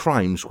for their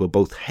crimes were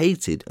both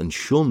hated and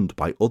shunned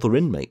by other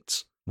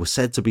inmates, were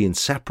said to be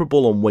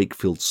inseparable on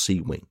Wakefield's C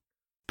Wing.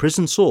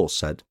 Prison source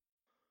said,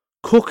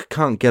 "Cook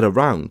can't get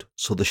around,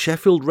 so the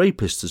Sheffield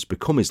rapist has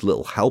become his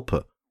little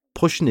helper,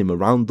 pushing him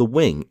around the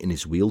wing in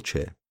his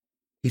wheelchair.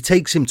 He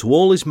takes him to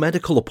all his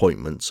medical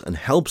appointments and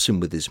helps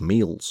him with his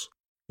meals.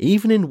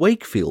 Even in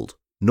Wakefield,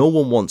 no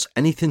one wants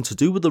anything to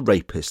do with the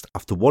rapist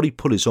after what he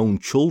put his own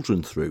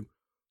children through,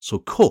 so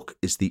Cook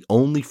is the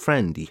only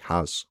friend he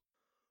has.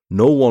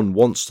 No one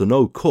wants to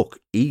know Cook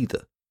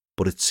either,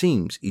 but it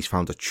seems he's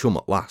found a chum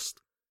at last.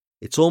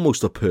 It's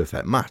almost a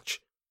perfect match,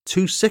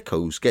 two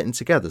sickos getting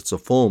together to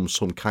form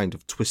some kind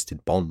of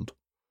twisted bond.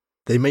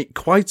 They make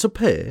quite a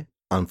pair,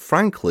 and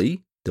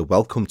frankly, they're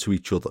welcome to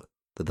each other.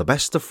 They're the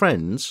best of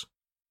friends,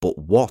 but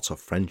what a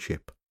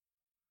friendship."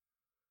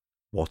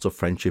 What a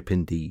friendship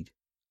indeed,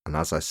 and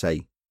as I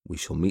say, we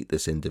shall meet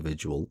this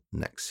individual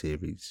next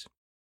series.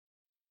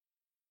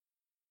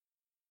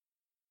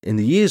 In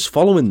the years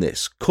following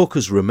this, Cook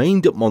has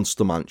remained at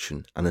Monster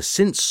Mansion and has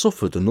since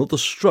suffered another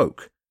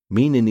stroke,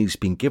 meaning he's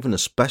been given a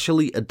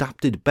specially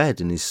adapted bed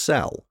in his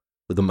cell,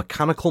 with a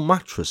mechanical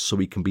mattress so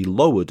he can be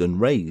lowered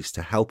and raised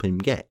to help him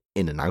get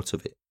in and out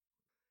of it.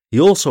 He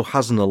also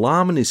has an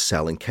alarm in his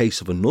cell in case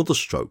of another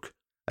stroke,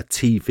 a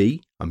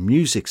TV, a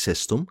music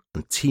system,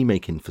 and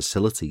tea-making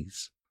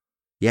facilities.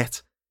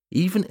 Yet,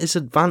 even at his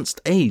advanced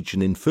age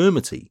and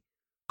infirmity,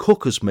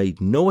 Cook has made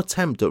no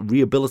attempt at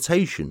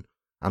rehabilitation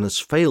and has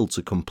failed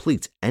to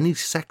complete any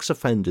sex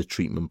offender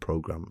treatment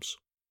programs.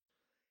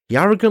 He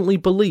arrogantly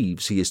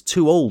believes he is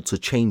too old to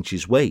change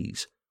his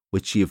ways,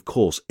 which he of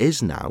course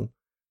is now,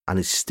 and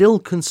is still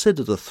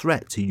considered a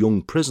threat to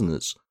young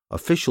prisoners,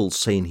 officials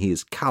saying he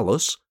is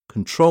callous,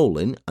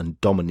 controlling and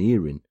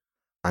domineering,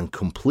 and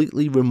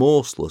completely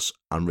remorseless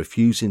and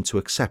refusing to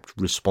accept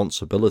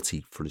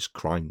responsibility for his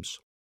crimes.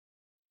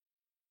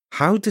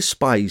 How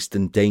despised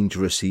and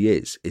dangerous he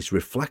is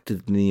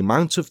reflected in the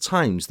amount of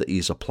times that he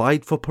has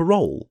applied for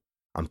parole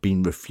and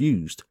been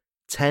refused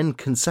 10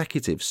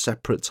 consecutive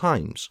separate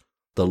times,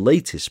 the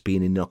latest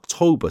being in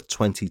October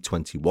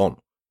 2021,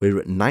 where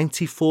at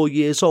 94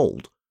 years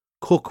old,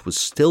 Cook was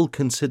still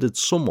considered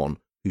someone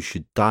who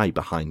should die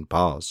behind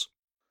bars.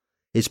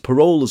 His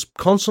parole has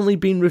constantly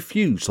been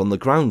refused on the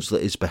grounds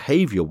that his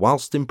behaviour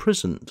whilst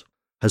imprisoned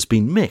has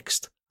been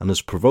mixed and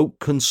has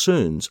provoked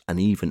concerns and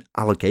even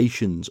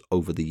allegations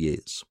over the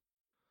years.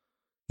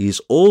 He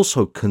has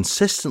also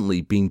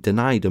consistently been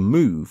denied a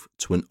move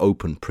to an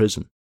open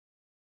prison.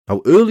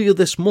 Now, earlier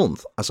this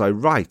month, as I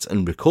write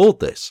and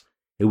record this,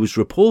 it was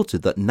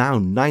reported that now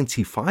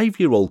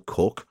 95-year-old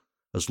Cook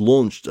has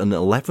launched an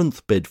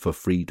 11th bid for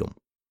freedom.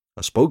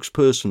 A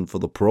spokesperson for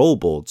the parole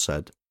board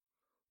said,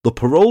 "The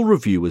parole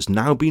review has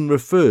now been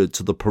referred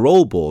to the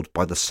parole board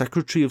by the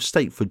Secretary of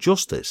State for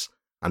Justice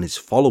and is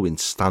following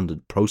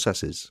standard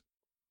processes.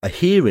 A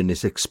hearing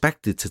is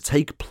expected to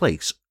take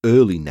place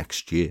early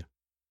next year."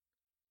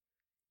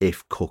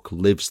 If Cook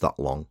lives that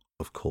long,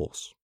 of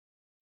course.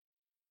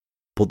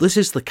 But this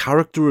is the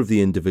character of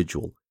the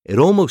individual. It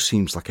almost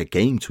seems like a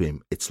game to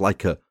him. It's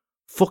like a,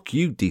 fuck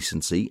you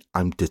decency,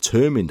 I'm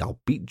determined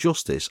I'll beat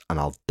justice and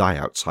I'll die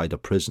outside a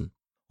prison.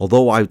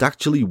 Although I'd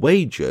actually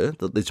wager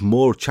that there's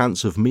more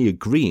chance of me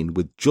agreeing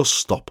with Just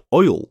Stop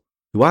Oil,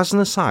 who as an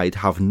aside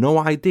have no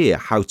idea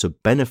how to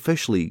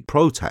beneficially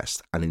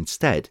protest and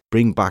instead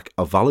bring back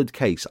a valid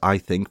case, I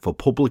think, for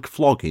public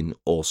flogging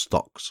or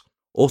stocks.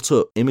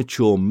 Utter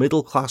immature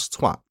middle-class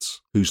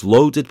twats whose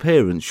loaded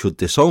parents should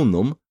disown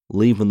them,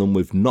 leaving them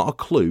with not a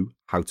clue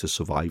how to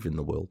survive in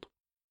the world.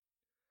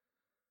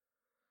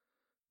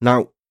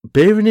 Now,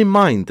 bearing in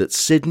mind that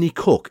Sidney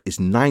Cook is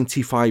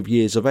 95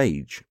 years of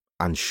age,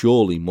 and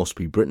surely must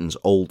be Britain's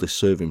oldest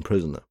serving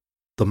prisoner,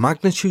 the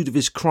magnitude of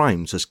his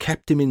crimes has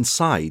kept him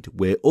inside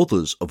where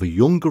others of a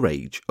younger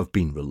age have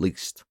been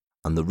released,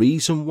 and the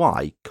reason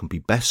why can be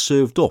best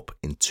served up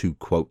in 2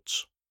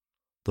 quotes.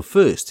 The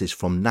first is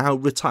from now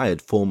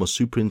retired former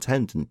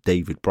Superintendent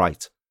David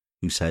Bright,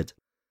 who said,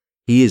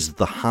 "He is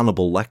the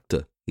Hannibal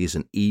Lecter, he is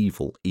an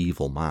evil,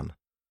 evil man,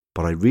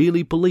 but I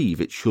really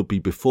believe it should be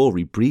before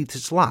he breathes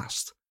his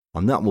last,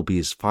 and that will be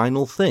his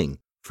final thing,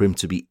 for him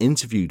to be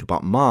interviewed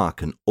about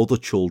Mark and other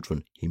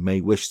children he may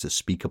wish to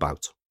speak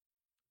about."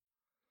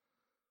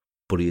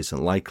 But he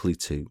isn't likely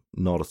to,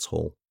 not at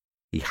all.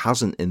 He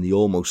hasn't in the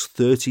almost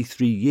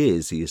 33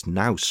 years he has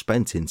now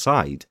spent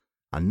inside,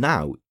 and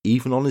now,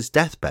 even on his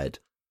deathbed,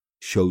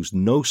 shows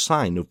no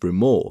sign of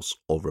remorse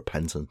or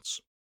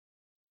repentance.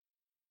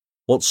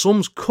 What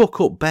sums Cook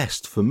up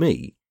best for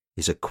me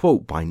is a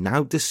quote by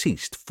now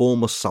deceased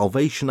former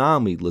Salvation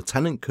Army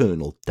Lieutenant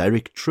Colonel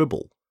Derek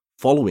Tribble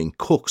following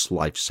Cook's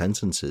life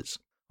sentences,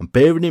 and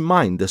bearing in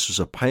mind this was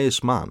a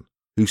pious man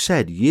who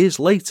said years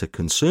later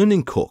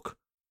concerning Cook,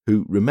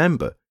 who,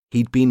 remember,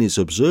 he'd been his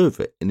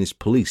observer in his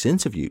police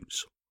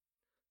interviews,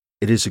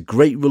 "It is a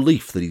great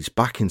relief that he's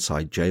back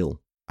inside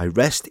jail. I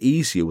rest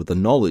easier with the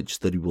knowledge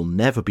that he will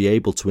never be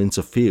able to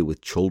interfere with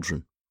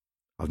children.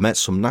 I've met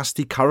some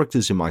nasty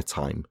characters in my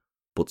time,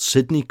 but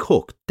Sidney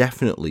Cook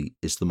definitely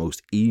is the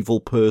most evil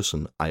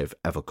person I have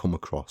ever come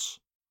across.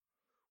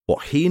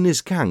 What he and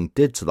his gang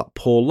did to that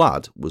poor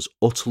lad was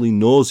utterly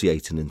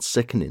nauseating and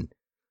sickening.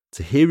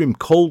 To hear him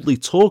coldly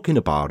talking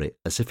about it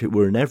as if it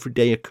were an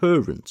everyday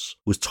occurrence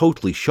was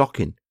totally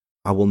shocking.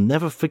 I will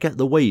never forget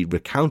the way he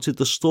recounted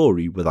the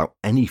story without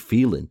any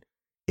feeling.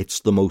 It's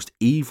the most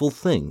evil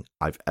thing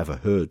I've ever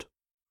heard.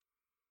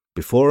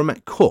 Before I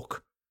met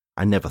Cook,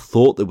 I never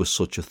thought there was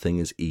such a thing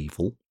as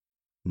evil.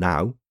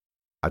 Now,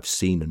 I've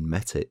seen and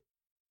met it."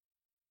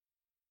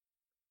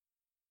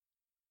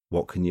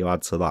 What can you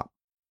add to that?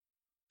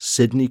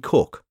 Sidney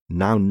Cook,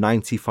 now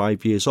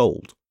 95 years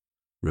old,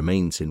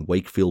 remains in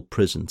Wakefield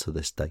Prison to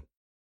this day.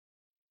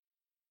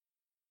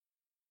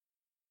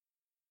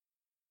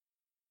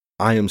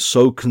 I am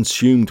so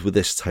consumed with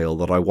this tale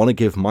that I want to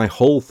give my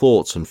whole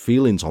thoughts and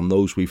feelings on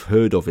those we've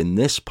heard of in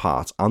this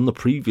part and the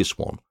previous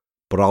one,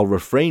 but I'll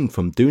refrain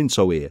from doing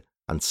so here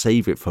and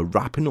save it for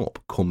wrapping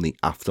up come the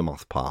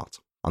aftermath part,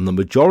 and the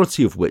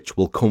majority of which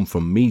will come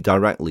from me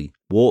directly,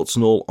 warts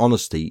and all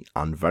honesty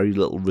and very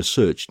little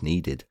research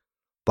needed.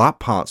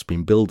 That part's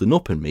been building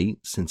up in me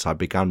since I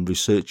began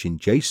researching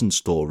Jason's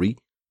story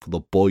for The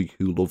Boy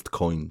Who Loved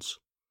Coins.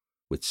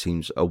 which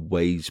seems a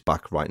ways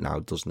back right now,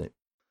 doesn't it?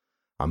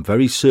 I'm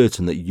very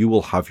certain that you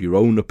will have your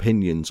own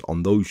opinions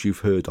on those you've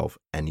heard of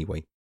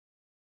anyway.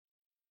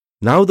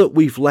 Now that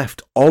we've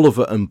left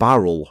Oliver and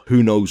Barrel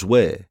who knows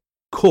where,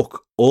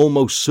 Cook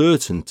almost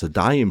certain to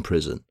die in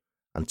prison,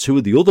 and two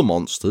of the other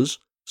monsters,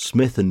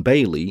 Smith and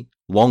Bailey,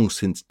 long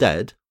since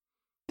dead,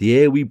 the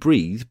air we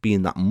breathe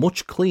being that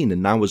much cleaner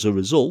now as a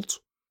result,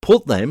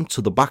 put them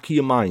to the back of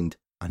your mind,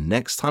 and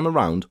next time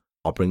around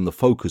I'll bring the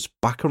focus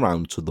back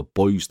around to the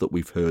boys that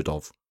we've heard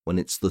of, when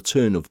it's the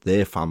turn of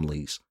their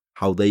families,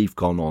 how they've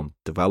gone on,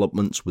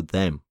 developments with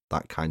them,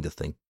 that kind of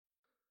thing.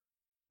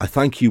 I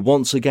thank you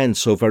once again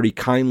so very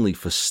kindly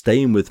for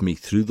staying with me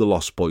through the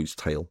Lost Boys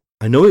tale.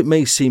 I know it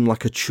may seem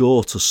like a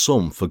chore to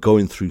some for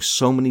going through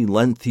so many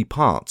lengthy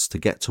parts to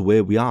get to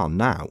where we are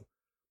now,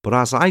 but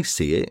as I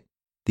see it,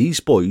 these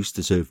boys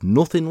deserve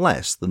nothing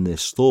less than their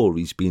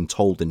stories being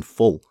told in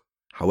full,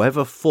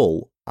 however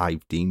full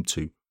I've deemed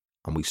to,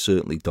 and we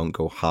certainly don't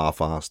go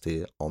half-arsed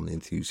here on The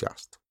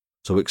Enthusiast.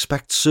 So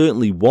expect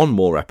certainly one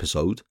more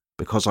episode,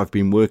 because I've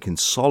been working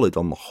solid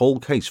on the whole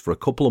case for a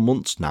couple of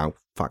months now,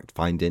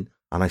 fact-finding,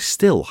 and I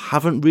still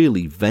haven't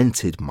really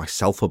vented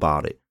myself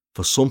about it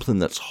for something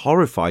that's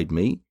horrified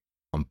me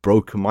and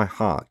broken my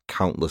heart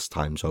countless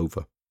times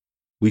over.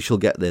 We shall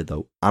get there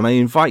though, and I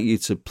invite you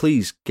to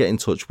please get in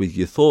touch with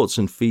your thoughts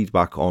and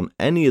feedback on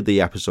any of the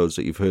episodes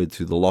that you've heard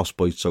through the Lost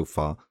Boys so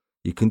far.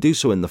 You can do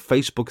so in the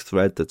Facebook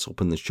thread that's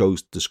up in the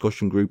show's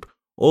discussion group,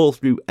 or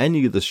through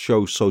any of the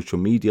show's social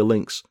media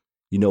links.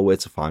 You know where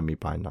to find me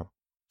by now.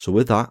 So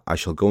with that, I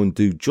shall go and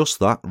do just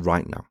that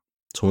right now.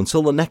 So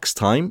until the next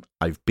time,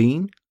 I've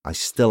been, I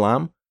still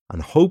am,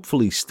 and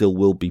hopefully still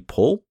will be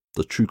Paul,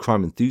 the true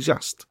crime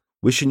enthusiast,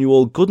 wishing you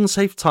all good and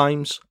safe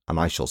times, and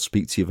I shall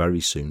speak to you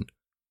very soon.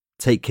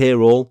 Take care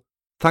all,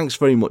 thanks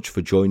very much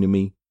for joining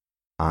me,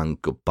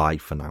 and goodbye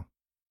for now.